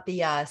about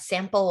the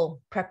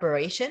sample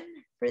preparation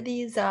for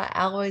these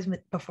alloys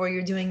before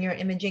you're doing your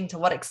imaging? To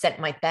what extent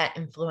might that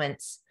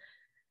influence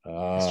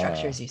the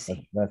structures you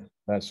see?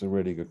 That's a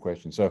really good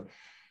question. So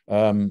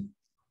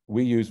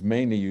we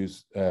mainly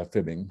use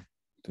fibbing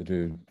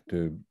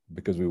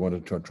because we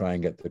wanted to try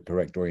and get the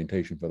correct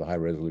orientation for the high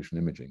resolution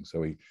imaging. So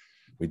we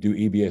do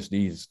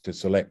EBSDs to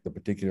select the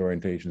particular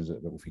orientations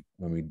that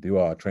when we do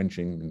our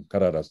trenching and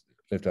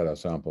lift out our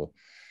sample,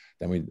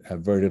 then we have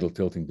very little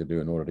tilting to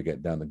do in order to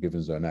get down the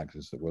given zone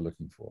axis that we're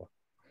looking for.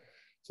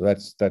 So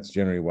that's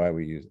generally why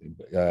we use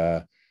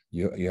it.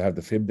 You have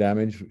the fib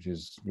damage, which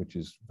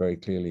is very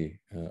clearly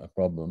a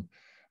problem.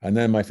 And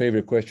then my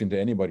favorite question to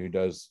anybody who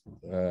does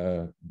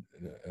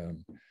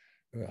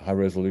high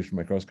resolution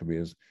microscopy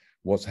is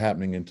what's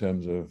happening in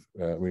terms of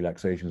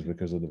relaxations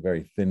because of the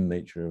very thin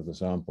nature of the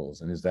samples,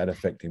 and is that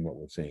affecting what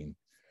we're seeing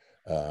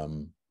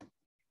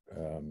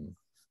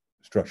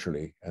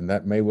structurally? And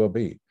that may well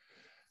be.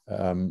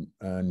 And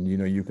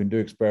you can do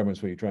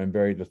experiments where you try and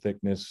vary the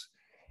thickness,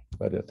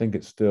 but I think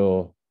it's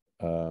still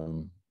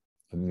a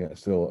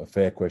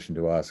fair question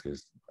to ask: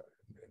 is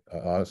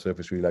are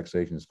surface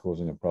relaxations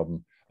causing a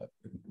problem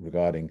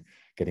regarding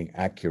getting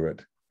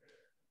accurate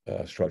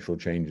structural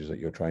changes that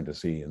you're trying to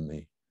see in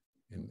the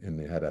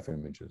HADAF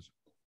images?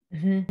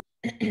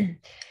 Mm-hmm.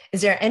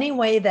 Is there any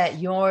way that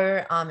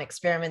your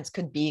experiments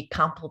could be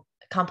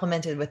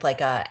complemented with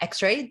like a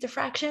X-ray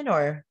diffraction,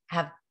 or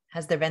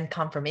has there been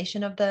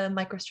confirmation of the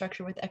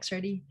microstructure with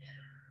X-ray?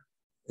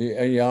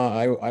 Yeah,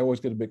 I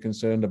always get a bit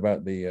concerned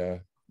about the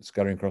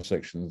scattering cross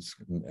sections,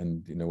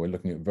 and we're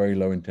looking at very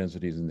low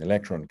intensities in the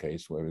electron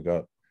case where we've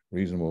got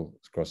reasonable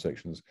cross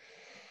sections.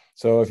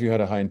 So if you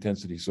had a high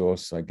intensity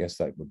source, I guess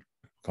that would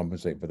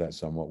compensate for that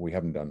somewhat. We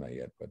haven't done that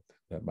yet, but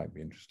that might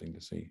be interesting to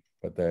see.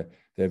 But they're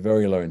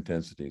very low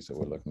intensities that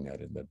we're looking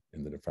at in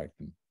the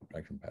diffraction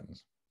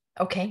patterns.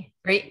 Okay,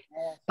 great.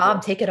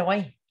 Bob, take it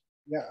away.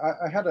 Yeah,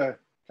 I had a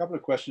couple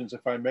of questions,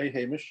 if I may,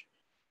 Hamish.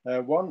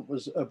 One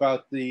was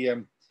about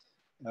the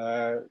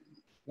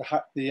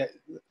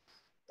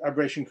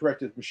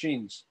aberration-corrected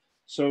machines.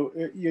 So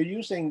you're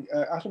using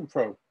Atom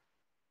Pro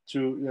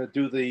to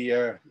do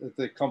the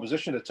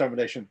composition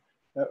determination.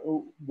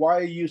 Why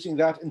are you using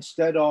that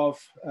instead of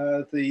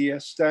the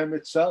STEM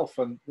itself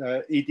and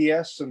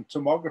EDS and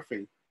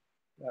tomography?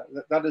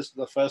 That is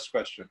the first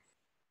question.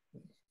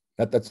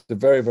 That's a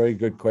very, very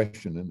good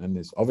question, and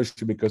it's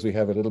obviously because we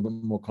have a little bit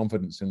more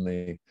confidence in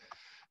the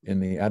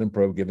Atom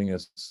Probe giving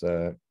us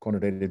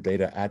quantitative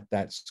data at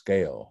that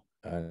scale.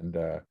 And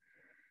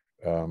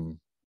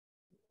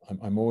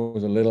I'm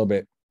always a little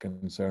bit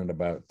concerned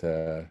about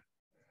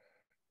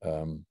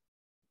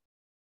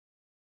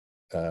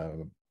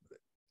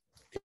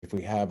if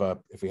we have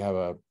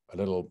a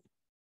little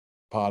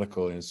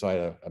particle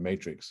inside a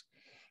matrix,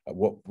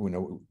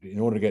 in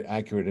order to get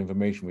accurate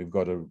information, we've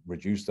got to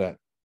reduce that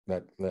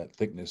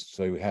thickness,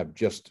 so we have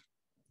just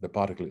the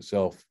particle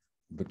itself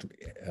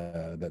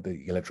that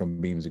the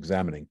electron beam is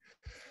examining.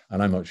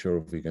 And I'm not sure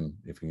if we can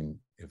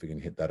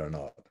hit that or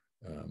not.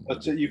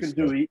 But you can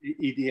do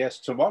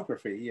EDS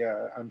tomography.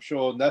 Yeah, I'm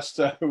sure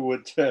Nestor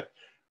would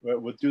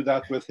do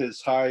that with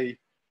his high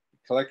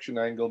collection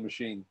angle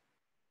machine.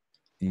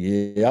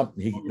 Yeah,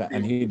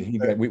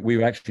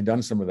 we've actually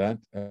done some of that.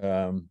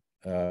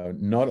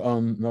 not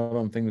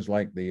on things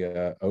like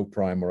the O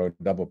prime or O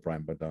double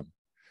prime, but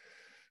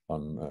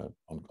on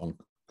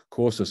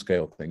coarser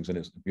scale things, and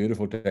it's a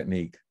beautiful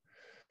technique.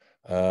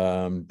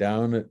 Down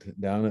at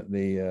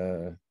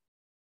the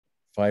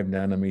 5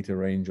 nanometer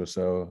range or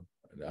so.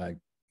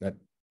 I'm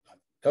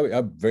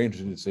very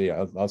interested to see.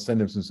 I'll send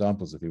him some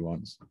samples if he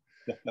wants.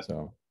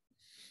 So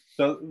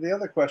the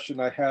other question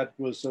I had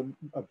was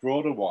a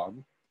broader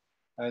one,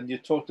 and you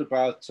talked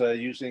about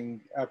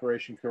using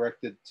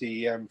aberration-corrected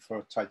TEM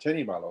for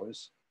titanium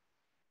alloys.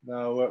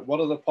 Now, what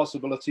are the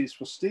possibilities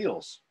for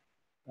steels?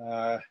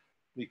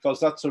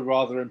 Because that's a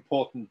rather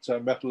important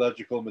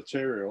metallurgical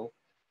material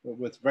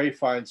with very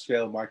fine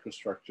scale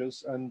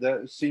microstructures, and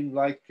it seemed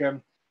like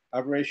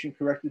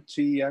aberration-corrected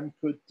TEM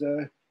could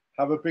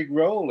have a big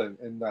role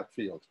in that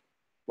field.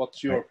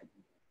 What's your opinion?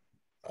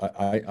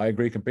 I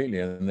agree completely,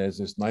 and there's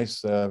this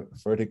nice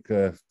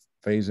ferritic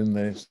phase in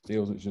the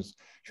steels which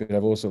should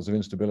have all sorts of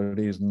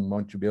instabilities and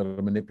want you to be able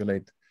to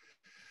manipulate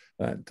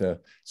that.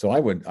 So I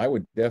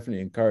would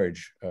definitely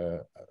encourage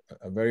a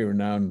very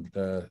renowned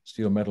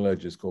steel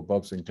metallurgist called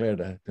Bob Sinclair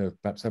to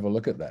perhaps have a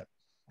look at that.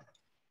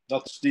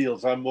 Not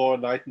steels, I'm more a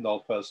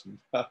nitinol person.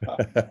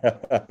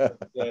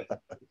 It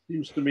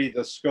seems to me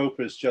the scope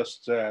is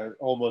just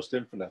almost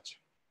infinite.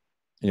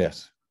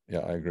 Yes, yeah,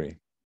 I agree.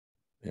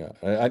 Yeah,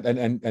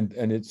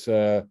 and it's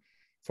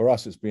for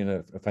us, it's been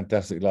a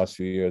fantastic last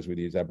few years with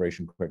these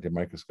aberration-corrected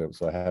microscopes.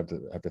 So I have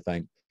to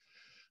thank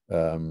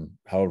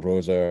Harold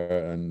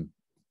Rosa and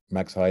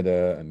Max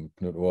Heider and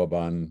Knut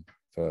Orban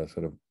for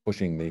sort of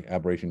pushing the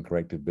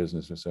aberration-corrected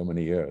business for so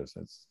many years.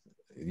 It's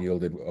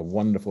yielded a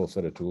wonderful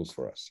set of tools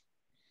for us.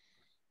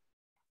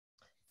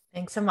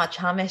 Thanks so much,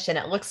 Hamish. And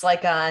it looks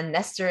like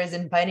Nestor is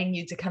inviting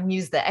you to come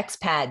use the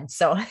XPad.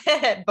 So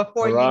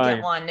before you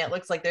get one, it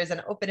looks like there's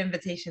an open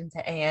invitation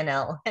to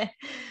ANL.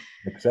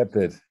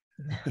 Accepted.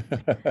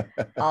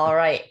 All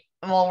right.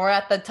 Well, we're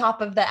at the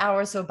top of the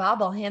hour. So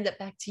Bob, I'll hand it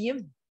back to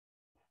you.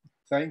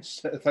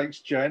 Thanks,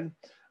 Jen.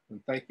 And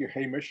thank you,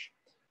 Hamish.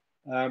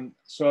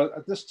 So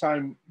at this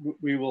time,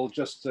 we will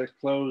just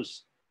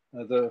close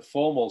the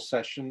formal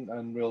session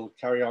and we'll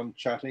carry on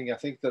chatting. I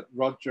think that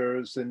Roger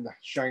is in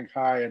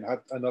Shanghai and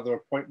had another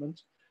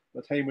appointment,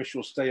 but Hamish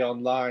will stay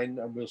online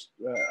and we'll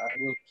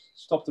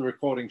stop the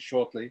recording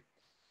shortly.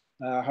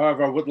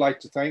 However, I would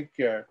like to thank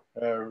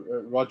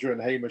Roger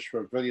and Hamish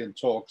for brilliant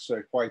talks,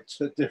 quite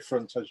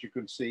different as you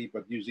can see,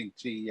 but using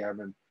TEM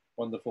in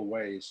wonderful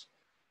ways.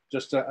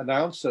 Just to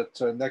announce that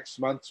next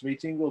month's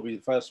meeting will be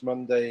the first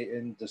Monday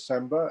in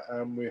December,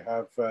 and we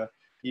have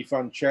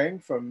Yifan Cheng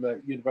from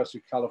the University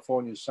of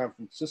California, San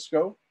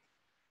Francisco,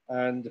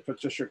 and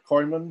Patricia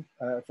Koyman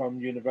from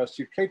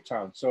University of Cape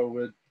Town. So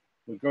we're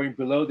going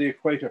below the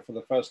equator for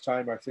the first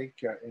time, I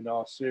think, in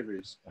our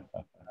series.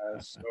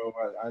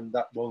 And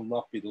that will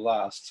not be the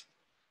last.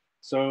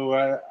 So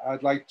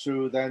I'd like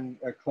to then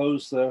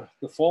close the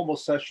formal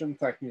session,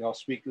 thanking our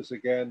speakers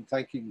again,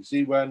 thanking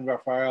Ziwen,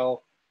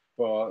 Raphael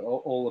for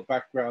all the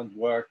background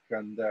work,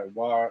 and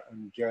War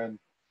and Jen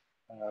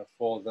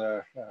for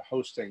the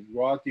hosting.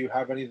 Rod, do you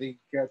have anything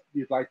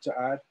you'd like to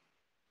add?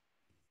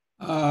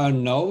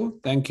 No,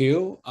 thank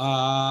you.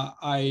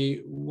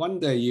 I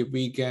wonder if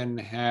we can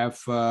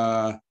have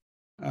Maya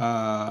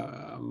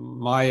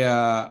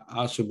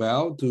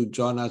Asubel to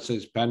join us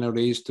as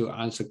panelists to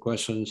answer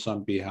questions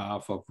on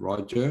behalf of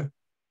Roger.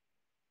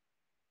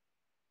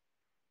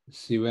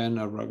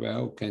 Siwen or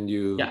Ravel, can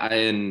you? Yeah, I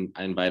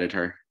invited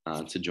her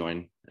to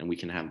join, and we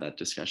can have that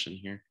discussion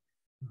here.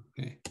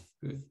 Okay,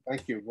 good.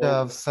 Thank you. Well,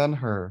 yeah, I've sent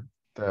her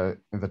the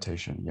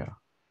invitation, yeah.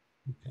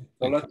 Okay,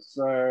 so let's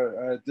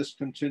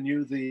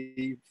discontinue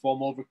the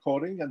formal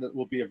recording, and it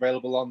will be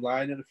available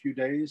online in a few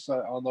days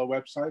on our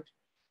website.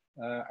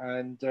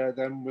 And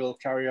then we'll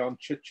carry on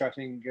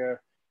chit-chatting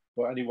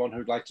for anyone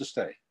who'd like to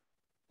stay.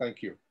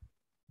 Thank you.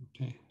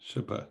 Okay,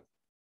 super.